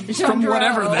Coy, From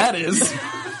whatever that is.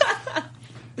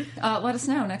 let us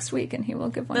know next week, and he will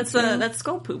give one. That's to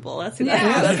Skull Poople. That's who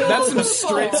Yeah. that is. That's some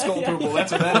straight skull poople.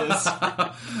 That's what that is.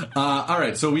 All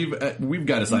right, so we've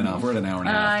got to sign off. We're at an hour and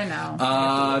a half.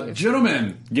 I know.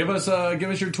 Gentlemen, give us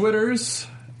your Twitters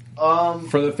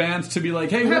for the fans to be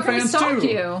like, hey, How we're can we fans stalk too.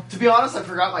 you? To be honest, I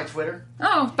forgot my Twitter.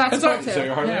 Oh, that's That's cool all right. too. So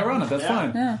you're hardly Yeah. ever on it. That's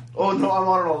fine. Yeah. Oh no, I'm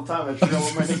on it all the time. I forgot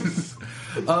what my name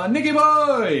is. Nicky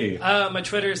Boy. My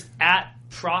Twitter's at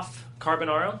Prof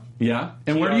Carbonaro. Yeah.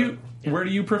 And where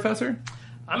do you, Professor?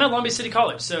 I'm at Long Beach City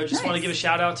College, so just Nice. want to give a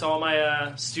shout out to all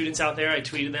my students out there. I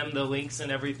tweeted them the links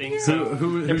and everything. So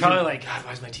Who- they're who's probably your- like, God,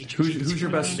 why's my teacher? Who's your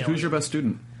best? emailing Who's your best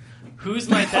student? Who's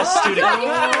my best student?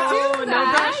 Oh, no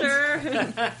that.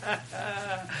 pressure.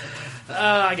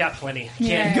 I got plenty.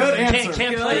 Yeah. Good Can't answer.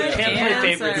 play Good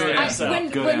favorites answer. here. So. When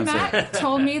Good when answer. Matt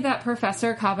told me that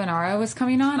Professor Carbonaro was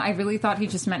coming on, I really thought he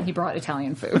just meant he brought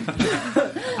Italian food.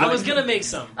 I was gonna make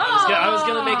some. I was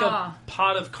gonna make a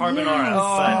pot of carbonara.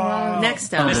 But Next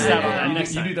time. missed out on that. You,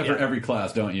 Next you time. do that for every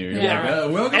class, don't you? You're Yeah.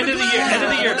 like, welcome End to of the year. End of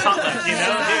the year potluck. You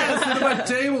know. Here. Sit at my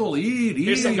table, eat.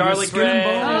 Here's some Eee, garlic skin bread.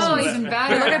 balls. Oh, even Like, I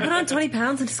better. put on 20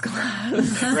 pounds in his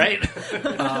glass. Right?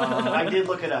 I did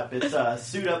look it up. It's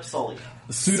Suit Up Sully.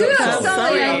 Suit Up Sully,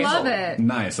 Sully. I love it.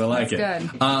 Nice, I like That's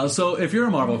it. good. So if you're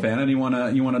a Marvel fan and you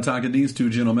wanna talk to these two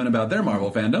gentlemen about their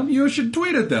Marvel fandom, you should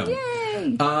tweet at them.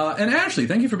 Yay! And Ashley,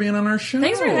 thank you for being on our show.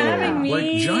 Thanks for having me.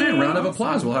 Like giant round of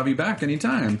applause. We'll have you back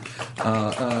anytime. we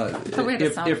had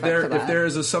a sound effect for that. If there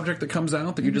is a subject that comes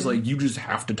out that you just like, you just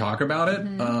have to talk about it,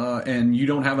 and you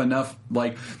don't have enough,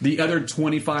 like the other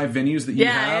 25 venues that you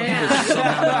have is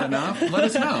somehow not enough, let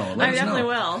us know. I definitely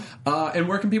will. And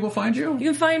where can people find you?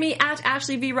 You can find me at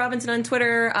Ashley V. Robinson on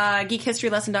Twitter,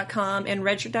 geekhistorylesson.com, and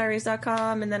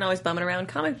redshirtdiaries.com, and then always bumming around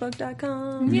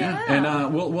comicbook.com. Yeah,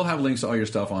 and we'll have links to all your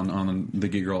stuff on the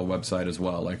Geek Girl website as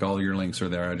well. Like all your links are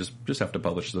there. I just have to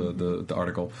publish the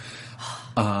article.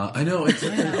 I know I've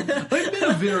been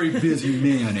a very busy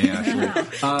man, Ashley.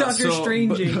 Dr.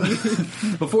 Strangey.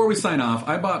 Before we sign off,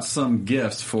 I bought some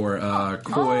gifts for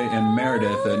Coy and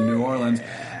Meredith at New Orleans.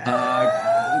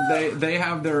 They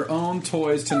have their own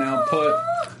toys to now put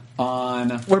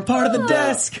on. We're part of the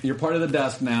desk. You're part of the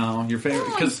desk now. Your favorite,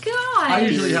 because God. I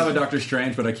usually have a Doctor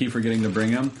Strange, but I keep forgetting to bring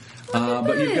him.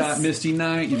 But you've got Misty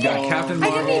Knight, you've got Captain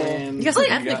Marvel. You got some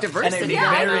ethnic diversity. And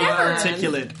Yeah, very I've never-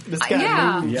 articulate. This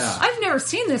guy moves. Yeah. I've never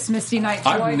seen this Misty Knight toy.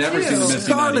 I've never too. seen the Misty Knight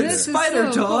Scarlet either.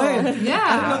 Spider so toy. cool.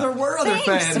 Yeah. Another we're other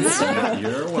Thanks, fans. man.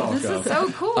 You're welcome. This is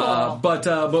so cool. But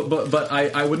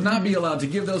I would not be allowed to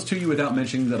give those to you without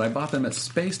mentioning that I bought them at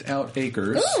Spaced Out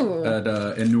Acres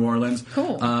in New Orleans.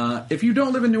 Cool. If you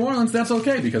don't live in New Orleans, that's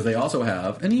okay because they also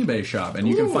have an eBay shop, and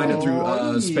you can find it through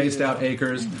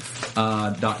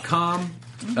spacedoutakers.com.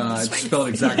 It's spelled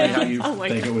exactly how you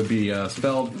think it would be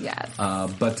spelled. Yes.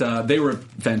 But they were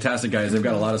fantastic guys. They've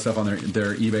got a lot of stuff on their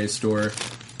eBay store,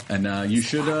 and you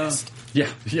should.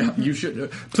 You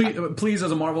should. Please,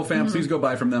 as a Marvel fan, please go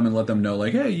buy from them and let them know,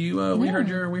 like, hey, we heard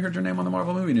your name on the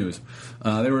Marvel Movie News.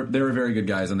 They were very good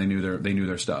guys, and they knew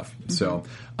their stuff. So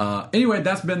anyway,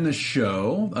 that's been the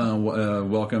show.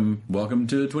 Welcome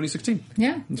to 2016.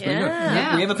 Yeah. It's been good.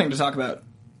 Yeah. We have a thing to talk about.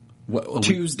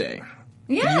 Tuesday.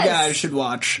 Yes. You guys should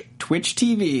watch Twitch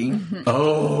TV.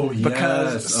 Oh, yes.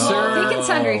 Because Sir... Geek and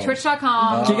Sundry,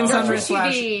 Twitch.com. Geek and Sundry Twitch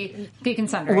TV, Geek and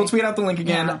Sundry. We'll tweet out the link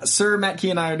again. Yeah. Sir Matt Key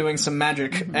and I are doing some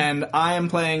magic, and I am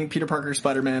playing Peter Parker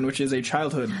Spider-Man, which is a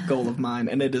childhood goal of mine,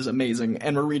 and it is amazing.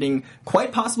 And we're reading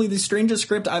quite possibly the strangest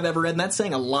script I've ever read, and that's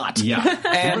saying a lot. Yeah.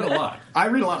 And You read a lot. I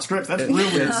read a lot of scripts. That's real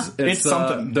weird. It's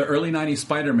something. The early 90s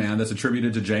Spider-Man that's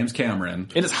attributed to James Cameron.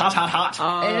 It is hot, hot,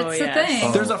 hot. It's a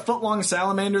thing. There's a foot-long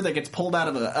salamander that gets pulled out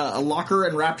of a locker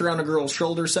and wrapped around a girl's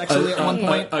shoulder sexually at one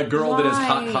point. A girl that is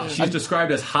hot. She's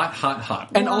described as hot.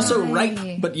 And also ripe,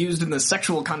 but used in the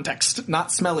sexual context,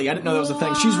 not smelly. I didn't know that was a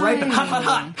thing. She's ripe and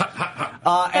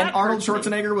hot. And Arnold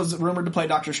Schwarzenegger was rumored to play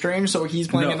Doctor Strange, so he's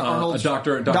playing an Arnold...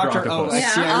 Doctor Oh,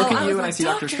 Octopus. I look at you and I see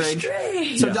Doctor Strange.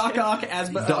 So Doc Ock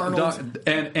as Arnold...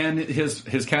 And his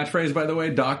catchphrase, by the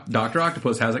way, Doctor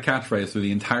Octopus has a catchphrase through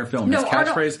the entire film. No, His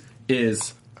catchphrase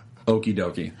is okie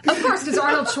dokie. Of course, because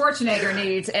Arnold Schwarzenegger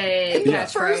needs a The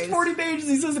first catchphrase. 40 pages,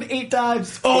 he says it 8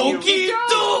 times. Okie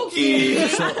dokie!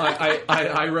 So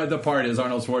I read the part as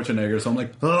Arnold Schwarzenegger, so I'm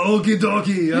like, okie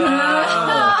dokie!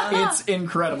 It's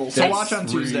incredible. So watch on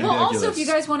Tuesday. Well, also, if you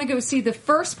guys want to go see the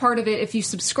first part of it, if you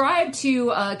subscribe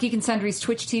to Geek and Sundry's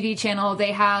Twitch TV channel,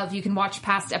 you can watch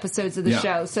past episodes of the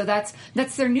show. So that's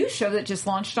their new show that just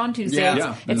launched on Tuesday.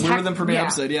 Yeah. We were the premiere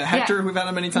episode. Yeah, Hector, we've had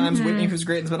him many times. Whitney, who's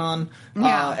great, has been on.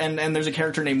 And there's a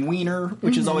character named Wiener,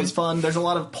 which is always fun. There's a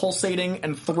lot of pulsating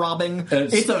and throbbing.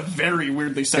 It's a very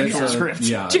weirdly sexual script.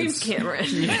 Yeah, James Cameron.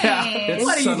 It's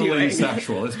what are you subtly doing?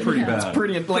 sexual. It's pretty bad. It's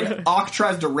pretty, like, Ock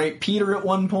tries to rape Peter at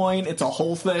one point. It's a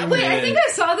whole thing. Wait, I think I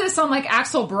saw this on like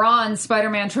Axel Braun's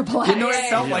Spider-Man Triple X. You know, it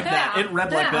felt like that. It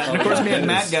read like that. And of course, me and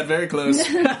Matt got very close.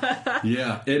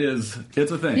 Yeah, it is.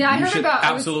 It's a thing. Yeah, I You heard should about.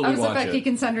 absolutely I was watch up at it. Geek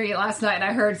and Sundry last night, and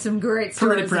I heard some great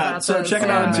stories Pretty proud. about So those. check it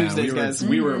out on Man, Tuesdays, guys.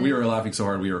 we were laughing so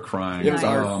hard we were crying. It was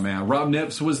hard. Oh man, Rob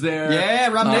Nips was there. Yeah,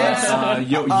 Rob Nips.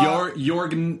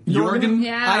 Jorgen.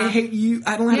 Yeah. I hate you.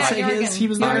 I don't know how to say Jorgen. his. He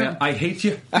was there. I hate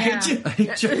you. I hate you. I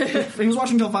hate you. He was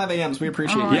watching till 5 a.m., so we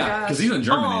appreciate it. Yeah, because he's in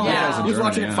Germany. That guy's in He was Germany,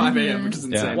 watching at 5 a.m., which is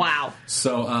insane. Wow.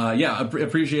 So,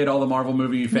 appreciate all the Marvel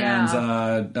movie fans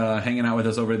hanging out with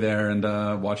us over there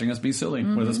and watching us be silly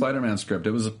with a Spider-Man script.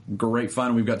 It was great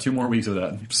fun. We've got 2 more weeks of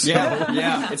that. So,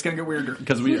 Yeah, it's going to get weirder.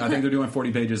 Because I think they're doing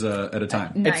 40 pages at a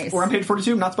time. Nice. We're on page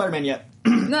 42, not Spider-Man yet.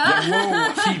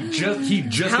 Whoa, he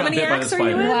just How got many bit by the acts are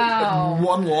you spider. in? Wow.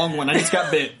 One long one. I just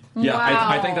got bit. Yeah, Wow.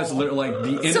 I think that's literally like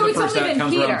the end So of it's the first only act been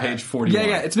comes Peter. around page 41.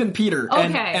 Yeah, it's been Peter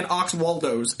and Ox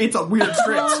Waldo's. It's a weird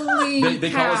script. Holy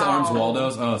They call us cow. Arms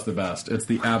Waldos. Oh, it's the best. It's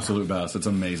the absolute best. It's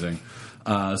amazing.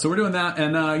 So we're doing that,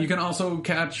 and you can also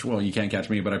catch. Well, you can't catch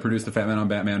me, but I produce the Fat Man on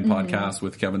Batman podcast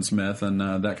with Kevin Smith,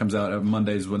 and that comes out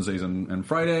Mondays, Wednesdays, and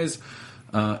Fridays.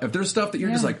 If there's stuff that you're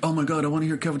just like, oh my god, I want to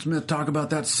hear Kevin Smith talk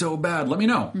about that so bad, let me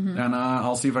know, and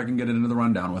I'll see if I can get it into the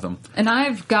rundown with him. And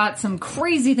I've got some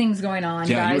crazy things going on,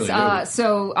 guys. Really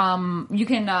So you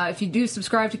can, if you do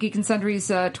subscribe to Geek and Sundry's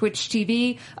Twitch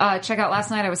TV, check out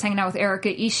last night. I was hanging out with Erica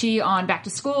Ishii on Back to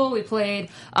School. We played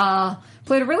a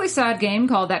really sad game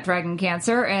called That Dragon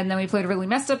Cancer, and then we played a really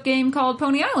messed up game called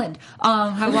Pony Island.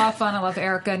 Had a lot of fun. I love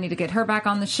Erica. I need to get her back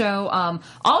on the show.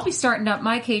 I'll be starting up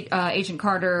my Agent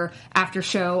Carter after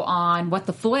show on What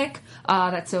the Flick.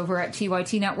 That's over at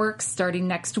TYT Networks starting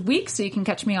next week, so you can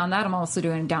catch me on that. I'm also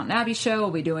doing Downton Abbey show.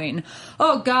 We'll be doing,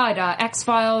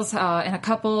 X-Files, and a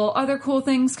couple other cool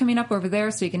things coming up over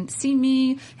there, so you can see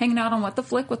me hanging out on What the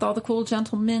Flick with all the cool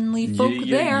gentlemanly folk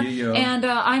there. And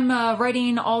I'm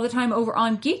writing all the time over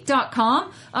on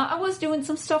Geek.com. I was doing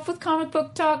some stuff with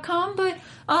ComicBook.com, but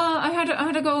I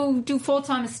had to go do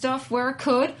full-time stuff where I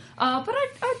could. But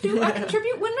I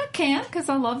contribute when I can, because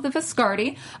I love the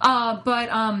Viscardi.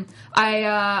 I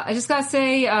just gotta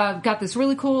say, got this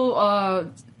really cool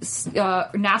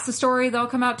NASA story that'll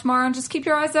come out tomorrow, and just keep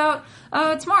your eyes out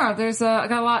tomorrow. There's I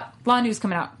got a lot of news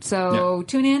coming out, so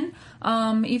tune in.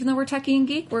 Even though we're techie and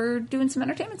geek, we're doing some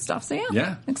entertainment stuff. So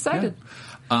excited. Yeah.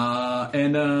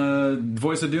 And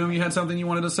Voice of Doom, you had something you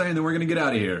wanted to say, and then we're going to get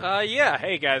out of here.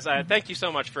 Hey guys, thank you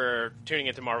so much for tuning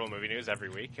into Marvel Movie News every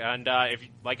week. And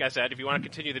if you want to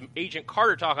continue the Agent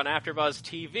Carter talk on AfterBuzz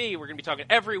TV, we're going to be talking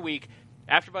every week.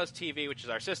 AfterBuzz TV, which is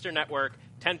our sister network,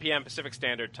 10 p.m. Pacific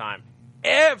Standard Time,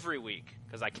 every week,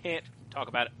 because I can't talk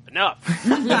about it enough.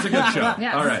 It's a good show.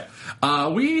 Yes. All right.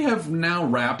 We have now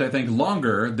wrapped, I think,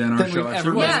 longer than our show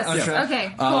actually was. Yes. Yeah.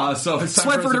 Okay. Cool. So it's time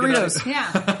Swipe for Doritos.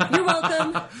 Yeah. You're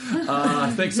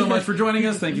welcome. Thanks so much for joining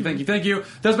us. Thank you.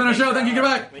 That's been our show. Thank you.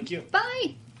 Goodbye. Thank you.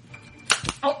 Bye.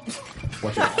 Oh.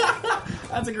 Watch out.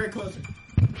 That's a great closer.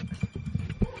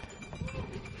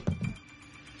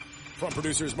 From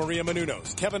producers Maria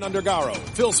Menounos, Kevin Undergaro,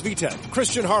 Phil Svitek,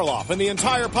 Christian Harloff, and the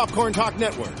entire Popcorn Talk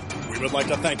Network, we would like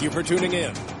to thank you for tuning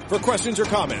in. For questions or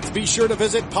comments, be sure to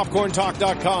visit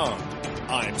popcorntalk.com.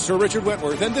 I'm Sir Richard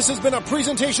Wentworth, and this has been a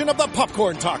presentation of the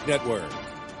Popcorn Talk Network.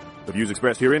 The views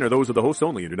expressed herein are those of the hosts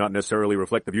only and do not necessarily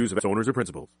reflect the views of its owners or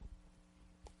principals.